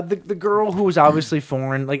know, the girl who was obviously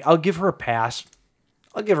foreign, like I'll give her a pass.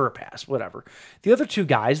 Whatever. The other 2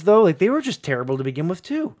 guys though, like they were just terrible to begin with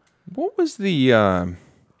too. What was the? I'm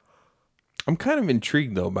kind of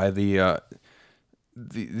intrigued though by the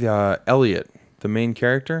Elliot, the main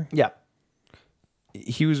character. Yeah.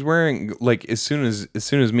 He was wearing, like, as soon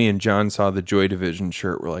as me and John saw the Joy Division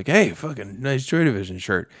shirt, we're like, hey, fucking nice Joy Division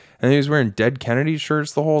shirt. And he was wearing Dead Kennedy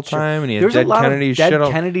shirts the whole time, and he had There's Dead a lot Kennedy of Dead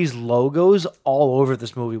shit. Kennedy's logos all over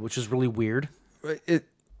this movie, which is really weird.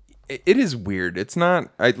 It is weird. It's not.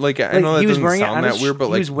 I know that doesn't sound that weird, but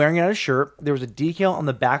he was wearing it on his shirt. There was a decal on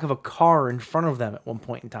the back of a car in front of them at one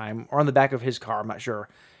point in time, or on the back of his car. I'm not sure.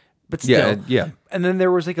 But still, yeah. And then there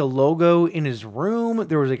was like a logo in his room.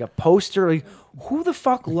 There was like a poster. Like, who the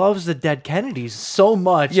fuck loves the Dead Kennedys so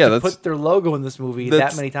much to put their logo in this movie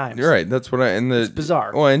that many times? You're right. That's what it's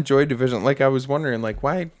bizarre. Well, and Joy Division. Like I was wondering, like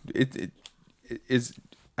why it is.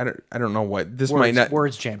 I don't know what this might not.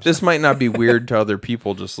 Words, James. This might not be weird to other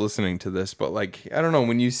people just listening to this, but like I don't know,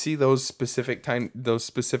 when you see those specific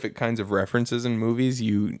kinds of references in movies,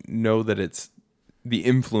 you know that it's the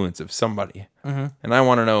influence of somebody. Mm-hmm. And I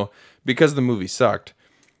want to know, because the movie sucked,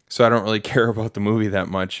 so I don't really care about the movie that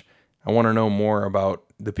much. I want to know more about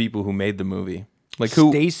the people who made the movie. Like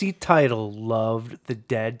who? Stacy Title loved the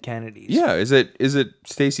Dead Kennedys. Yeah, is it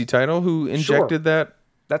Stacy Title who injected that?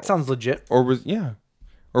 That sounds legit. Or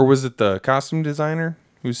was it the costume designer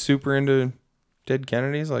who's super into Dead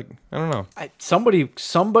Kennedys? Like, I don't know. Somebody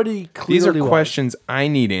clearly These are was. questions I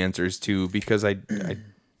need answers to, because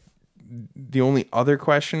the only other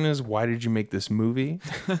question is, why did you make this movie?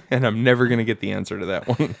 And I'm never going to get the answer to that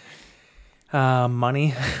one.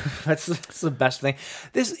 Money. That's the best thing.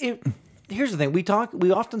 Here's the thing.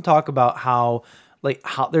 We often talk about how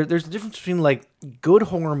there's a difference between like good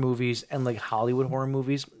horror movies and like Hollywood horror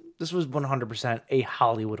movies. This was 100% a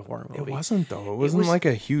Hollywood horror movie. It wasn't though.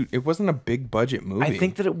 It wasn't a big budget movie. I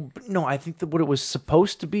think that what it was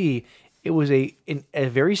supposed to be, it was a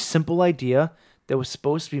very simple idea that was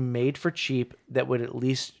supposed to be made for cheap that would at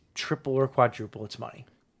least triple or quadruple its money.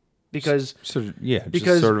 Because just sort of a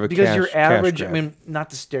because your average, cash grab. I mean,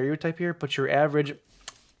 not the stereotype here, but your average,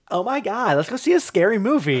 oh my God, let's go see a scary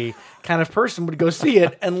movie kind of person would go see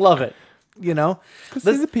it and love it. You know, this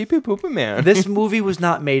is a pee-pee poopa man. This movie was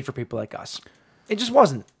not made for people like us. It just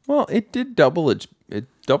wasn't. Well, it doubled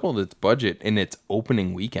its budget in its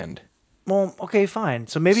opening weekend. Well, okay, fine.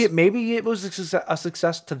 So maybe it was a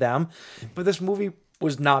success to them, but this movie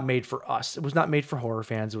was not made for us. It was not made for horror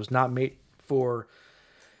fans. It was not made for,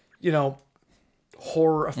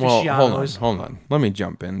 horror aficionados. Well, hold on. Let me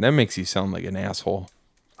jump in. That makes you sound like an asshole.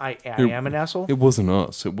 I am an asshole. It wasn't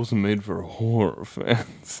us. It wasn't made for horror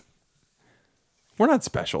fans. We're not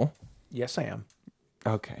special. Yes, I am.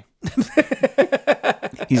 Okay.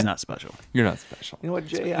 He's not special. You're not special. You know what,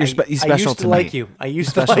 Jay? He's special I used to me. like you. I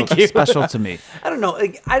used special, to like you. Special to me. I don't know.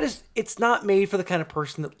 It's not made for the kind of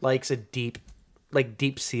person that likes a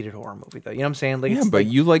deep-seated horror movie, though. You know what I'm saying? Like, yeah, but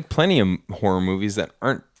you like plenty of horror movies that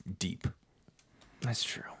aren't deep. That's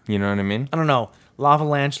true. You know what I mean? I don't know. Lava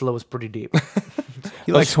Lantula was pretty deep.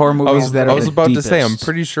 He likes horror movies that are I was about deepest. to say, I'm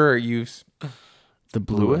pretty sure you... The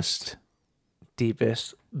bluest?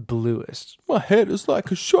 Deepest, bluest. My head is like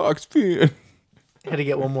a shark's fin. Had to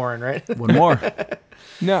get one more in, right? One more.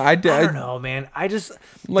 No, I I don't know, man. I just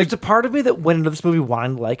Like- there's a part of me that went into this movie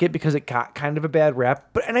wanting to like it because it got kind of a bad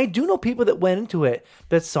rap. And I do know people that went into it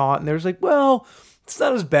that saw it and there's like, well, it's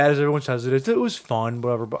not as bad as everyone says it is. It was fun,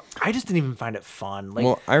 whatever. But I just didn't even find it fun. Like,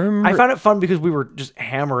 Well, I remember- I found it fun because we were just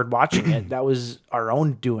hammered watching it. That was our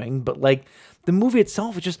own doing. But like the movie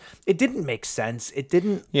itself, it didn't make sense. It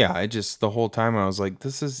didn't. Yeah, the whole time I was like,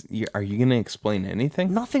 are you going to explain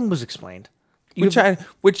anything? Nothing was explained.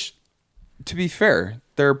 Which, to be fair,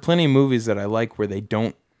 there are plenty of movies that I like where they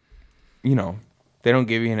don't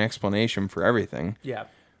give you an explanation for everything. Yeah.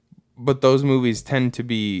 But those movies tend to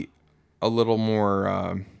be a little more,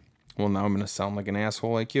 well, now I'm going to sound like an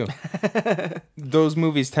asshole like you. Those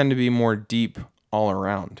movies tend to be more deep all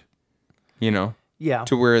around, Yeah.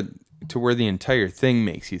 to where the entire thing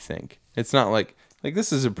makes you think. It's not like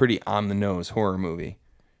this is a pretty on the nose horror movie,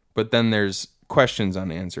 but then there's questions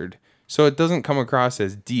unanswered. So it doesn't come across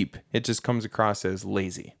as deep. It just comes across as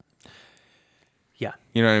lazy. Yeah.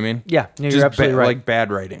 You know what I mean? Yeah. No, Just you're absolutely right. like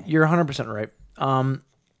bad writing. You're 100% right.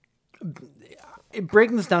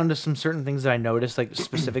 Breaking this down to some certain things that I noticed, like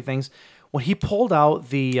specific things. When he pulled out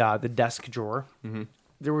the desk drawer,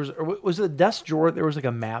 there was it the desk drawer? There was like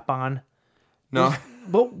a map on. No.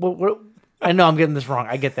 What? I know I'm getting this wrong.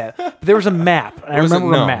 I get that. But there was a map. And I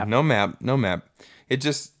remember a map. No map. It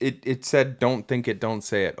just it said don't think it, don't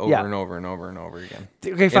say it over Yeah. and over and over and over again.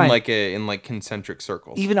 Okay, fine. In like concentric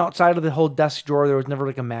circles. Even outside of the whole desk drawer, there was never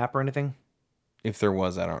like a map or anything. If there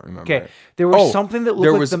was, I don't remember. Okay, it. there was something that looked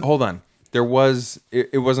there like was. the- Hold on. There was.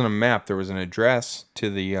 It wasn't a map. There was an address to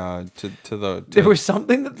the There was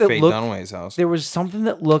something that Faye looked. Dunaway's house. There was something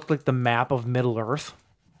that looked like the map of Middle Earth.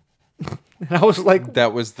 And I was like,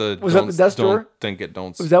 That was the. Was that the desk don't drawer? think it.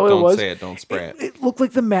 Don't. Was that what it don't was? say it. Don't spray it. It looked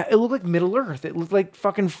like the map. It looked like Middle Earth. It looked like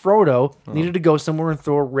fucking Frodo needed to go somewhere and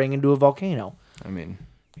throw a ring into a volcano. I mean,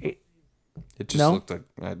 It- it just no? looked like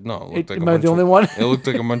no. It looked like am a I bunch the only of, one? It looked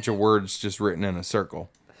like a bunch of words just written in a circle.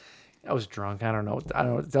 I was drunk. I don't know. I don't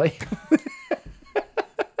know what to tell you.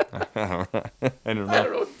 I don't know. I don't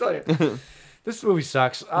know what to tell you. This movie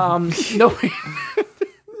sucks.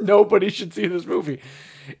 Nobody should see this movie.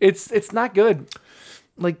 It's not good.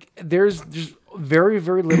 Like there's very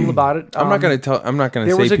very little about it. I'm not gonna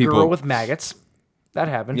There say was a people. girl with maggots. That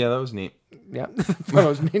happened. Yeah, that was neat. Yeah. That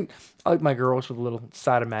was neat. I like my girls with a little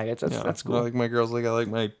side of maggots. That's cool. I like my girls like I like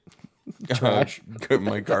my Trash.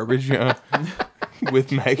 my garbage. Yeah,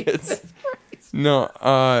 with maggots. No,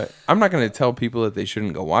 I'm not gonna tell people that they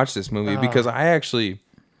shouldn't go watch this movie because I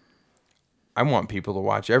want people to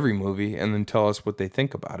watch every movie and then tell us what they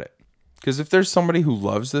think about it. Because if there's somebody who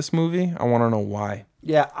loves this movie, I want to know why.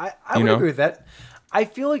 Yeah, I would agree with that. I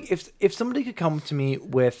feel like if somebody could come to me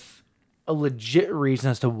with a legit reason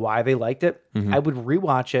as to why they liked it, I would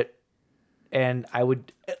rewatch it and I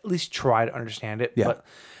would at least try to understand it. Yeah. But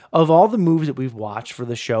of all the movies that we've watched for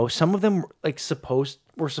the show, some of them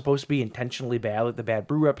were supposed to be intentionally bad, like the Bad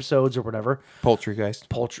Brew episodes or whatever. Poltergeist.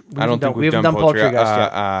 I don't think we haven't done Poltergeist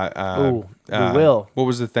yet. Ooh, we will. What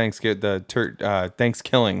was the Thanksgiving?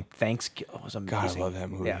 Thanksgiving. Thanksgiving was amazing. God, I love that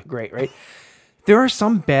movie. Yeah, great, right? There are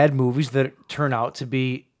some bad movies that turn out to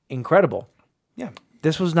be incredible. Yeah.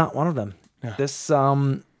 This was not one of them. Yeah. This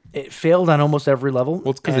it failed on almost every level. Well,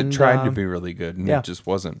 it's because it tried to be really good and it just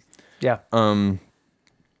wasn't. Yeah.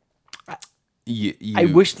 You, I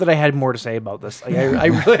wish that I had more to say about this. Like,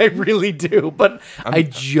 I really do, but I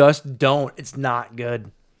just don't. It's not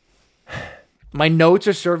good. My notes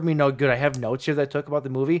are serving me no good. I have notes here that I took about the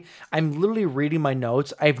movie. I'm literally reading my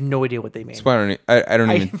notes. I have no idea what they mean. That's why I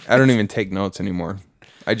don't even take notes anymore.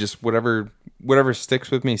 I just whatever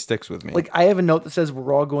sticks with me sticks with me. Like I have a note that says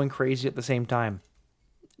we're all going crazy at the same time.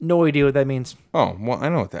 No idea what that means. Oh, well, I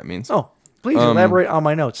know what that means. Oh, please elaborate on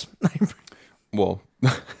my notes. Well,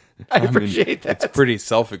 I appreciate that. It's pretty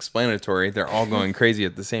self-explanatory. They're all going crazy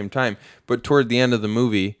at the same time. But toward the end of the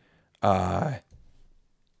movie,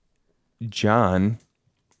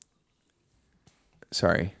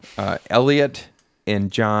 Elliot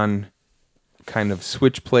and John kind of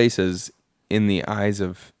switch places in the eyes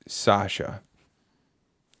of Sasha.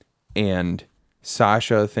 And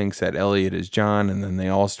Sasha thinks that Elliot is John, and then they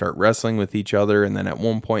all start wrestling with each other. And then at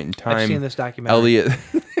one point in time, I've seen this documentary.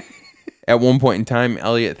 At one point in time,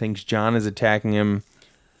 Elliot thinks John is attacking him,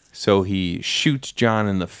 so he shoots John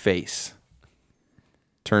in the face.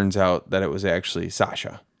 Turns out that it was actually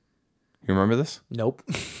Sasha. You remember this? Nope.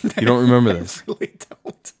 You don't remember this? I really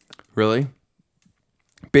don't. Really?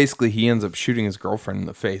 Basically, he ends up shooting his girlfriend in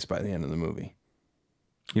the face by the end of the movie.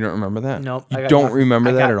 You don't remember that? Nope. You don't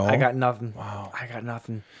remember that at all? I got nothing. Wow. I got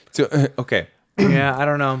nothing. So, okay. Yeah, I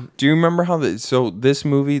don't know. Do you remember how this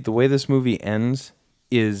movie, the way this movie ends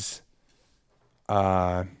is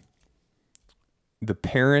the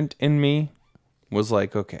parent in me was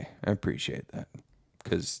like, okay, I appreciate that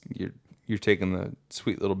because you're taking the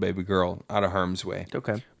sweet little baby girl out of harm's way.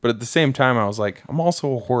 Okay. But at the same time, I was like, I'm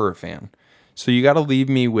also a horror fan. So you got to leave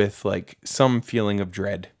me with like some feeling of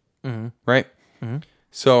dread. Mm-hmm. Right? Mm-hmm.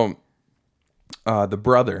 So the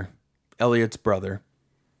brother, Elliot's brother,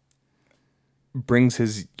 brings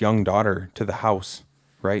his young daughter to the house,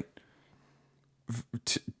 right?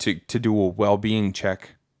 To do a well-being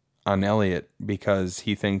check on Elliot because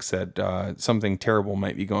he thinks that something terrible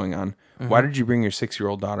might be going on. Mm-hmm. Why did you bring your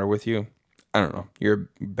 6-year-old daughter with you? I don't know. You're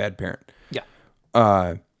a bad parent. Yeah.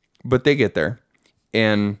 But they get there.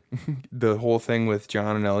 And the whole thing with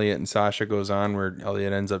John and Elliot and Sasha goes on where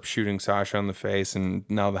Elliot ends up shooting Sasha in the face and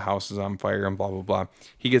now the house is on fire and blah, blah, blah.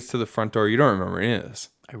 He gets to the front door. You don't remember any of this.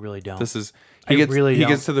 I really don't. He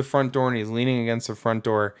gets to the front door and he's leaning against the front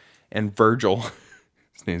door and Virgil,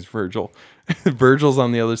 his name's Virgil, Virgil's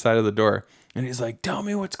on the other side of the door. And he's like, tell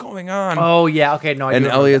me what's going on. Oh, yeah. Okay. No, and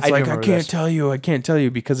Elliot's like, I can't tell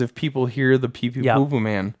you because if people hear the pee-pee poo-poo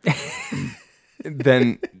man,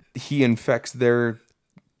 then he infects their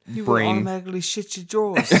You brain. will automatically shit your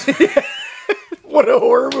drawers. What a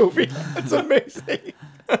horror movie. That's amazing.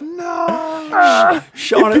 No.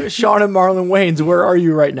 Sean and Marlon Wayans, where are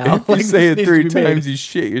you right now? If you say it 3 times, you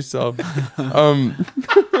shit yourself.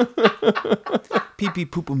 Pee-pee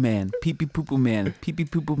poo-poo man. Pee-pee poo-poo man. Pee-pee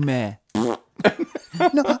poo-poo man.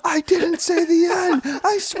 No, I didn't say the end.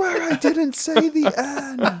 I swear I didn't say the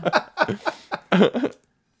end.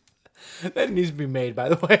 That needs to be made, by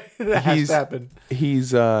the way. That has to happen.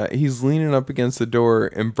 He's leaning up against the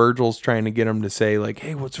door, and Virgil's trying to get him to say, like,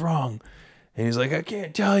 hey, what's wrong? And he's like, I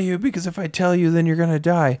can't tell you, because if I tell you, then you're going to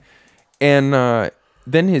die. And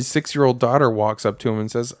then his 6-year-old daughter walks up to him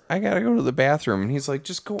and says, I got to go to the bathroom. And he's like,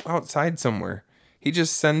 just go outside somewhere. He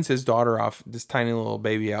just sends his daughter off, this tiny little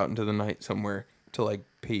baby, out into the night somewhere to, like,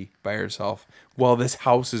 pee by herself while this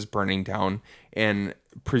house is burning down. And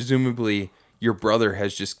presumably your brother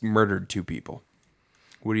has just murdered 2 people.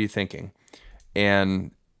 What are you thinking?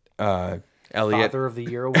 And Elliot, Father of the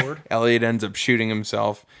Year award. Elliot ends up shooting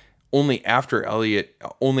himself. Only after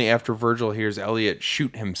Virgil hears Elliot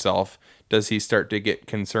shoot himself does he start to get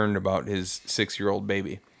concerned about his 6-year-old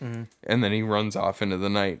baby. Mm-hmm. And then he runs off into the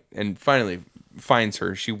night and finally finds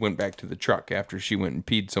her. She went back to the truck after she went and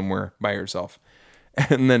peed somewhere by herself.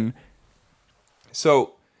 And then,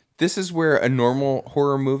 so this is where a normal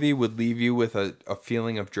horror movie would leave you with a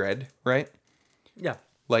feeling of dread, right? Yeah.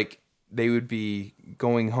 Like they would be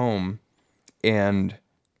going home and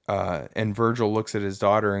Virgil looks at his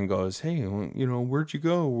daughter and goes, hey, where'd you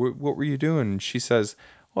go? What were you doing? And she says,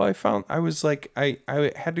 well, I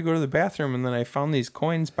had to go to the bathroom and then I found these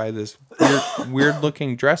coins by this weird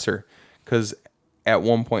looking dresser. Because at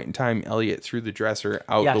one point in time, Elliot threw the dresser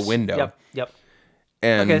out the window. Yep.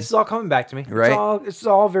 And okay, this is all coming back to me. Right? It's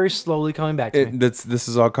all very slowly coming back to me. This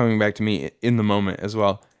is all coming back to me in the moment as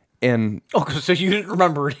well. And so you didn't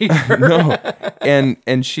remember it either. No.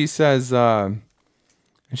 And she says, I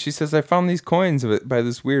found these coins by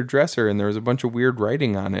this weird dresser, and there was a bunch of weird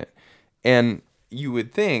writing on it. And you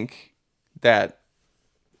would think that,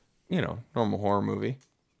 normal horror movie,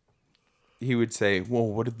 he would say, well,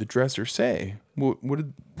 what did the dresser say? What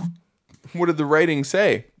did the writing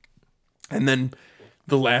say? And then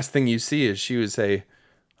the last thing you see is she would say,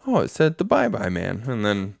 oh, it said the bye-bye man. And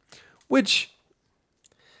then, which,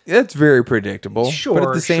 that's very predictable. Sure, but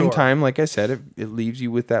at the same time, like I said, it leaves you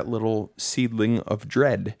with that little seedling of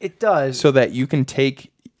dread. It does. So that you can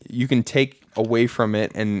take away from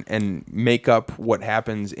it and make up what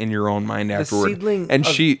happens in your own mind afterward.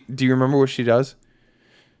 Do you remember what she does?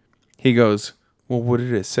 He goes, well, what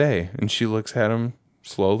did it say? And she looks at him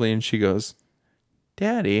slowly and she goes,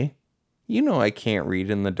 Daddy, I can't read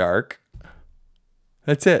in the dark.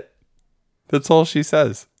 That's it. That's all she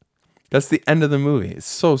says. That's the end of the movie. It's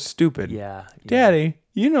so stupid. Yeah. Daddy,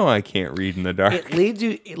 I can't read in the dark. It leads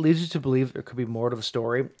you to believe there could be more to the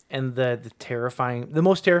story, and the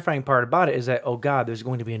most terrifying part about it is that, oh God, there's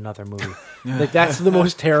going to be another movie. Like that's the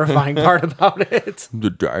most terrifying part about it. The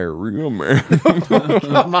diarrhea man.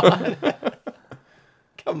 Come on.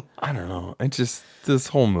 I don't know. This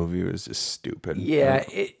whole movie was just stupid. Yeah.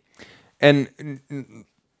 And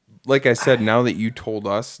like I said, now that you told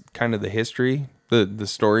us kind of the history, the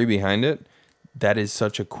story behind it, that is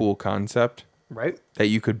such a cool concept. Right. That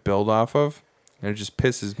you could build off of. And it just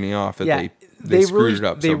pisses me off that they screwed it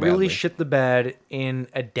up so badly. They really shit the bed in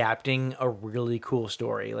adapting a really cool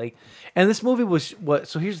story. And this movie was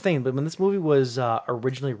so here's the thing, but when this movie was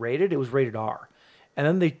originally rated, it was rated R. and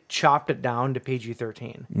then they chopped it down to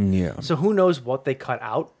PG-13. Yeah. So who knows what they cut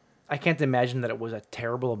out? I can't imagine that it was a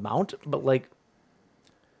terrible amount, but like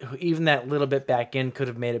even that little bit back in could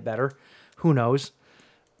have made it better. Who knows?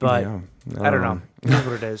 But Yeah, I don't know. It is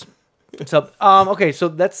what it is. So okay, so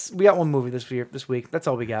we got one movie this week. That's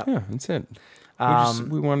all we got. Yeah, that's it.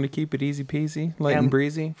 We wanted to keep it easy peasy, light and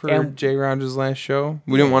breezy for and- Jay Rogers' last show.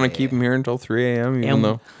 We didn't want to keep him here until 3 a.m., even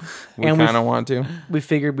though we kind of want to. We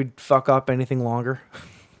figured we'd fuck up anything longer.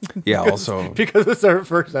 Yeah, also. Because it's our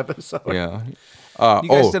first episode. Yeah. You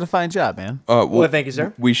guys did a fine job, man. Well, thank you,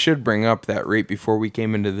 sir. We should bring up that right before we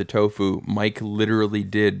came into the tofu, Mike literally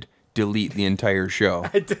did delete the entire show.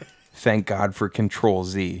 I did. Thank God for Control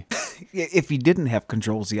Z. If he didn't have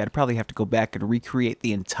Control Z, I'd probably have to go back and recreate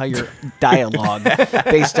the entire dialogue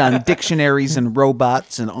based on dictionaries and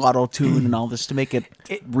robots and auto-tune and all this to make it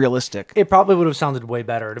realistic. It probably would have sounded way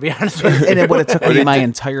better, to be honest with you. And it would have took me my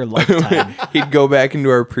entire lifetime. He'd go back into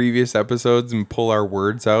our previous episodes and pull our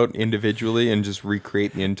words out individually and just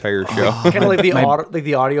recreate the entire show. Kind of like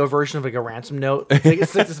the audio version of like a ransom note.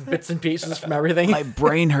 It's like just bits and pieces from everything. My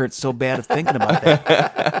brain hurts so bad of thinking about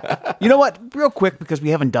that. You know what? Real quick, because we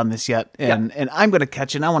haven't done this yet, and I'm going to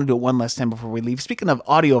catch it, and I want to do it one last time before we leave. Speaking of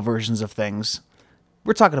audio versions of things,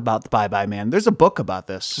 we're talking about the Bye Bye Man. There's a book about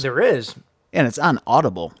this. There is. And it's on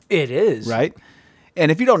Audible. It is. Right?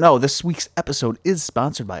 And if you don't know, this week's episode is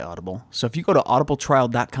sponsored by Audible. So if you go to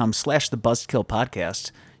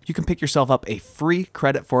audibletrial.com/thebuzzkillpodcast, you can pick yourself up a free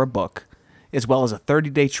credit for a book, as well as a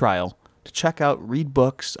 30-day trial to check out, read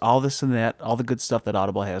books, all this and that, all the good stuff that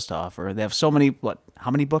Audible has to offer. They have so many,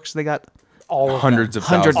 how many books they got? All of Hundreds them. of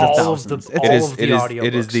thousands. All of the audio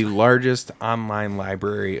It is books. the largest online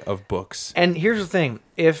library of books. And here's the thing: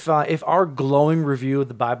 if our glowing review of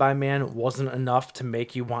the Bye Bye Man wasn't enough to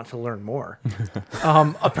make you want to learn more,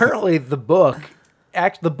 apparently the book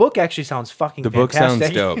actually sounds fucking. The book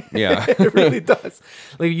fantastic. sounds dope. Yeah, it really does.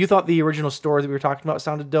 Like you thought the original story that we were talking about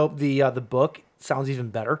sounded dope. The book sounds even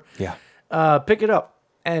better. Yeah. Pick it up,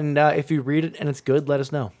 and if you read it and it's good, let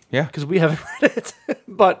us know. Yeah. Because we haven't read it,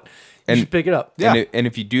 but you should pick it up. Yeah. And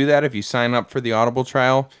if you do that, if you sign up for the Audible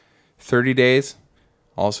trial, 30 days,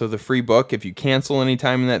 also the free book. If you cancel any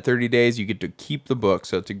time in that 30 days, you get to keep the book.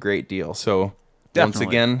 So it's a great deal. So once Definitely.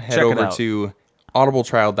 again, head Check it over out. to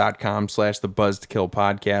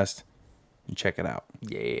audibletrial.com/thebuzzkillpodcast and check it out.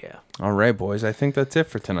 Yeah. All right, boys. I think that's it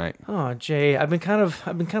for tonight. Oh, Jay, I've been kind of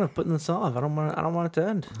putting this off. I don't want it to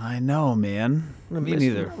end. I know, man. Me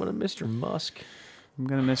neither. I'm gonna miss your Musk. I'm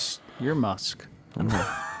going to miss your Musk. I'm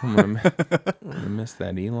gonna miss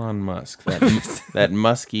that Elon Musk, that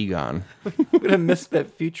Musk Egon. I'm gonna miss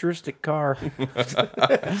that futuristic car. We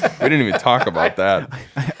didn't even talk about that.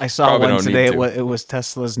 I saw Probably one don't today. need to. It was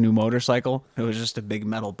Tesla's new motorcycle. It was just a big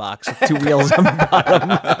metal box with 2 wheels on the bottom.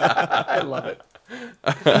 I love it.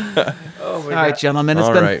 All right, gentlemen, it's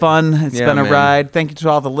All been right. fun. It's Yeah, been a man. ride. Thank you to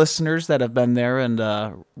all the listeners that have been there and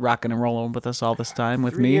rocking and rolling with us all this time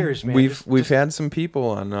with 3 me. years, man. We've had some people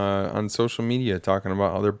on social media talking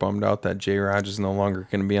about how they're bummed out that Jay Raj is no longer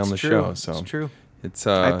going to be on the show. So It's true. It's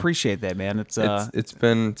I appreciate that, man. It's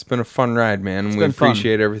been a fun ride, man, and we been fun.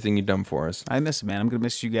 appreciate everything you've done for us. I miss it, man. I'm gonna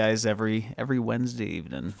miss you guys every Wednesday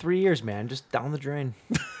evening. 3 years, man, just down the drain.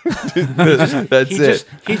 That's it.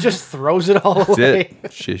 He just throws it all That's away.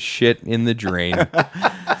 it. Just shit in the drain.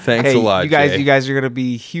 Thanks Hey, a lot, you guys. Jay. You guys are gonna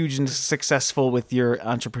be huge and successful with your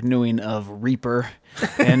entrepreneuring of Reaper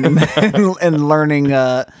and and learning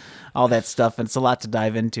all that stuff. And it's a lot to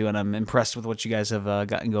dive into, and I'm impressed with what you guys have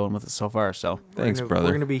gotten going with it so far. So Thanks, We're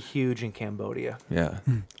brother. gonna be huge in Cambodia. Yeah.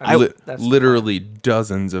 That's Literally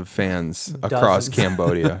dozens of fans across Dozens.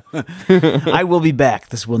 Cambodia. I will be back.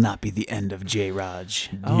 This will not be the end of J. Raj.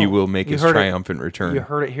 He will make you his heard it. triumphant return. You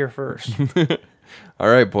heard it here first. All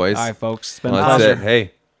right, boys. All right, folks. It's been a Well, that's pleasure. it.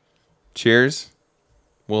 Hey, cheers.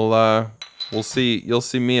 We'll see. You'll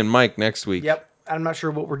see me and Mike next week. Yep. I'm not sure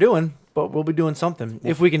what we're doing, but we'll be doing something.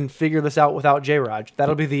 If we can figure this out without J. Raj,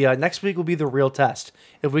 that'll be the next week will be the real test.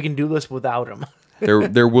 If we can do this without him.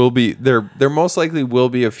 There most likely will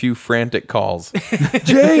be a few frantic calls.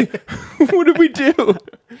 Jay, what did we do?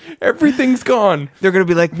 Everything's gone. They're going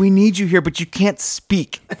to be like, we need you here, but you can't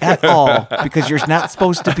speak at all because you're not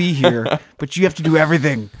supposed to be here, but you have to do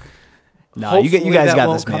everything. No, you Hopefully guys that got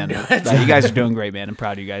won't this, come man. to it. No, you guys are doing great, man. I'm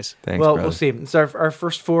proud of you guys. Thanks, Well, brother. we'll see. It's our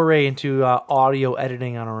first foray into audio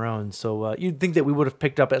editing on our own. So you'd think that we would have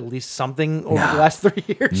picked up at least something over the last 3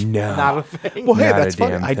 years. No. Not a thing. Well, hey, Not a that's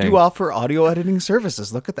fun. damn I thing. do offer audio editing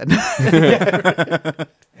services. Look at that.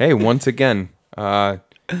 Hey, once again,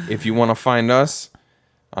 if you want to find us,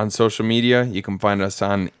 On social media, you can find us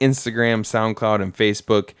on Instagram, SoundCloud, and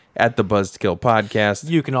Facebook at the Buzzkill Podcast.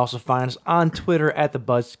 You can also find us on Twitter at the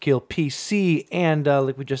Buzzkill PC. And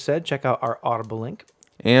like we just said, check out our Audible link.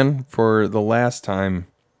 And for the last time,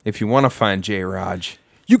 if you want to find J. Raj,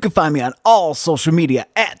 you can find me on all social media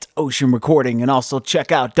at Ocean Recording, and also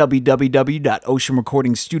check out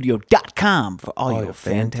www.oceanrecordingstudio.com for all your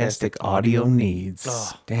fantastic audio needs.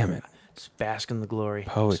 Oh, damn it. Just bask in the glory.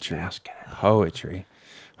 Poetry. Just bask in it. Poetry.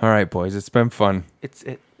 All right, boys. It's been fun. It's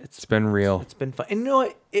been real. It's been fun. And you know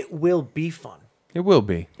what? It will be fun. It will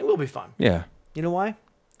be. It will be fun. Yeah. You know why?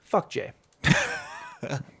 Fuck Jay.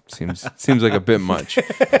 Seems like a bit much. All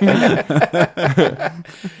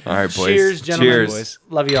right, boys. Cheers, gentlemen. Cheers. Boys.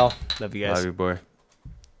 Love you all. Love you guys. Love you, boy.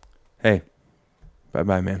 Hey.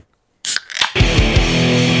 Bye-bye, man.